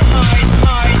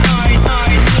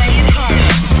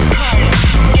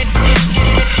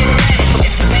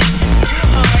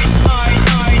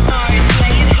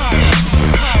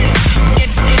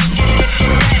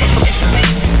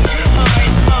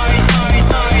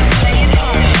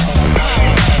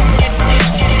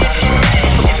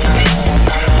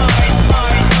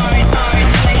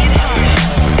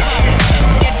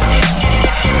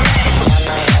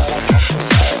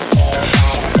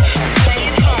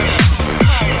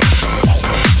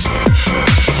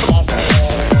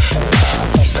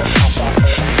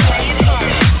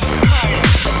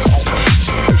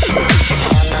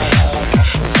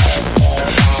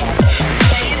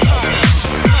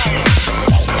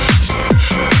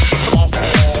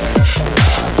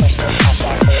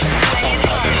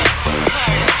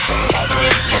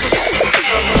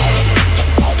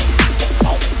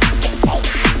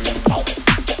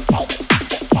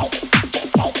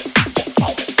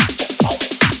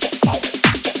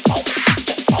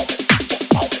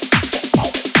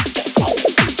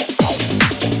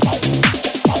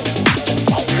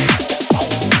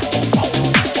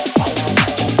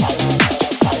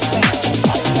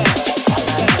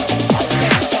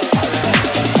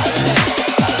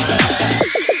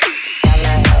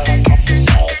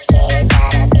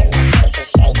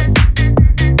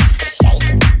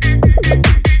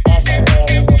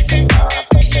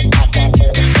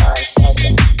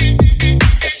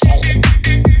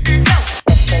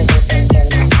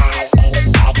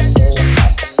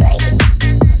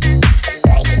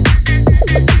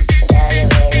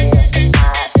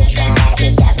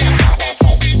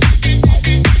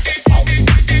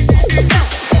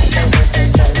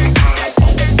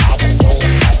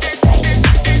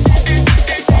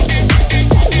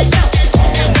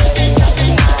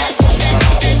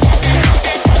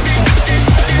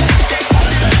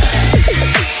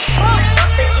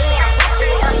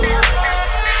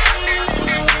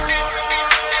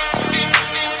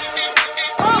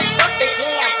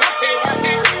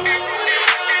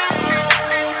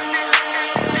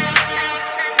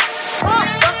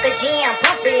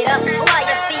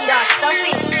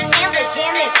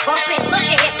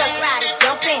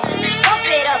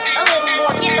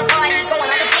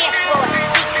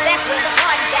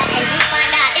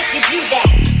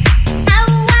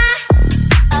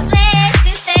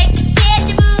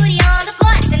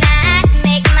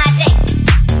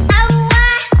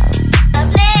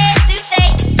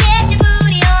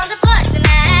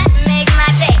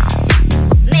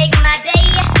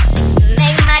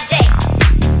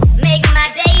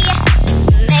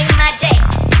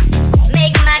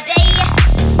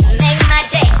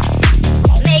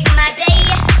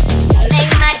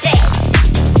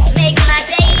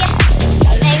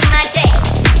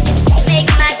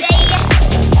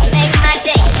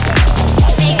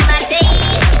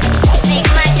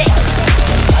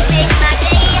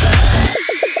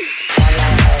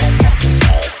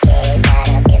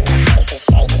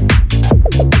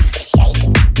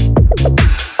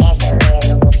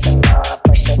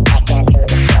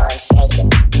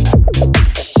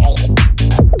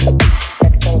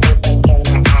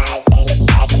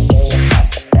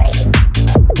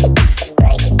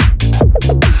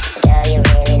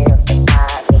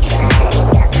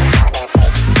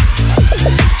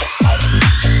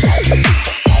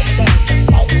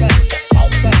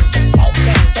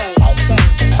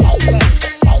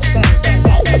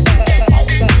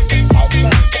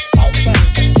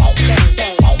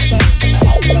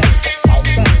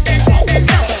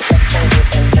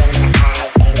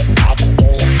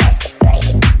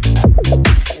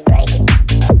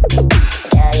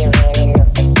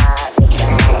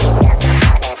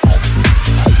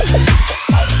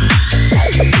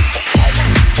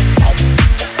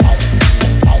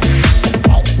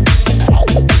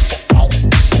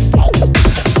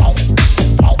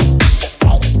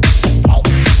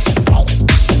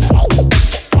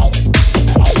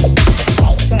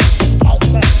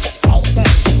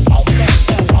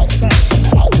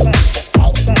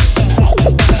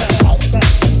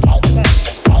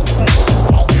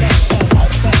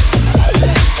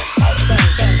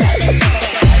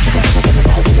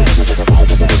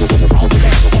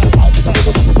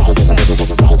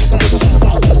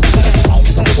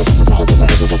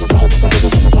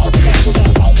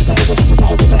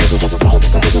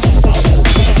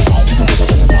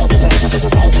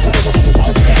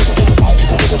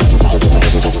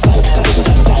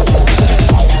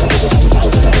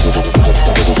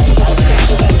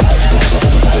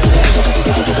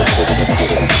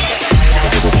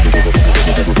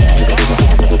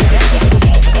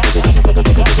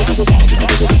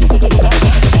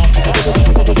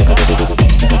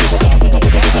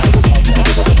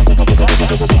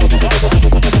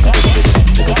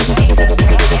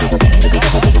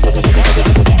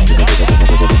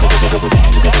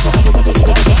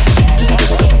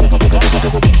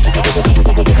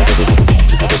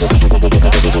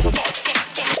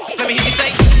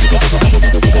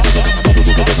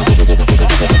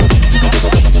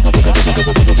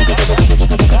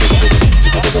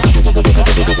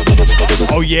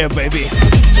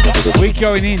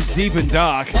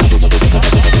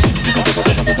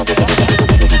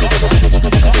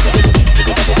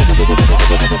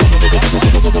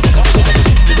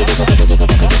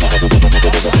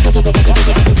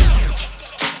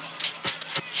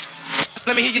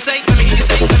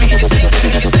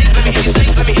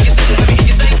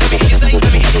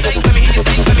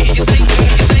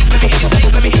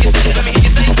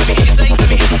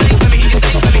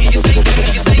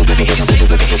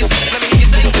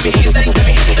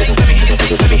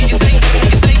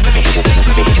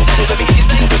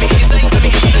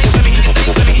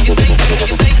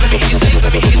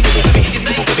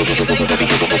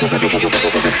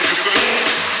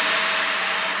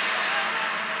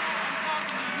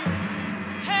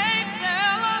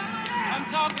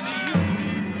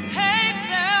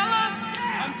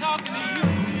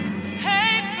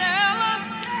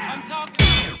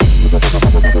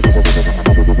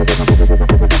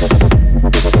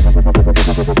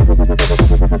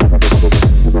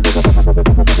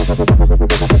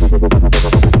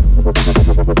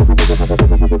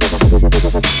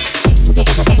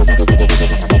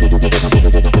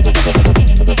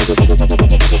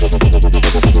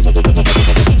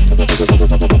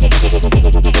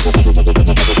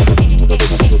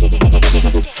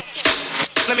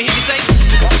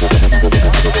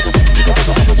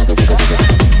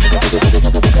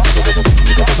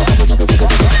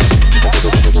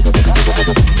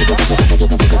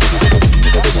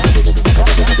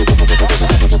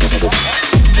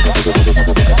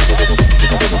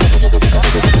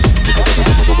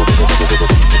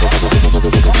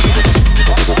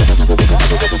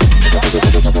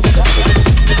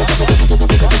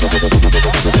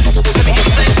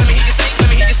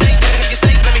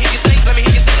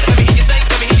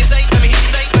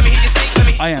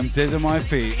 Dead on my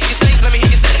feet. A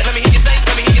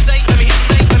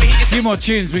few more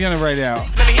tunes we're going to raid out.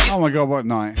 Oh my god, what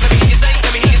night.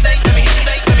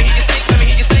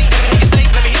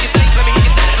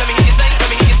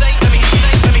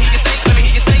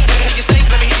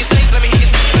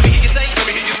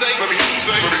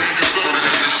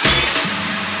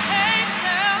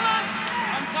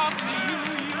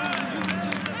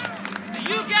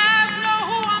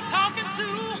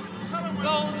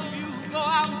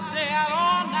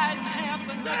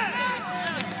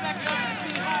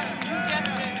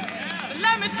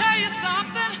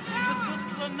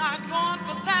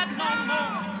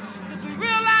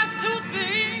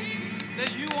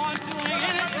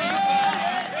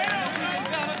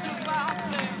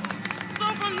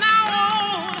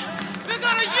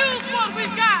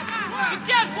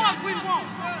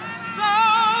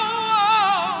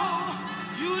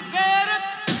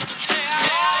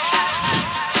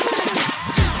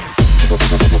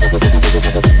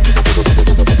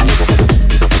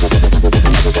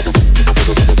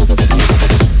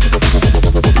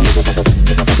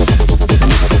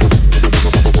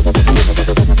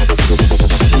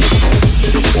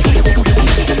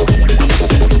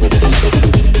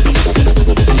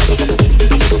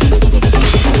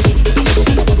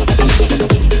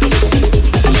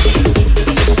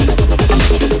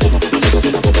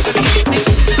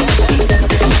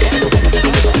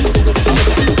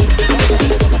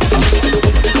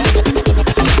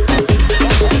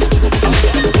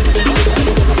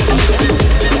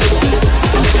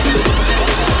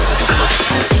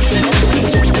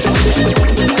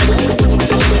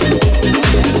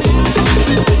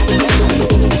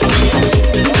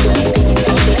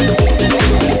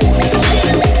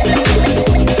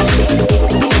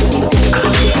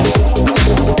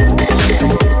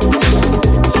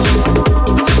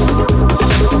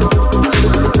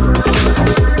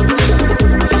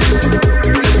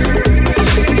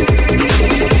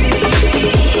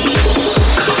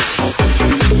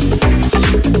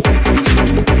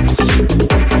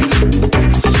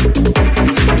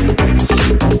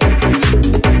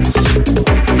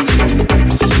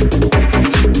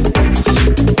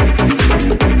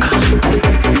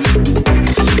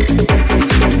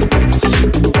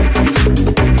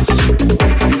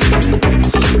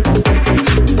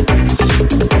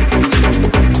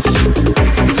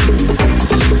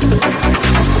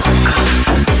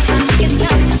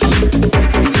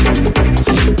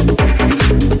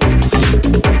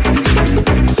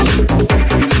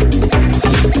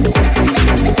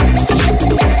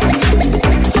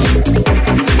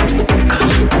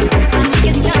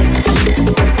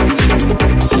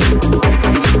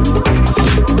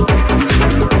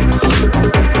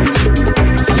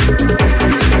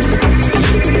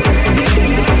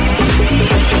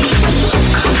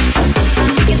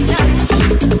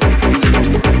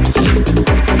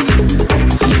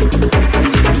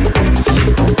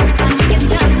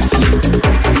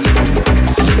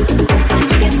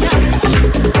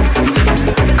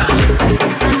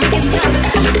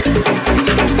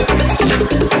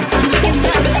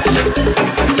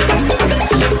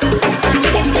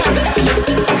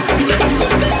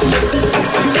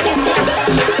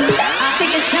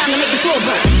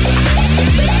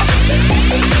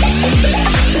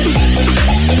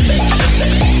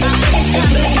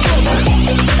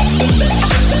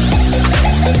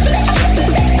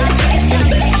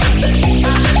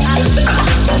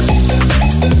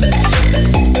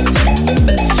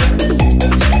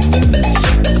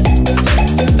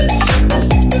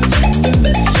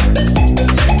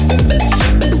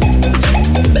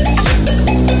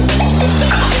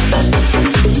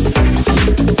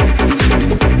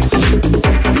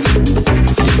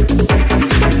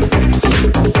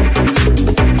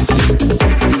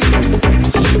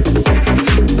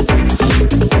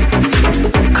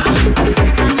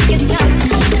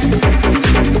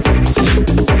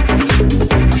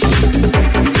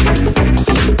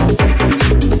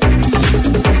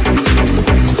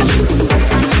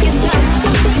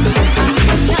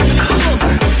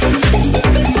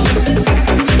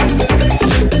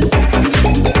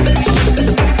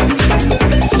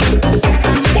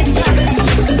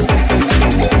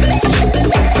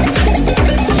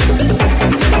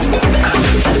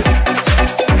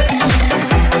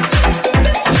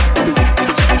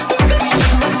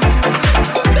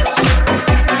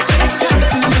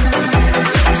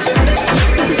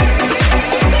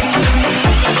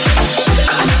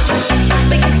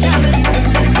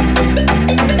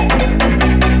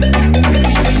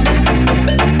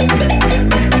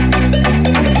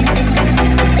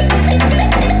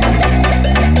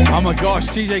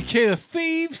 DJ King of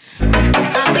Thieves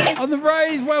on the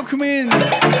raid. Welcome in.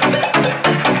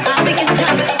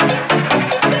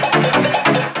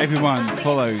 Everyone,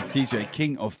 follow DJ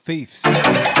King of Thieves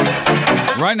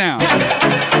right now.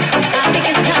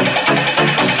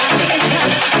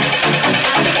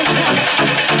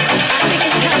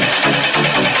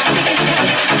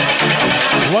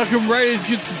 Welcome, Raiders.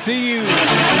 Good to see you.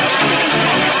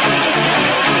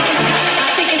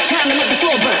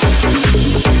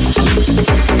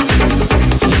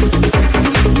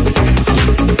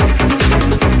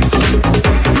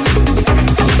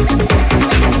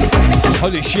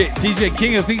 Holy shit, DJ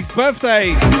King of Thieves'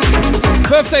 birthday.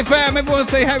 Birthday fam, everyone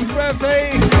say happy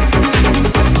birthday.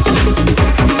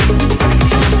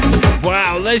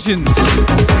 Wow, legend.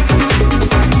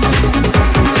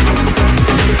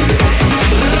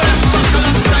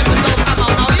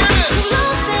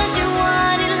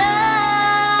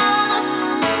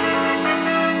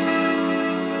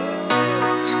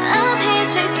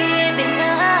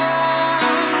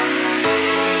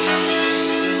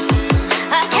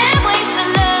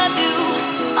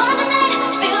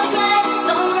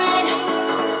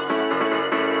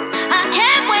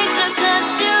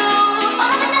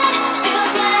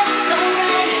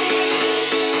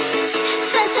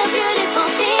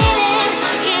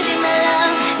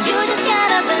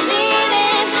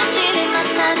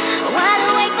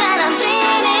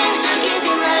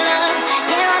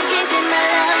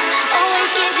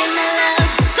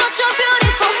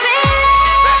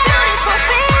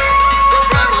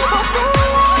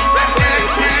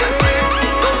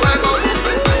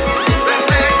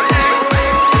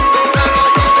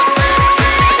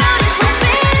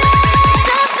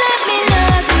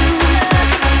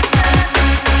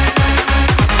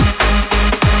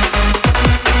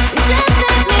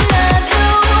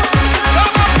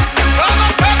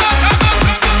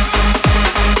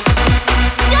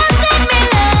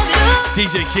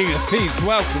 DJ King of Thieves,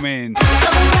 welcome in.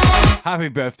 Happy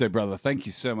birthday, brother. Thank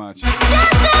you so much.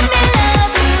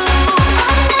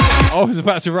 I was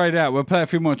about to write out. We'll play a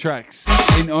few more tracks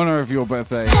in honor of your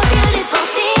birthday.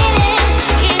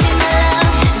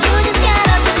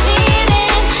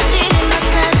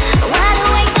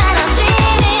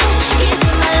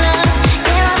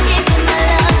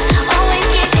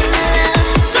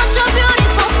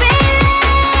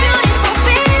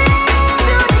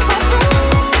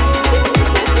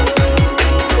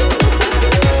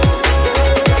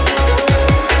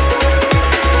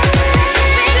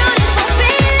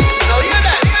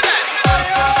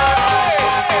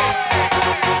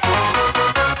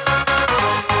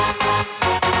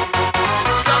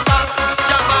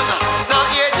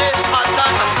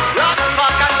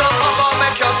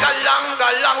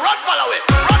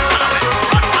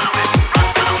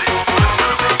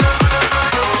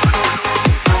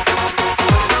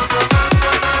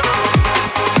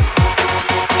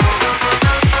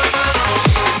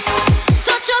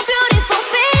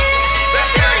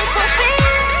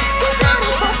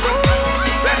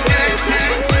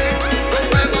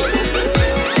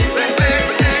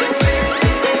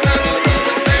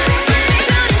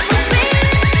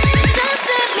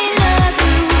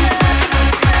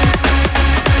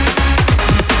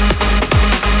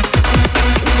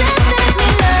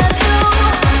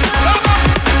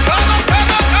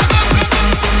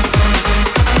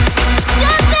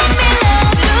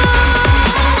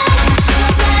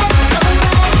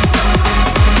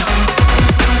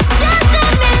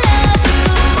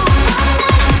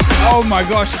 Oh my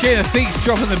gosh, King of Thieves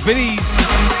dropping the biddies.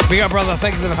 Big up, brother.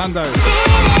 Thank you for the hundo.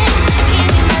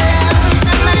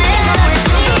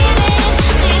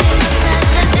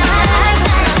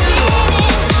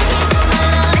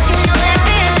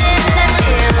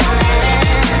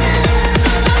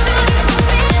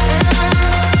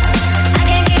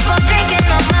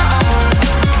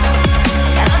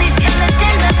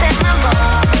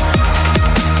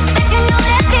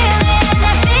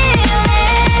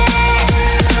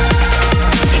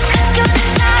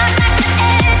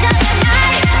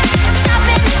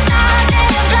 Shopping stars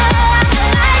and blow out the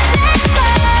lights.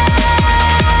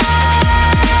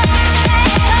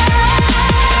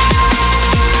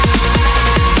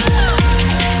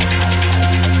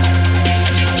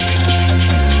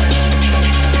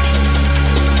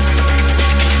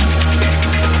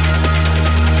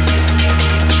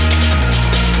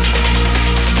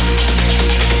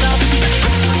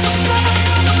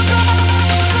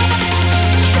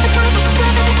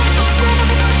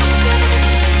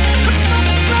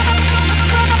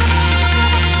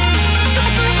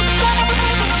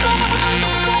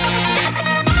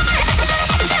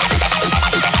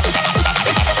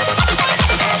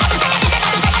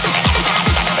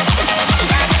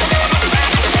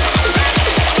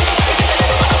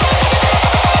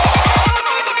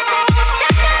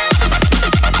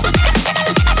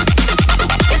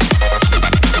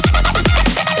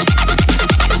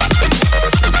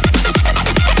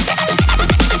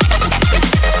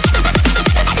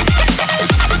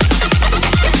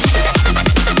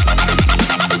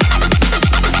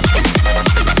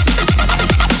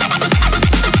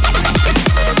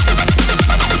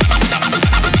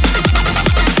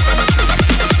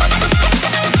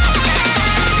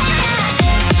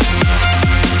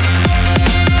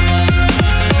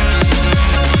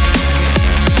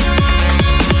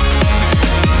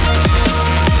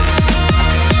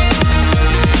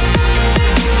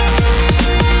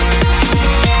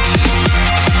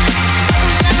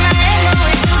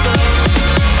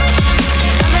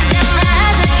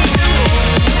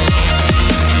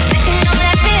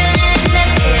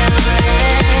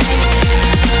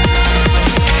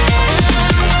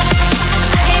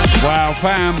 now,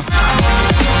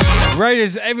 fam.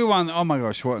 Raiders, everyone. Oh my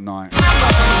gosh, what a night.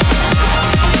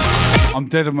 I'm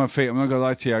dead on my feet. I'm not going to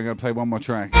lie to you. I'm going to play one more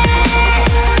track.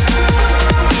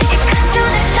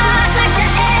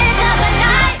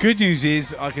 Good news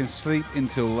is I can sleep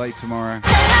until late tomorrow.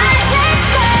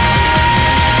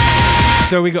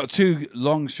 So we got 2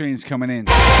 long streams coming in.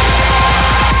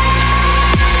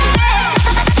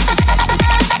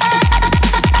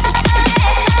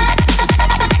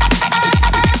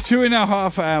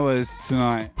 2.5 hours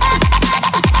tonight.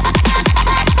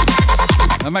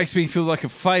 That makes me feel like a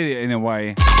failure in a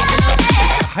way.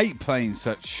 I hate playing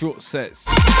such short sets.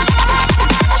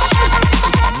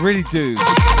 Really do.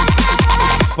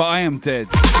 But I am dead.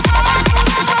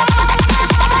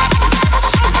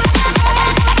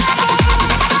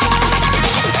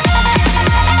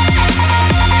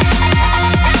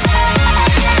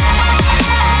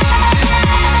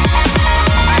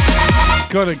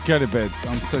 Gotta go to bed.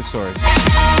 I'm so sorry.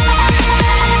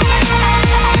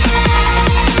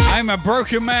 I'm a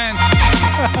broken man.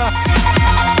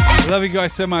 Love you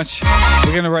guys so much.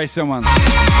 We're gonna race someone.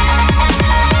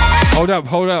 Hold up,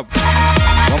 hold up.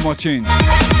 One more tune.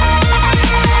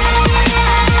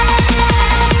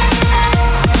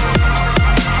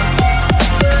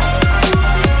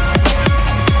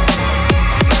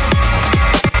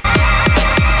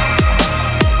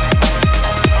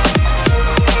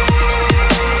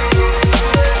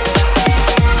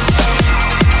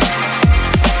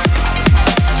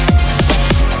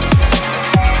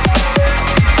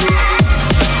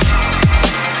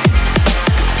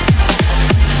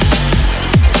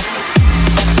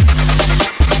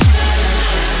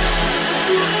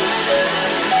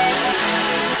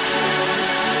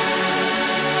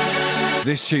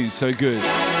 This tune's so good.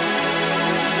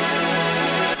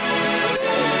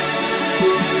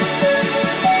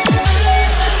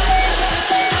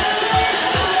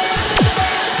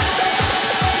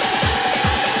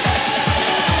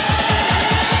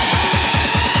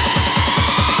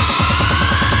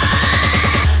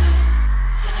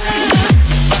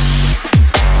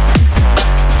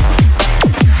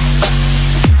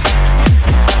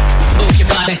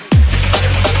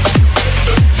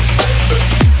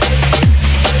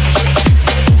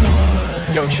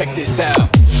 Check this out.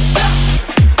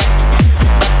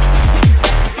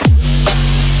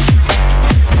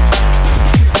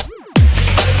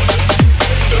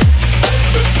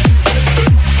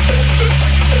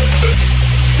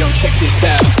 Yo, check this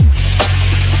out.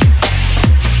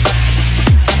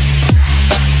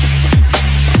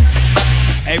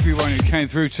 Everyone who came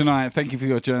through tonight, thank you for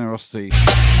your generosity.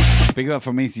 Big love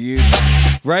from me to you.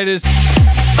 Raiders,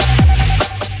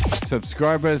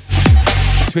 subscribers,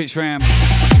 Twitch fam,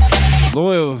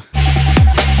 loyal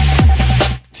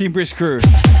Team Brisk crew,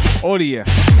 audio.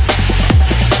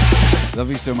 Love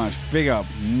you so much. Big up.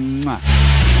 Mwah.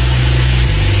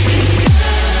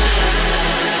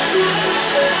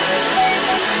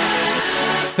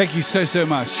 Thank you so, so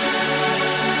much.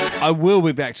 I will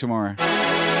be back tomorrow.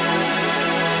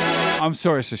 I'm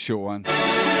sorry it's a short one.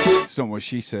 It's not what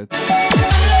she said.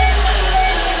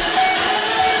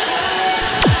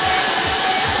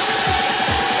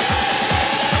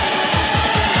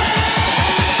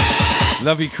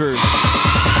 Love you, crew.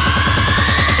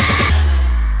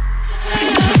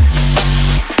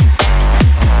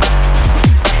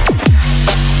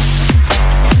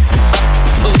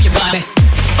 Move your body.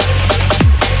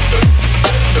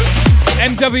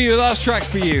 MW, last track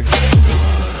for you.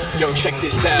 Yo, check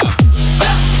this out.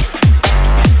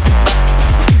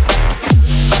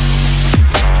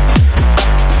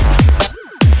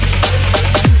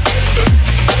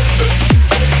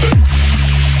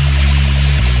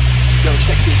 Yo,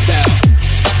 check this out.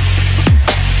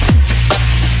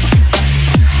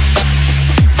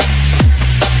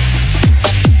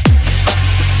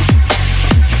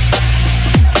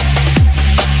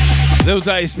 Little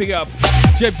Days, big up.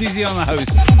 Jeb Dizzy on the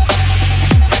host.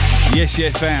 Yes,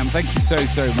 yes, fam. Thank you so,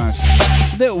 so much.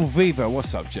 Little Viva,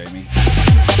 what's up, Jamie?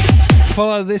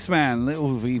 Follow this man,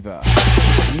 Little Viva.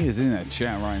 He is in that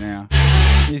chat right now.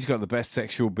 He's got the best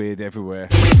sexual beard everywhere.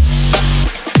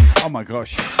 Oh my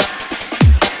gosh.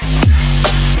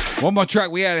 One more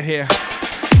track, we out of here.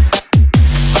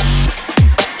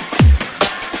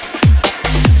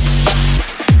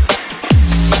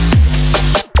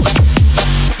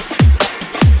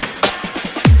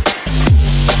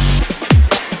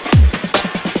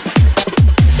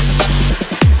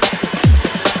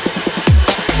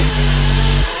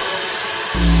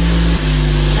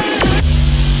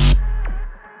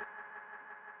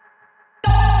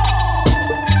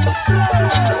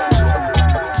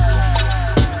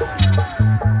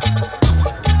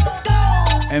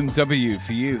 BMW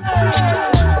for you.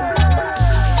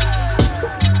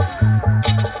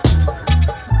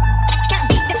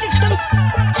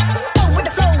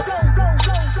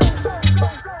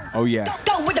 Oh yeah.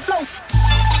 Go with the flow.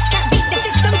 Can't beat the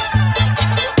system.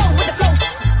 Go with the flow.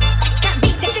 Can't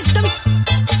beat the system.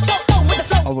 Go with the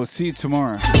flow. I will see you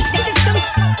tomorrow.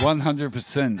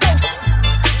 100%.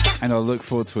 And I'll look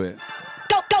forward to it.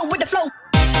 Go with the flow.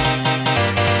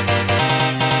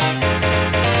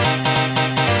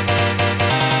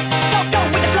 Go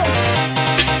with the flow.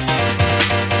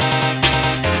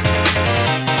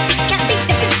 Can't beat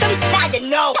the system. Now you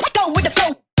know. Go with the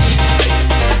flow.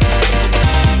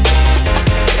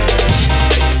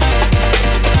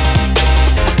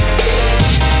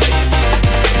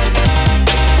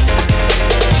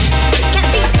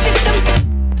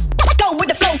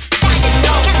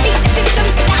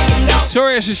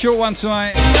 Sorry, it's a short one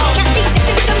tonight.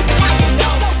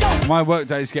 My work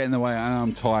day's getting in the way and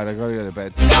I'm tired. I gotta go to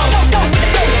bed.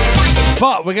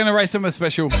 But we're gonna race something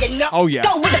special. Oh yeah.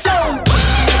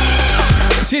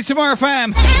 See you tomorrow,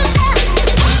 fam.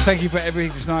 Thank you for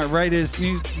everything tonight. Raiders,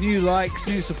 new likes,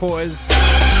 new supporters,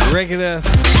 regulars.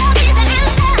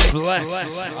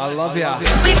 Bless. I love ya.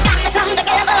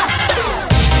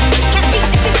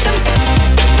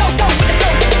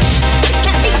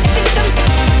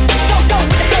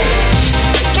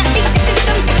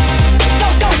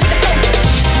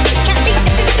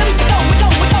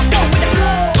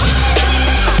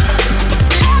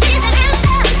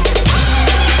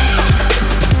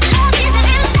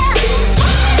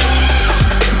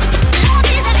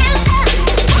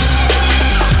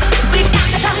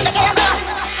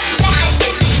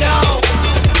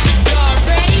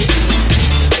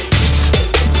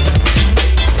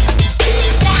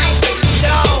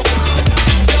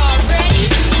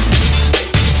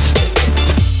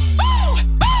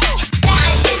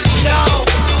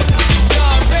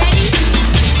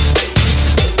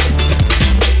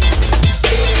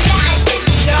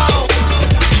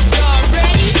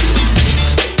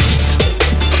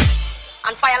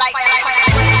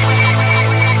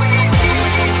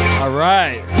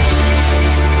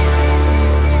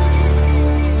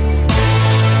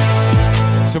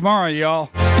 Tomorrow, y'all.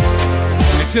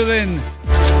 Until then,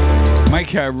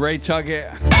 make a raid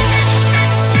target.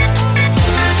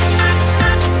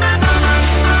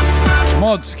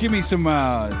 Mods, give me some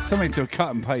something to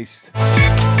cut and paste.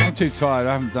 I'm too tired.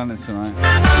 I haven't done it tonight.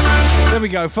 There we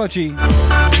go, Fudgy.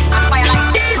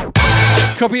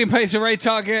 Copy and paste a raid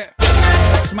target.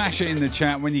 Smash it in the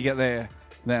chat when you get there.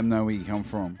 Let them know where you come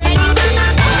from.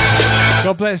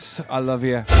 God bless. I love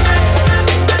you.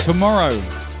 Tomorrow.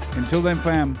 Until then,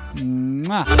 fam.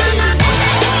 Mwah.